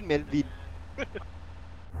 Melvin.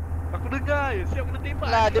 Aku dengar je, siap kena tembak.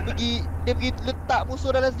 Lah dia pergi letak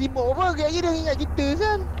musuh dalam selimut apa? Kira-kira dia ingat kita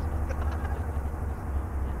kan?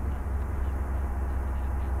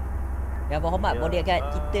 Yang berhormat bodyguard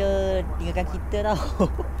kita tinggalkan kita tau.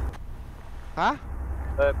 Ha?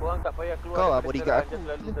 Korang tak payah keluar. Kau lah bodyguard aku.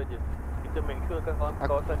 Selalu saja. Kita make sure kan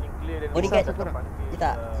kawasan yang clear dan Bodyguard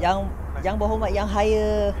tak, yang berhormat yang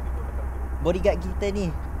hire bodyguard kita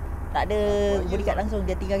ni. Tak ada bodyguard langsung,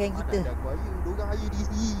 dia tinggalkan kita. Aku hire, diorang hire diri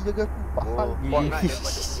sendiri jaga aku. Pahal. Fortnite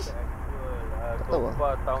daripada kita actual. So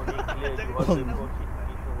far tahun ni clear you all the proceed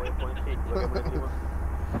into weapon 6 bagaimana terima.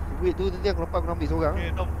 Duit tu nanti aku lepas aku ambil seorang.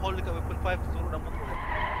 Okay, Tom hold dekat weapon 5 suruh dah motor.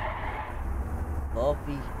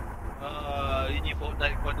 Kopi. Ini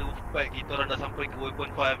Fortnite kepada Wolfpack. Kita orang dah sampai ke weapon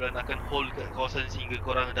 5 dan akan hold kat kawasan sehingga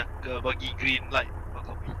korang dah bagi green light.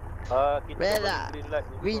 Copy. Kita Rela. green light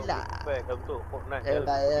Rela. untuk Fortnite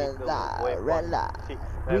Rela. Rela.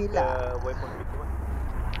 weapon 6 tu.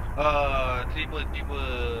 Terima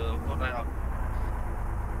Fortnite out.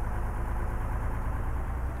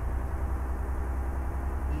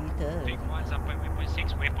 Vic 1 sampai weapon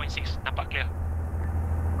 6, weapon 6 nampak clear.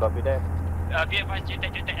 Copy that. Be advised,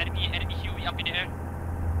 detect enemy Huey up in the air.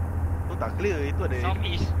 Tu tak clear, itu ada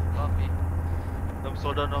Southeast. Copy. Dalam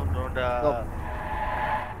soda dorang dah.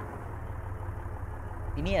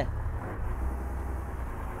 Ini ya.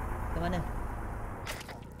 Ke mana?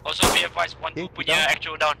 Also be advised, 1-2 punya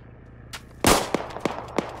actual down.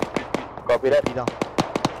 Copy that. Down.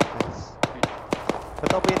 Nice. Kau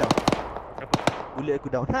tahu apa yang down? Bullet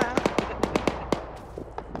aku down. Ha.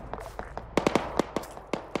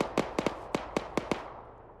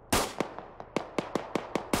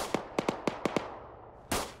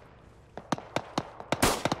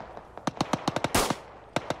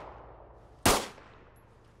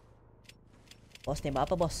 Bos tembak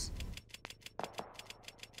apa bos?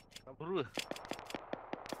 Tak perlu lah.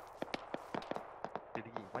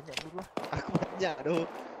 Jadi banyak dulu lah. Aku banyak tu.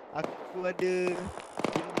 Aku ada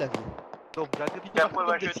 15 je. Tom, jaga dia. Careful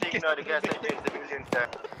when shooting now, the gas engine is a million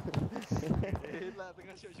time. Lah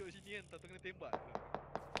tengah shot sini kan, tak tengah tembak.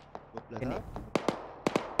 12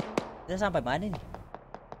 Dah sampai mana ni?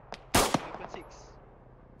 Weapon 6.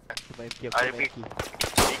 I repeat,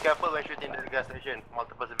 be careful when shooting the gas station.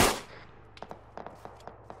 Multiple civilians.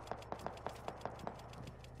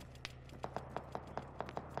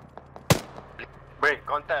 Break,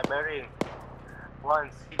 contact, bearing.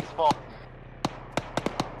 164.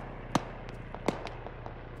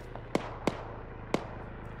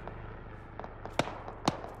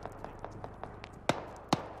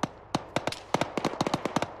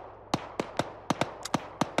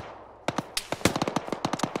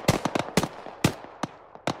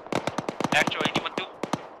 Actual ini mentu.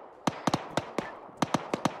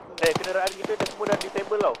 Kenderaan kita dah semua dah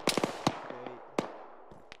disable tau.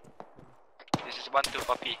 This is 1-2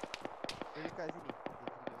 copy. Dekat sini.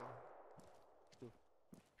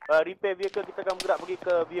 Repair vehicle, kita akan bergerak pergi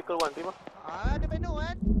ke vehicle 1, terima. Ada panel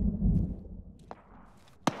kan?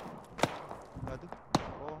 Tu.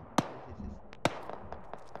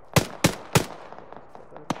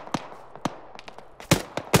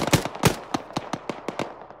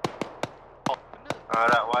 Oh,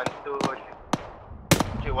 Alright, 1-2.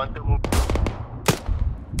 Shoot 1-2 move.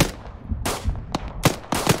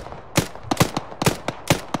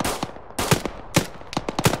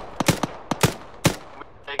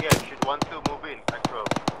 Again, shoot 1-2 move in. Actual.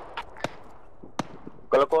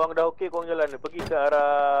 Kalau korang dah okey, korang jalan pergi ke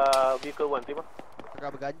arah vehicle 1, terima.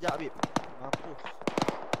 Tengah berganjak, Bib. Mampus.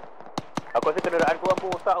 Aku rasa kenderaan korang pun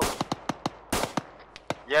rosak tau.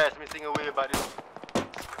 Yes, missing away but it's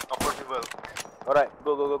approachable. Alright,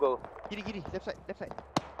 go. Kiri, left side.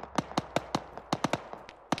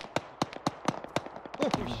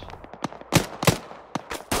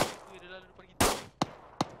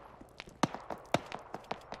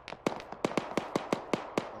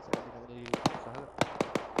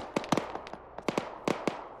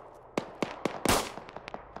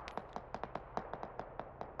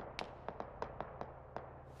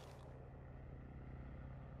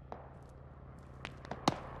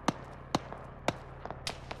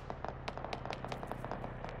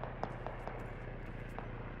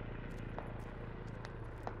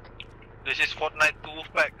 This is Fortnite to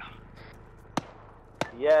Wolfpack.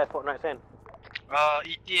 Yeah, Fortnite Sen.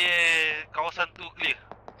 ETA kawasan tu clear.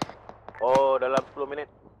 Oh, dalam 10 minit.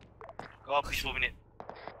 Kau habis 10 minit.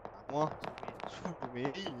 Wah. 10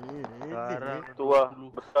 minit. Sekarang tu lah,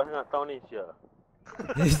 besar nak tahu ni, Sia.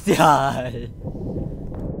 Sial.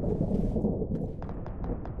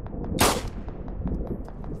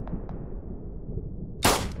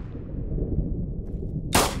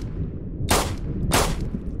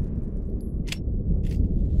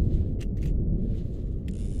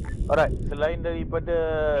 Alright, selain daripada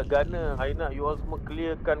gunner, I nak you all semua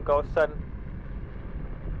clearkan kawasan.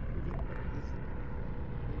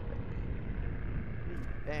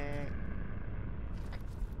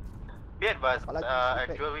 Be advised,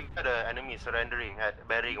 actually we got an enemy surrendering at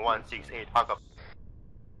bearing 168. Hug up.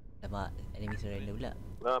 Lama enemy surrender pula.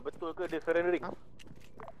 Betul ke dia surrendering?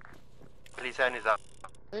 Please hand is up.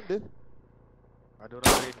 Surrender? Ada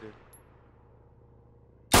orang surrender.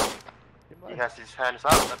 He has his hands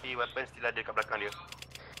up tapi weapon still ada kat belakang dia.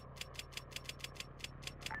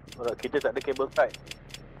 Alright, kita tak ada cable tie.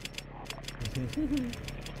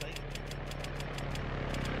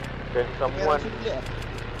 Dan someone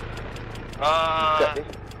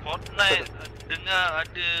Fortnite dengar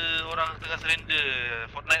ada orang tengah surrender.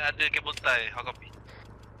 Fortnite ada cable tie. How copy?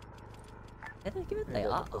 Ada cable tie?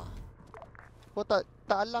 Kau tak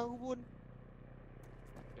alang aku pun.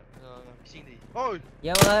 Bising tadi. Oi.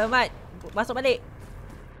 Ya Mat, masuk balik.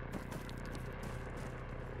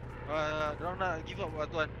 Diorang nak give up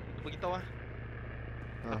tuan. Beritahu lah.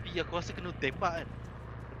 Tapi aku rasa kena tembak kan.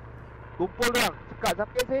 Kumpul orang. Sekat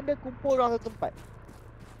siapa yang surrender, kumpul orang satu tempat.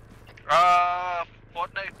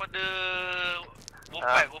 Fortnite pada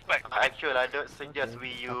Wolfpack. Actually, I don't suggest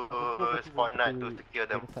we use Fortnite to secure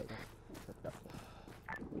them.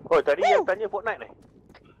 Oh, tadi yang tanya Fortnite ni?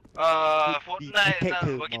 Fortnite nak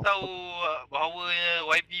bagi tahu bahawa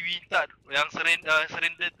YB minta yang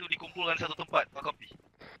surrender tu dikumpulkan satu tempat. Copy.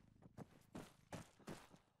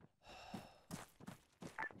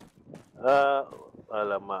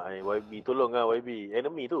 Alamak, YB tolonglah YB.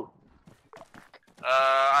 Enemy tu.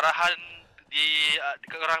 Arahan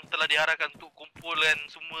orang telah diarahkan untuk kumpulkan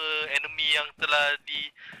semua enemy yang telah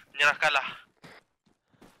menyerahkan lah.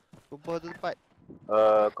 Kumpul satu tempat.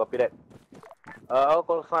 Copy that. I'll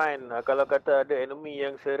call sign. Kalau kata ada enemy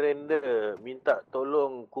yang surrender, minta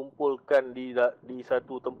tolong kumpulkan di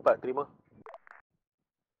satu tempat, terima.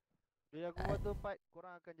 Bila aku buat tempat,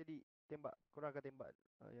 korang akan jadi tembak. Korang akan tembak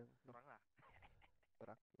yang korang lah.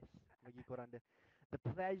 Korang, yes. Bagi korang the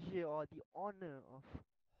pleasure or the honor of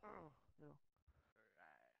you know.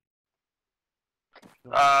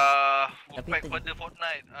 Wolfpack pada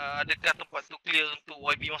Fortnite, adakah tempat tu clear untuk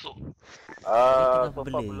YB masuk? So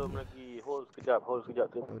far belum lagi. Hold sekejap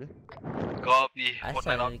tu. Copy.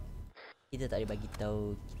 Asal kita tak boleh bagi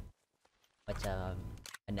tahu macam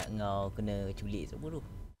anak ngau kena culik semua tu.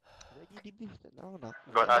 Lagi debrief tak tahu nak.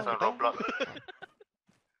 Got us on roadblock.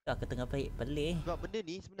 Aku tengah pelik. Sebab benda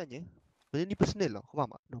ni sebenarnya benda ni personal tau. Kau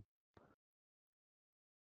faham tak? Dom.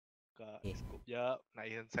 Kak, scope jap, nak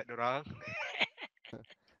inside dorang.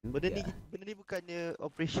 Benda ni bukannya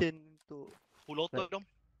operation untuk full auto dom.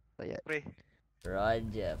 Rakyat. Spray.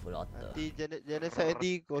 Roger, full auto. Nanti genocide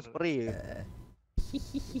nanti kau spray je.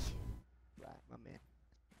 Right, my man.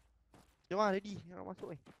 Jom lah, ready. Nak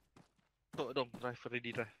masuk Masuk dom, drive ready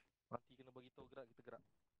drive. Nanti kena bagi tahu gerak, kita gerak.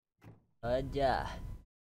 Roger.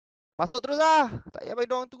 Masuk terus lah. Tak payah bagi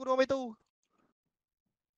dorang tunggu dorang bagi tahu.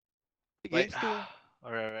 Baik.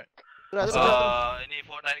 Alright. Ini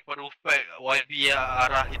Fortnite kepada Wolfpack, YB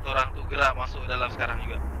arah kita orang tu gerak masuk dalam sekarang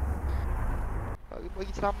juga.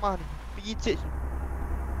 Bagi ceramah ni. Pergi church.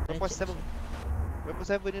 Weapon 7. Weapon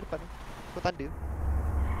 7 ni depan ni. Kau tanda.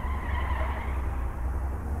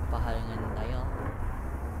 Apa hal dengan layar?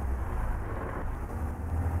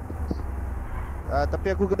 Tapi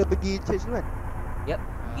aku kena pergi church dulu kan? Yep,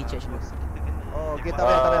 pergi church dulu. Oh, okay, tak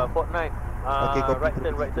payah. Fortnite. Okay, kau right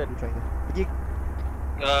turn. Pergi.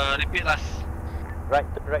 Repeat last. Right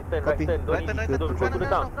turn. Don't go to the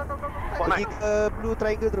town. Pergi ke blue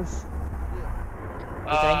triangle terus.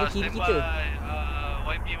 Triangle kiri kita.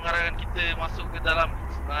 YB mengarahkan kita masuk ke dalam.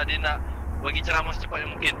 Dia nak bagi ceramah secepat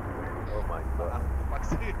yang mungkin. Oh my god.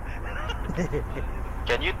 Paksa.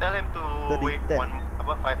 Can you tell him to wait 5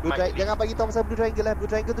 mics? Jangan bagi tahu pasal blue triangle lah. Blue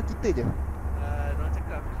triangle tu kita je. Diorang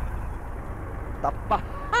cakap tak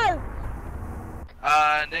faham.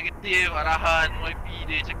 Negatif arahan YB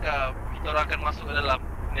dia cakap kita orang akan masuk ke dalam.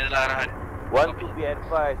 Ini adalah arahan. Want to be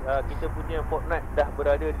advised, kita punya Fortnite dah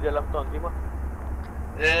berada di dalam town, terima?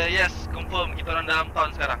 Yes, confirm kita orang dalam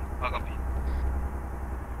town sekarang. Copy.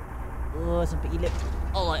 Oh, sampai gila.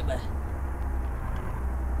 Alright,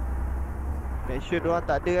 Make sure diorang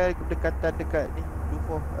tak ada kan berdekatan dekat ni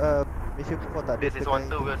Blue 4. Make sure Blue 4 tak ada. This is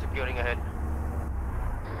 1-2, we're securing ahead.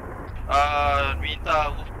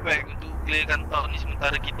 Minta Wolfpack untuk clearkan town ni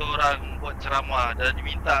sementara kita orang buat ceramah dan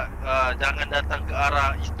diminta jangan datang ke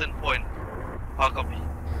arah Eastern Point. Copy.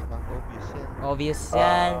 Obvious.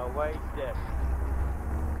 Why is that?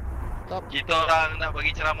 Kita orang nak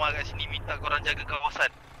bagi ceramah kat sini, minta korang jaga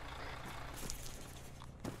kawasan.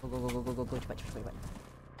 Go, cepat.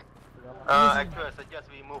 Actual,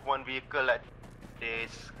 suggest we move one vehicle at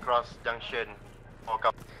this cross junction for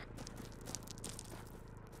cover.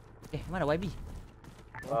 Mana YB?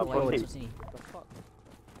 YB masuk sini.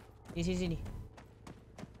 Sini.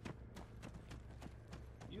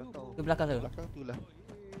 Ke belakang tu. Belakang tu lah.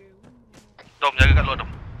 Dom, jaga kat luar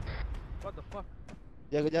Dom. What the fuck?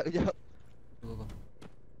 Jaga. Go.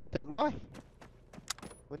 Oi.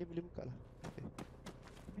 Oh ni boleh buka lah.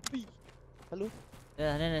 Okay. Halo?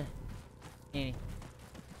 Dah. Ni.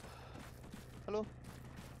 Halo?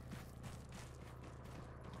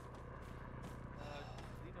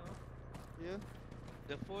 Zino? Ya?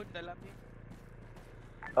 The phone dalam ni.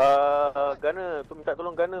 Gunner, tu minta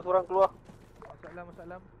tolong Gunner seorang keluar.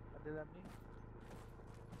 Masalah. Ada dalam ni.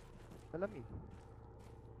 Dalam ni?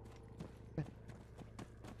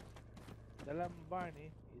 Dalam barn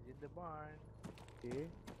ni. Is in the barn.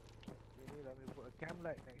 Okay. Let me put a cam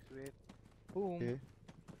light next to it. Boom. Okay.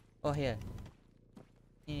 Oh, here.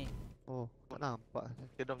 Ni. Oh, kau nampak.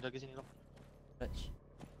 Okay, Dom, jaga sini Dom. Touch.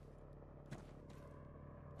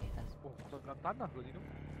 Oh, kat tanah ke ni Dom?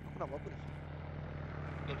 Aku nak buat apa ni?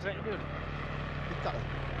 Dom, track dia ni. Dekat lah.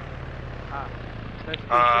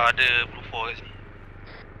 Ada Blue 4 kat sini.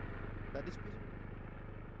 Tak ada space.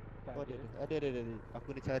 Oh, ada.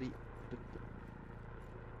 Aku nak cari.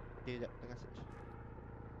 Okay, sekejap. Tengah search.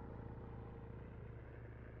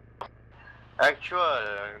 Actual,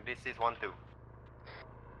 this is 1-2.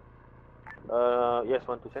 Yes,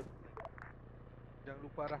 1-2, Sen. Jangan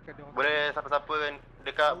lupa arahkan dia orang. Boleh siapa-siapa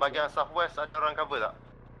dekat bahagian southwest ada orang cover tak?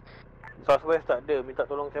 Southwest tak ada, minta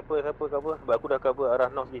tolong siapa cover sebab aku dah cover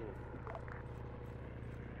arah north east.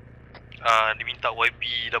 Diminta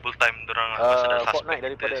YB double time dorang pasal ada suspect Fortnite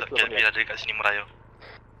daripada kita dia ada dekat sini merayau.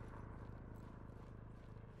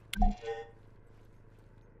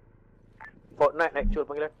 Fortnite actual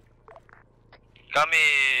panggilan. Kami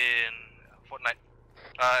Fortnite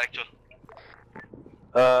actual.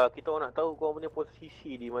 Kita orang nak tahu kau punya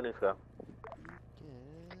posisi di mana sekarang.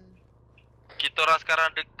 Kita orang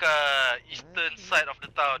sekarang dekat eastern side of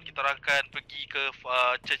the town. Kita orang akan pergi ke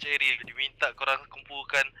church area. Diminta korang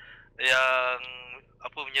kumpulkan yang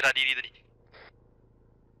apa menyerah diri tadi.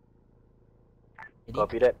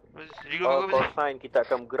 Copy that. Juga All bagus. call sign, kita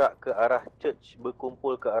akan bergerak ke arah church,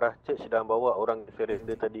 berkumpul ke arah church dan bawa orang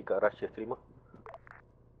surrender tadi ke arah church. Terima.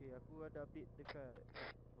 Okay, aku ada update dekat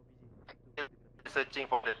Searching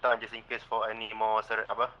for the town just in case for any more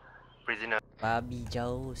prisoner. Babi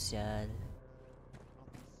jauh sial.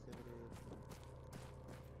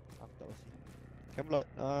 Aku tak pasti. Camelot,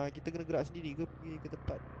 kita kena gerak sendiri ke pergi ke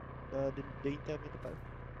tempat the intel punya tempat?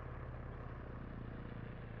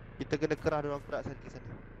 Kita kena kerah diorang gerak sana ke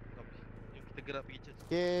sana. Jom kita gerak pergi church.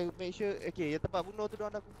 Okay, make sure, okay, yang tempat bunuh tu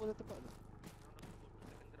diorang dah kumpul satu tempat tu.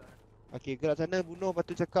 Okay, gerak sana bunuh, lepas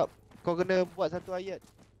tu cakap kau kena buat satu ayat.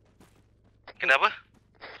 Kenapa?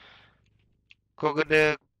 Kau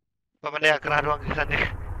kena pandai kerah diorang ke sana.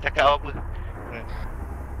 Cakap apa?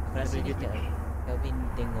 Aku rasa dia Kelvin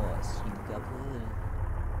tengok stream ke apa.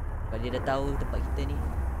 Sebab dia dah tahu tempat kita ni.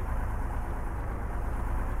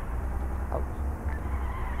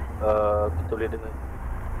 Kita boleh dengar.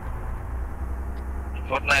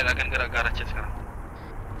 Fortnite akan gerak ke arah church sekarang.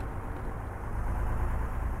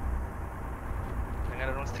 Jangan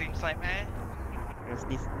ada orang stream snipe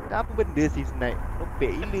Apa benda si snipe?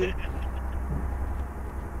 Lopek gila.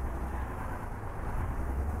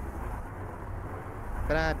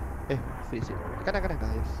 Kanan. Straight. Kanan.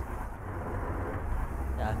 Yes.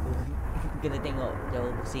 Dah aku kena tengok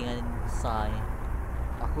jauh pusingan besar ni.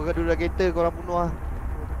 Aku akan duduk dalam kereta, korang bunuh lah.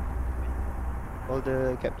 All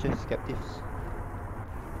the captives.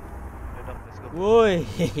 Woi,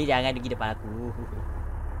 jangan pergi depan aku.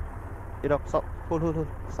 Stop. Hold.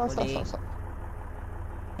 Stop.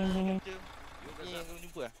 Ni yang kau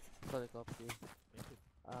jumpa lah? Sorry, copy.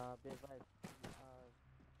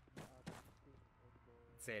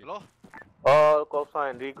 Hello? All call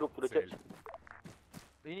sign, regroup to the church.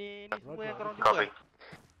 Ini semua yang korang jumpa lah?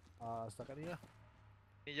 Setakat ni lah.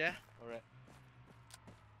 Ni je? Alright.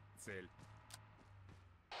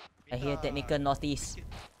 I hear technical northeast.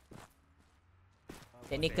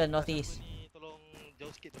 Technical northeast. Ni tolong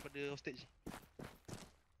jauh sikit daripada hostage.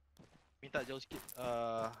 Minta jauh sikit.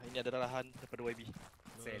 Ini ada arahan daripada YB.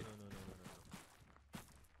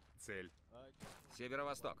 Цель.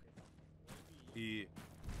 Северо-восток. И...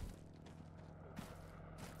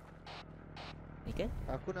 Ni kan?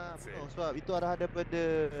 Aku nak bunuh sebab itu arahan daripada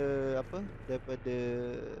daripada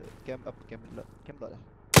camp lot lah.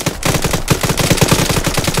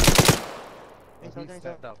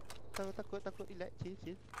 Takut relax, chill.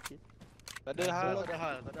 Tak ada hal.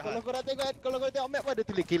 Kalau kau tengok map ada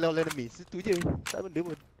tulis kill all enemies. Itu je. Tak benda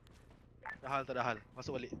pun. Tak ada hal.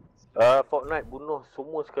 Masuk balik. Fortnite bunuh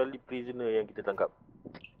semua sekali prisoner yang kita tangkap.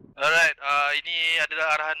 Alright, ini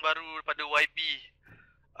adalah arahan baru daripada YB.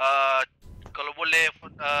 Kalau boleh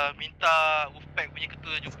minta Wolfpack punya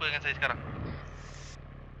ketua jumpa dengan saya sekarang.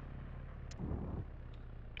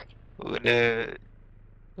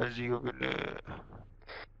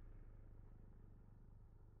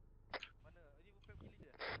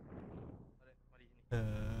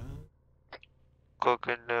 Kau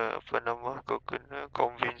kena kau kena kau kena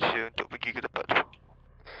convince dia untuk pergi ke tempat tu.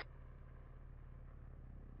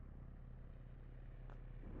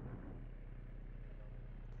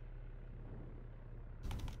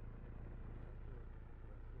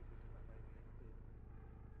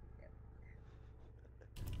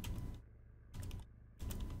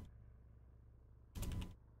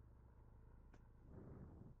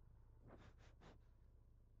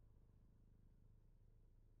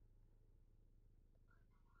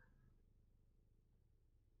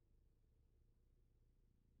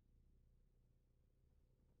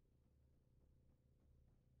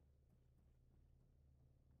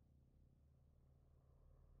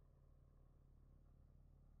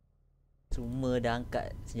 Semua dah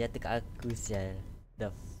angkat senjata kat aku sial. The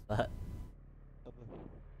fuck.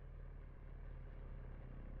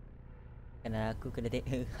 Kerana aku kena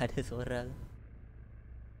tengok ada seorang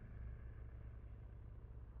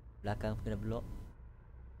belakang kena block.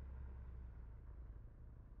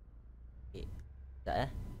 Okay.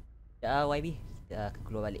 Sekejap Sekejap YB. Kita akan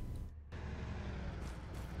keluar balik.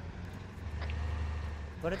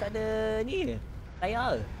 Kau dah tak ada ni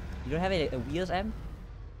tayar. You don't have a wheels M?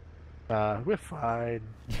 We're fine.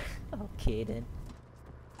 Okay then.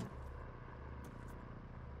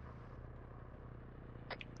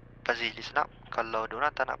 Fazil, listen up. Kalau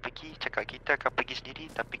diorang tak nak pergi, cakap kita akan pergi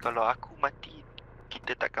sendiri. Tapi kalau aku mati,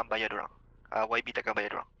 kita takkan bayar diorang. YB takkan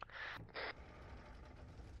bayar diorang.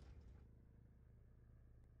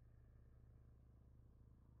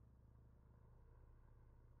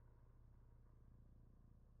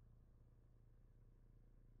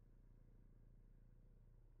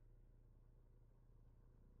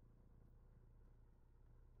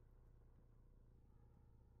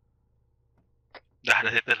 Dah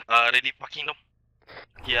settle. Ready parking dong.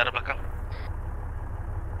 Pergi arah belakang.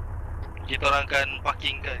 Kita orang akan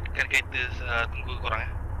parking kat kereta tunggu korang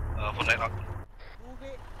for night out.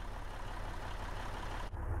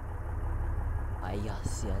 Ayah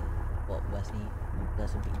sial. Bawa bas ni dah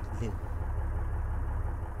sempit gila.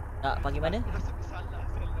 Nak panggil mana? Aku rasa bersalah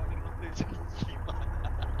sial nak naik motor macam ni.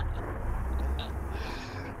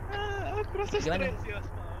 Aku rasa Gimana? stres ya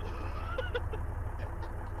Asma.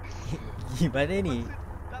 Gimana ni?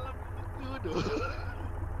 Dalam muka tu.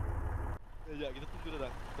 Sekejap, kita tunggu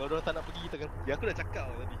dorang. Kalau dorang tak nak pergi, kita akan pergi. Aku dah cakap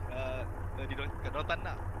tadi. Tadi dorang tak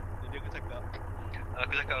nak. Jadi aku cakap.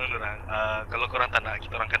 Aku cakap dengan dorang, kalau korang tak nak,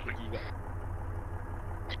 kita orang akan pergi juga.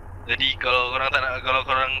 Jadi kalau korang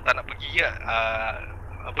tak nak pergi kan,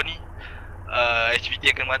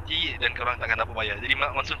 HPT akan mati dan korang takkan dapat bayar. Jadi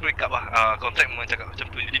maksud break up lah. Kontrak memang cakap macam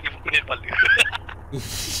tu. Jadi dia pukul ni kepala.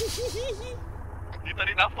 Dia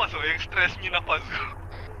tarik nafas tu, yang stres punya nafas tu.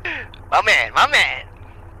 Mamen.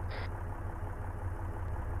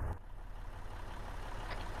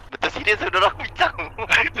 Betul serius tu dorang bincang.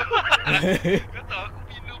 Kata aku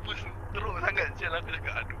punya nervous tu. Teruk sangat sial aku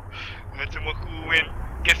cakap aduh. Macam aku main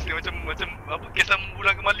kes dia macam apa kes sama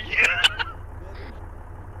bulan kembali.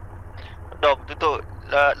 Dom tutup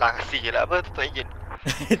langsi je lah apa tutup enjin.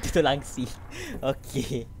 Tutup langsi.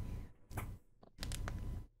 Okey.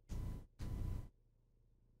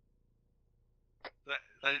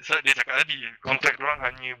 Dia cakap tadi kontrak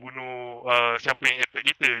orang hanya bunuh siapa yang attack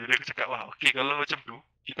kita. Jadi aku cakap wah okey kalau macam tu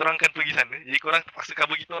kita orang akan pergi sana. Jadi korang terpaksa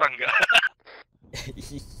cover kita orang ke?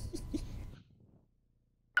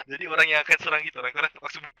 Jadi orang yang akan serang kita orang korang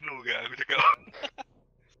terpaksa bunuh ke? Aku cakap.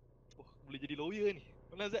 Oh, boleh jadi lawyer ni.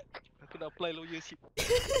 Mana Zat? Aku nak apply lawyership.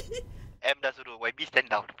 M dah suruh YB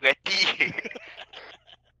stand down. Berhati.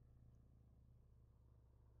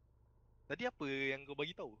 Tadi apa yang kau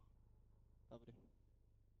bagi tahu? Apa dia?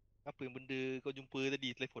 Apa yang benda kau jumpa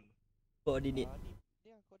tadi telefon? Koordinat. Ni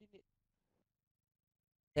yang koordinat.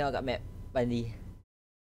 Tengok kat map Bandi.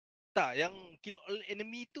 Tak, yang kill all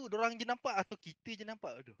enemy tu dorang je nampak atau kita je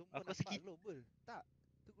nampak? Aduh, aku rasa kita global. Tak,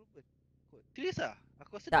 tu global. Serius ah?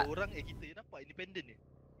 Aku rasa Tak. dua orang kita je nampak independent ni.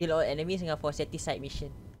 Kill all enemies dengan for satisfied mission.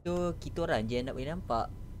 Tu kita orang je yang nak boleh nampak.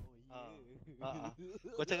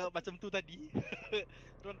 Kau cakap macam tu tadi.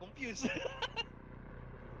 Dorang confused.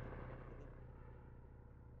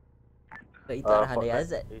 Itu arahan dari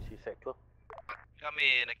Azad. AC sector.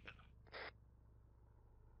 Kami nak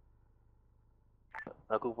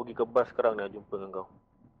Aku pergi ke bas sekarang ni jumpa dengan kau.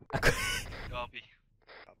 kau api.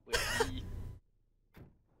 Apa ni?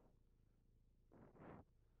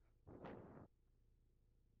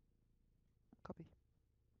 Copy.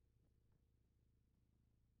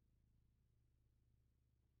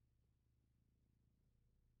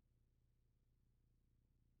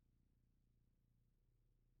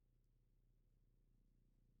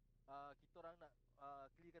 Kita orang nak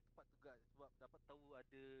clearkan tempat tu guys sebab dapat tahu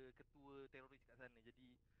ada ketua teroris kat sana. Jadi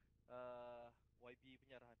YB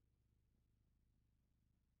punya arahan.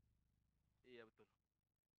 Ya betul.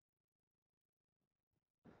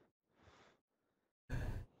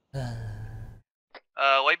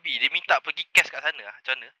 YB dia minta pergi cash kat sana lah.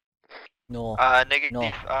 Macam mana? No.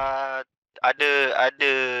 Negatif. Ada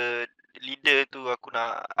leader tu aku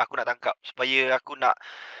nak tangkap supaya aku nak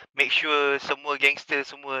make sure semua gangster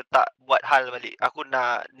semua tak buat hal balik. Aku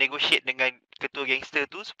nak negotiate dengan ketua gangster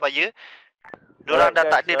tu supaya dorang dah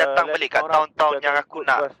tak ada datang balik kat town-town yang aku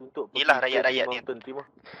nak. Inilah rakyat-rakyat ni.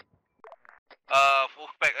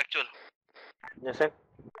 Full pack actual. Yes, sir.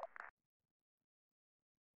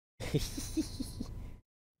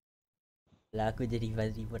 Lah aku jadi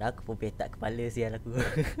Fazli pun aku pun petak kepala sial aku.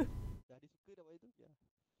 Dah disuka dah bagi tu. Ya.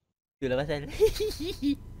 Itulah pasal.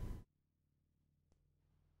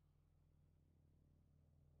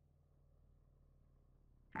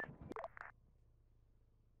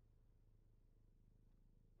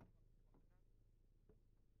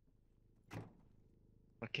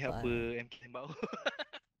 Pakai apa MK tembak aku.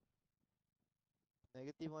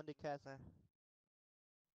 Negative on the cast ah.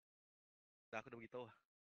 Dah aku dah beritahu lah.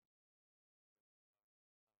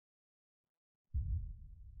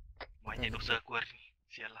 Banyak dosa aku hari ni.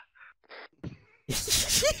 Sial lah.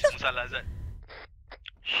 Semua salah Zat.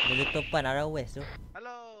 Letupan arah west tu.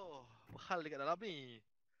 Hello. Hal dekat dalam ni.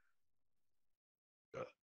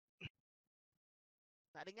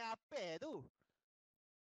 Nak dengar apa tu?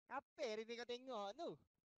 Apa yang kau tengok tu?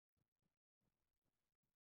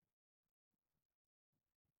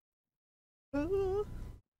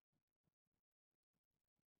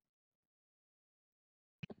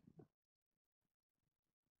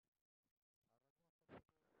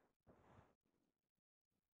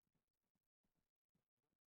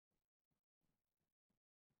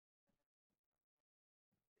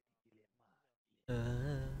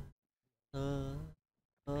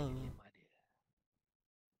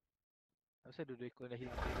 Asal dua ekor dah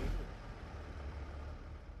hilang dari tu?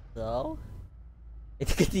 So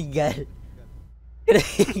itu ketinggal.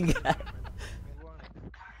 Ketinggal.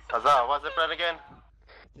 Azhar, what's the plan again?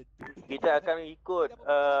 Kita akan ikut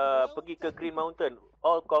pergi ke Green Mountain.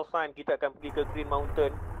 All call sign kita akan pergi ke Green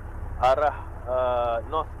Mountain arah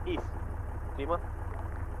north east. Terima?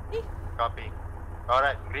 Copy.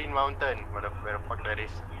 Alright, Green Mountain. Where the fuck that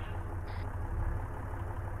is?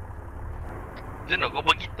 Zeno, kau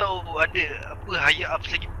bagi tahu ada apa higher ups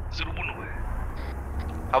lagi suruh bunuh.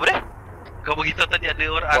 Apa dia? Kau bagi tahu tadi ada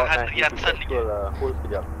orang hantu di atas lagi. Hold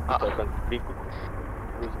sekejap. Kita akan berikut.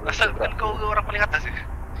 Asal kan kau orang paling atas ke?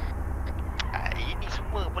 Ini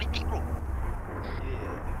semua politik bro.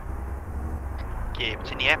 Okay,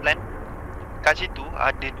 macam ni plan. Kat situ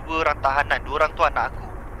ada dua orang tahanan, dua orang tu anak aku.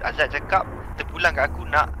 Azad cakap terpulang kat aku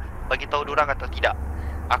nak bagi tahu dua orang atau tidak.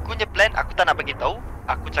 Aku punya plan, aku tak nak bagi tahu.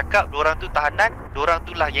 Aku cakap dua orang tu tahanan, dua orang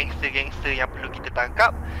tu lah gangster-gangster yang perlu kita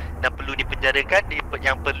tangkap dan perlu dipenjarakan,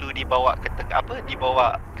 yang perlu dibawa ke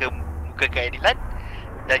dibawa ke muka keadilan,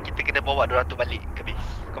 dan kita kena bawa dua orang tu balik ke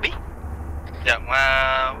base. Kopi? Sekejap,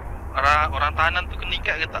 orang tahanan tu kena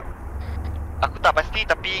ikat ke tak? Aku tak pasti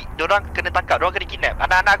tapi diorang kena tangkap, diorang kena kidnap.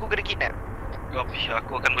 Anak-anak aku kena kidnap. Kopi,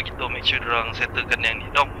 aku akan bagi tahu, make sure diorang settlekan yang ni.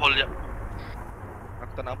 Dom, hold jap.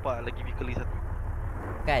 Aku tak nampak lagi vehicle ni satu.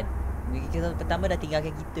 Kan? Vehicle pertama dah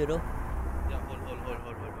tinggalkan kita tu. Ya, hold.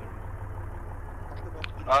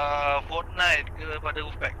 Fortnite kepada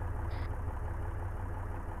Wolfpack.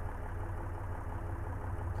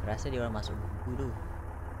 Rasa dia orang masuk buku tu.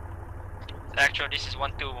 Actually, this is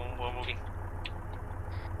 1-2 when we're moving.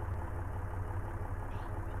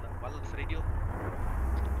 Balance radio.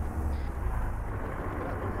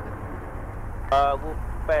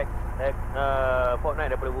 Wolfpack,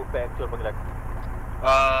 Fortnite daripada Wolfpack actual panggil aku.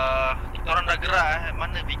 Kita orang dah gerak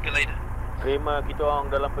mana vehicle lain? Terima, kita orang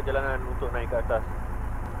dalam perjalanan untuk naik ke atas.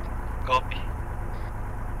 Copy.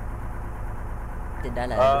 Kita dah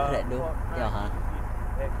lah gerak tu. Ya ha.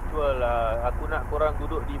 Actual aku nak korang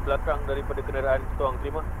duduk di belakang daripada kenderaan kita orang,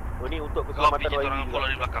 terima? Oh ni untuk keselamatan YB. Copy, kita orang follow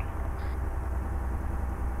di belakang.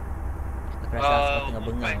 Aku rasa aku tengah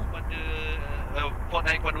bengang.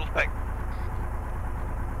 Fortnite kepada Wolfpack.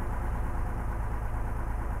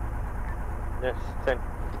 Yes, send.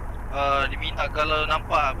 Diminta kalau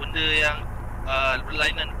nampak benda yang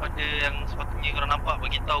berlainan pada yang sepatutnya korang nampak,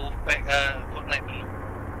 bagi tahu Fortnite dulu.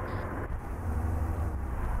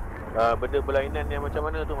 Benda berlainan yang macam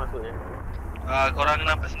mana tu maksudnya? Korang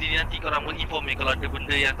nampak sendiri nanti, korang boleh inform kalau ada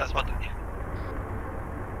benda yang tak sepatutnya.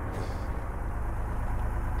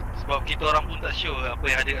 Sebab kita orang pun tak sure apa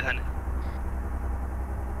yang ada kat sana.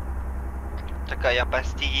 Cakap yang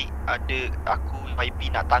pasti ada aku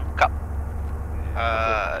YB nak tangkap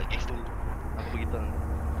gangster. Aku beritahu.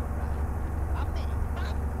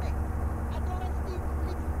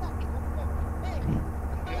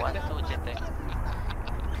 One two Jetek.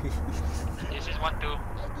 This is 1-2.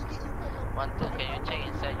 1-2, can you check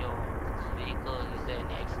inside your vehicle? Is there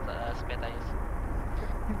any extra spare tires?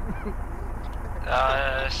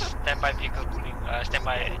 Standby vehicle pulling.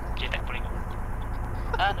 Standby JTAC pulling.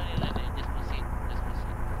 No, just proceed.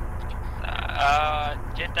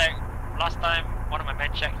 JTAC, last time one of my men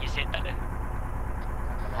checked, he said tak ada.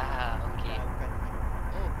 Okay.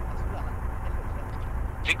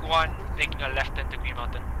 Vic 1 making a left turn to Green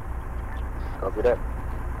Mountain. Copy that.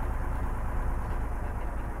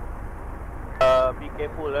 Be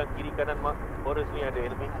careful lah, kiri kanan forest ni ada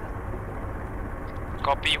enemy.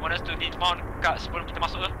 Copy, want us to dismount kat sebelum kita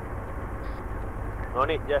masuk ke? No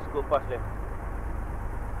need, just go past them.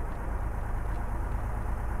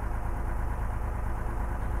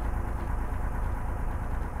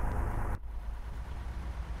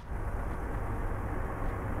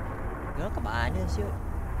 Dia orang kat mana siut?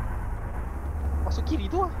 Masuk kiri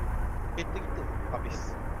tu lah. Kereta kita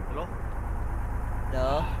habis. Hello?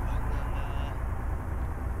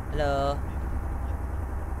 Hello?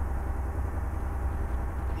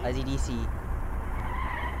 Aziz DC.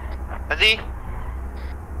 Aziz?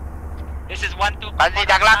 This is 1-2. Aziz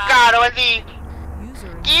dah kelakar dah Aziz.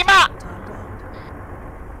 Kimak!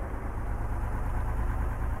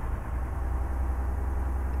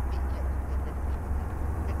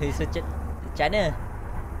 So macam mana?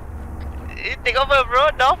 Take over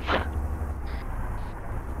bro, Dom.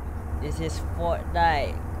 This is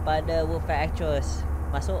Fortnite pada Wolfpack Actuals.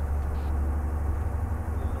 Masuk.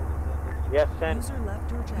 Yes, send.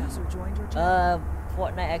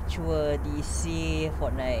 Fortnite Actual DC,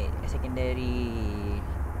 Fortnite Secondary.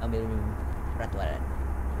 Ambil peraturan.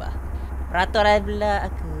 Peraturan pula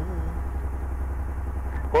aku.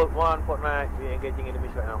 Hold 1, Fortnite. We engaging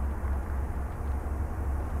enemies right now.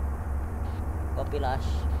 Copy Lash.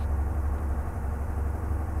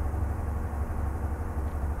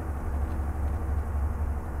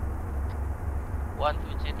 One to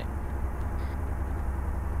JTech.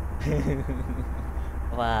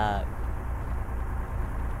 Wah.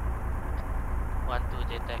 One to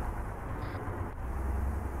JTech.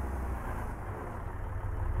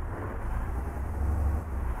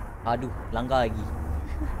 Aduh, langgar lagi.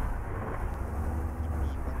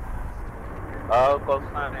 Call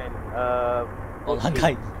sign Oh,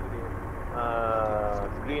 langgar.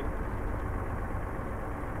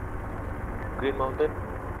 Green Mountain.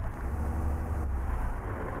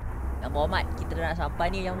 Yang Muhammad, kita dah nak sampai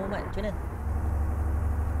ni Yang Muhammad. Macam mana?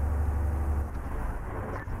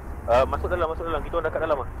 Masuk dalam. Kita orang dah kat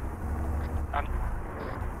dalam ah.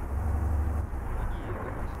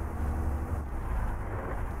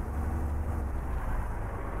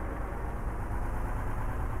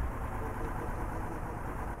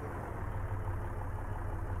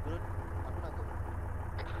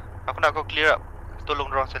 Aku nak kau clear up. Tolong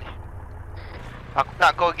dorang sekali. Aku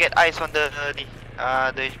nak kau get eyes on the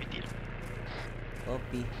the HPT.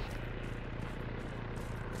 Copy.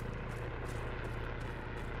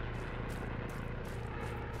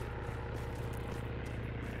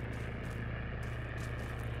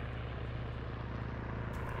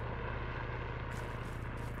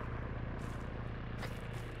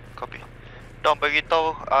 Copy. Dom bagi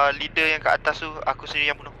tahu leader yang kat atas tu aku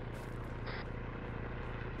sendiri yang bunuh.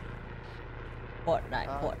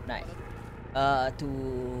 Fortnite. To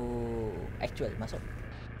actual masuk.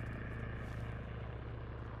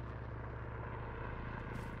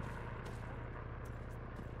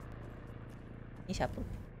 Ni siapa?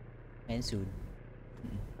 Mansun.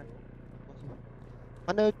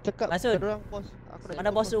 Mana cakap Mansun. orang bos? Aku nak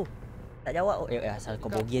Mana bos tu? Tak jawab. Asal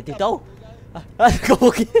kau bogi tu kau. Kau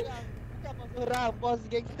bogi. Orang bos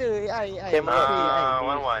gangster. Ai.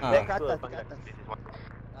 One. Kat atas.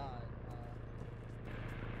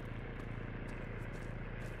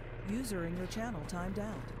 User in your channel timed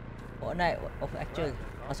out. Fortnite of actual.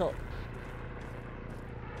 Masuk.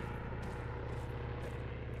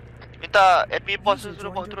 Minta admin boss User suruh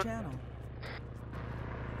joined bawa your turun. channel.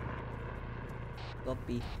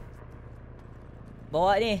 Copy.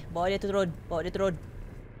 Bawa dia turun.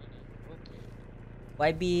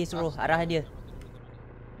 YB suruh arahan dia.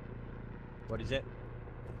 What is that?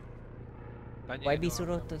 YB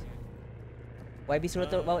suruh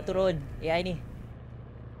bawa turun AI ni.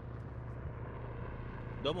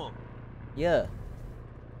 Domo. Ya.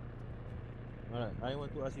 Alright, I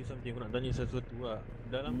want to ask you something. Aku nak tanya sesuatu lah.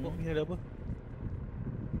 Dalam pop ni ada apa?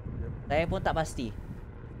 Saya pun tak pasti.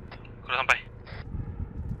 Aku dah sampai.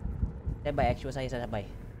 Standby actual saya sampai.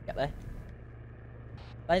 Sekejap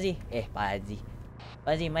Panzi.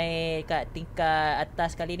 Panzi main kat tingkat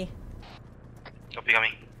atas kali ni. Copy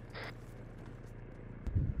kami.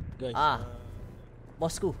 Guys.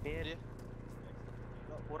 Bosku. Ni dia.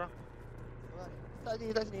 Kurang. Tak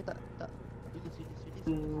sini.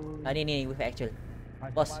 Ni with actual.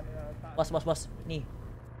 Bos. Ni.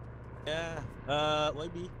 Ya,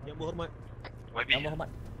 YB yang berhormat. Yang berhormat.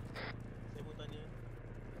 Saya mau tanya.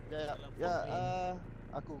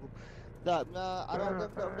 Aku tak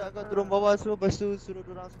arahkan budak-budak kau turun bawah semua, lepas tu suruh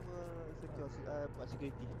dorang semua secure, buat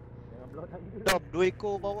security. Dom, 2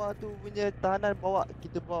 ekor bawah tu punya tahanan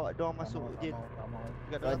kita bawa dorang masuk je.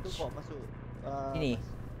 Dekat dalam tu bawa masuk. Ini.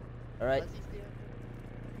 Alright.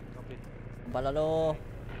 Balalo.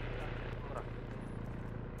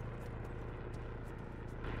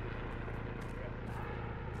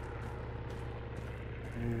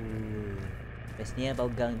 Bestnya bau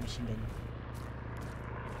gang machine gun.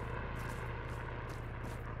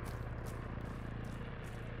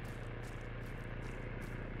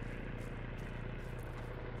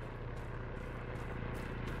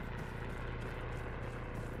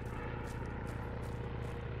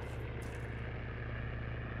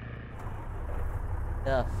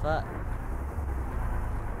 The fuck.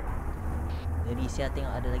 Jadi saya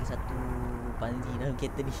tengok ada lagi satu panzi dalam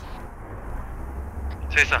kereta ni.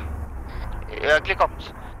 Sesa. Ya, clear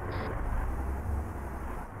comms.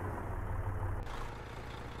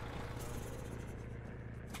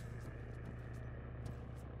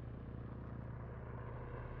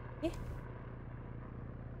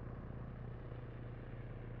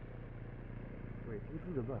 Wait, who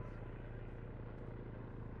threw the bus?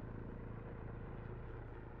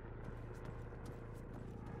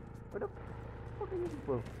 What the fuck are you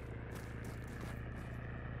people?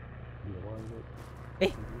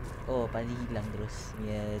 Oh, panzi hilang terus.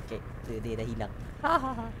 Punya karakter dia dah hilang.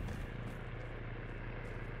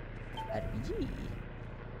 RPG.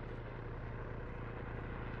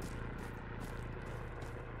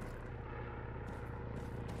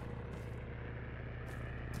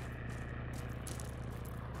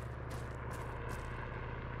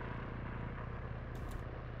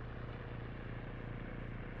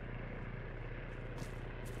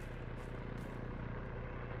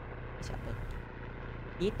 Siapa?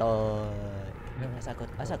 Itu. Asal aku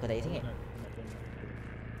tak ingat.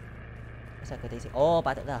 Asal aku tak ingat. Oh,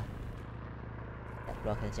 patutlah. Tak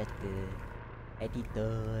keluarkan cerita.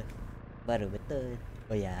 Editor. Baru betul.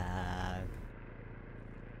 Oh ya.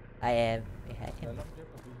 I am.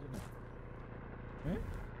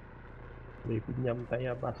 Boleh pinjam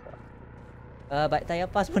tayar bas tak? Tayar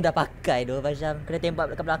pas pun dah pakai tu macam kena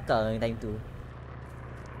tembak dekat belakang time tu.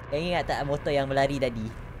 Yang ingat tak motor yang berlari tadi?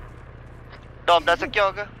 Dom dah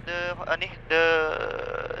secure ke? The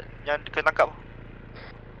yang kena tangkap.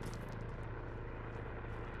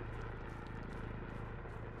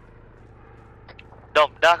 Dom,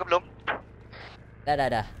 dah ke belum?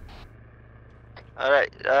 Dah.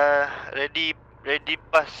 Alright, ready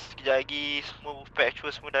pas. Sekejap lagi semua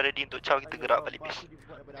factual semua dah ready untuk caw, kita gerak balik base.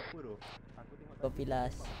 Kopi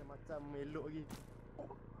last. Macam elok lagi.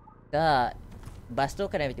 Tak. Bas tu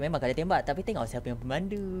kan memang kena tembak tapi tengok siapa yang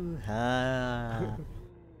pemandu.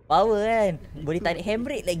 Power kan. Boleh tarik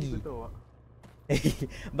handbrake lagi.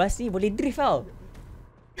 Bas ni boleh drift tau.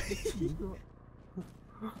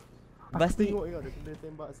 Bas ni tengok dia kena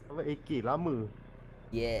tembak sampai AK lama.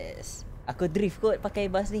 Yes. Aku drift kot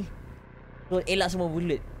pakai bas ni. So elak semua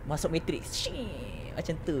bullet. Masuk matrix.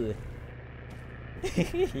 Macam tu.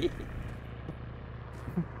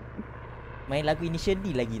 Main lagu Initial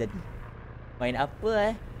D lagi tadi. Main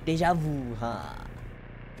apa Deja Vu.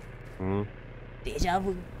 Deja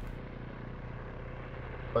Vu.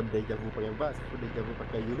 Kau Deja Vu pakai bas, aku Deja Vu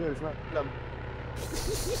pakai Ural semalam.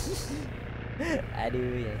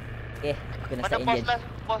 Aduh ya. Aku kena mana start bos engine.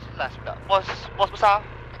 Bos last pula. Bos besar.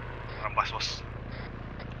 Rambas bos.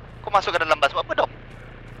 Kau masuk ke dalam bas buat apa Dom?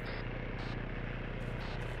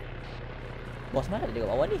 Bos mana dia kat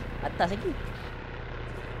bawah ni? Atas lagi.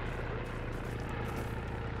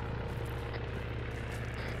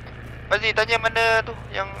 Fazi tanya mana tu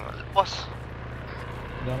yang bos.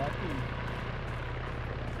 Dah mati.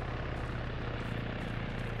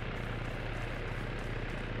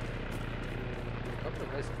 Apa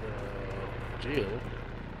guys jail?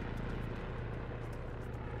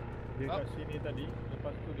 Dia kat sini tadi,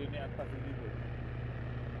 lepas tu dia naik atas lagi tu.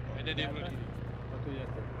 Ada dia pun. Lepas tu dia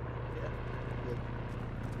atas.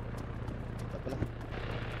 Tak apalah.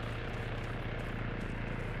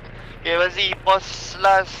 Okay Fazi, bos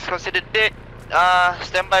last considered dead.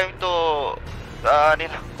 Standby untuk ni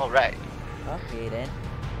lah. Alright. Okay then.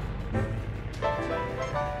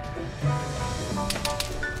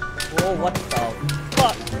 Oh, what the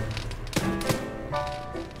fuck?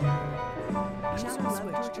 User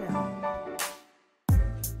switched channel.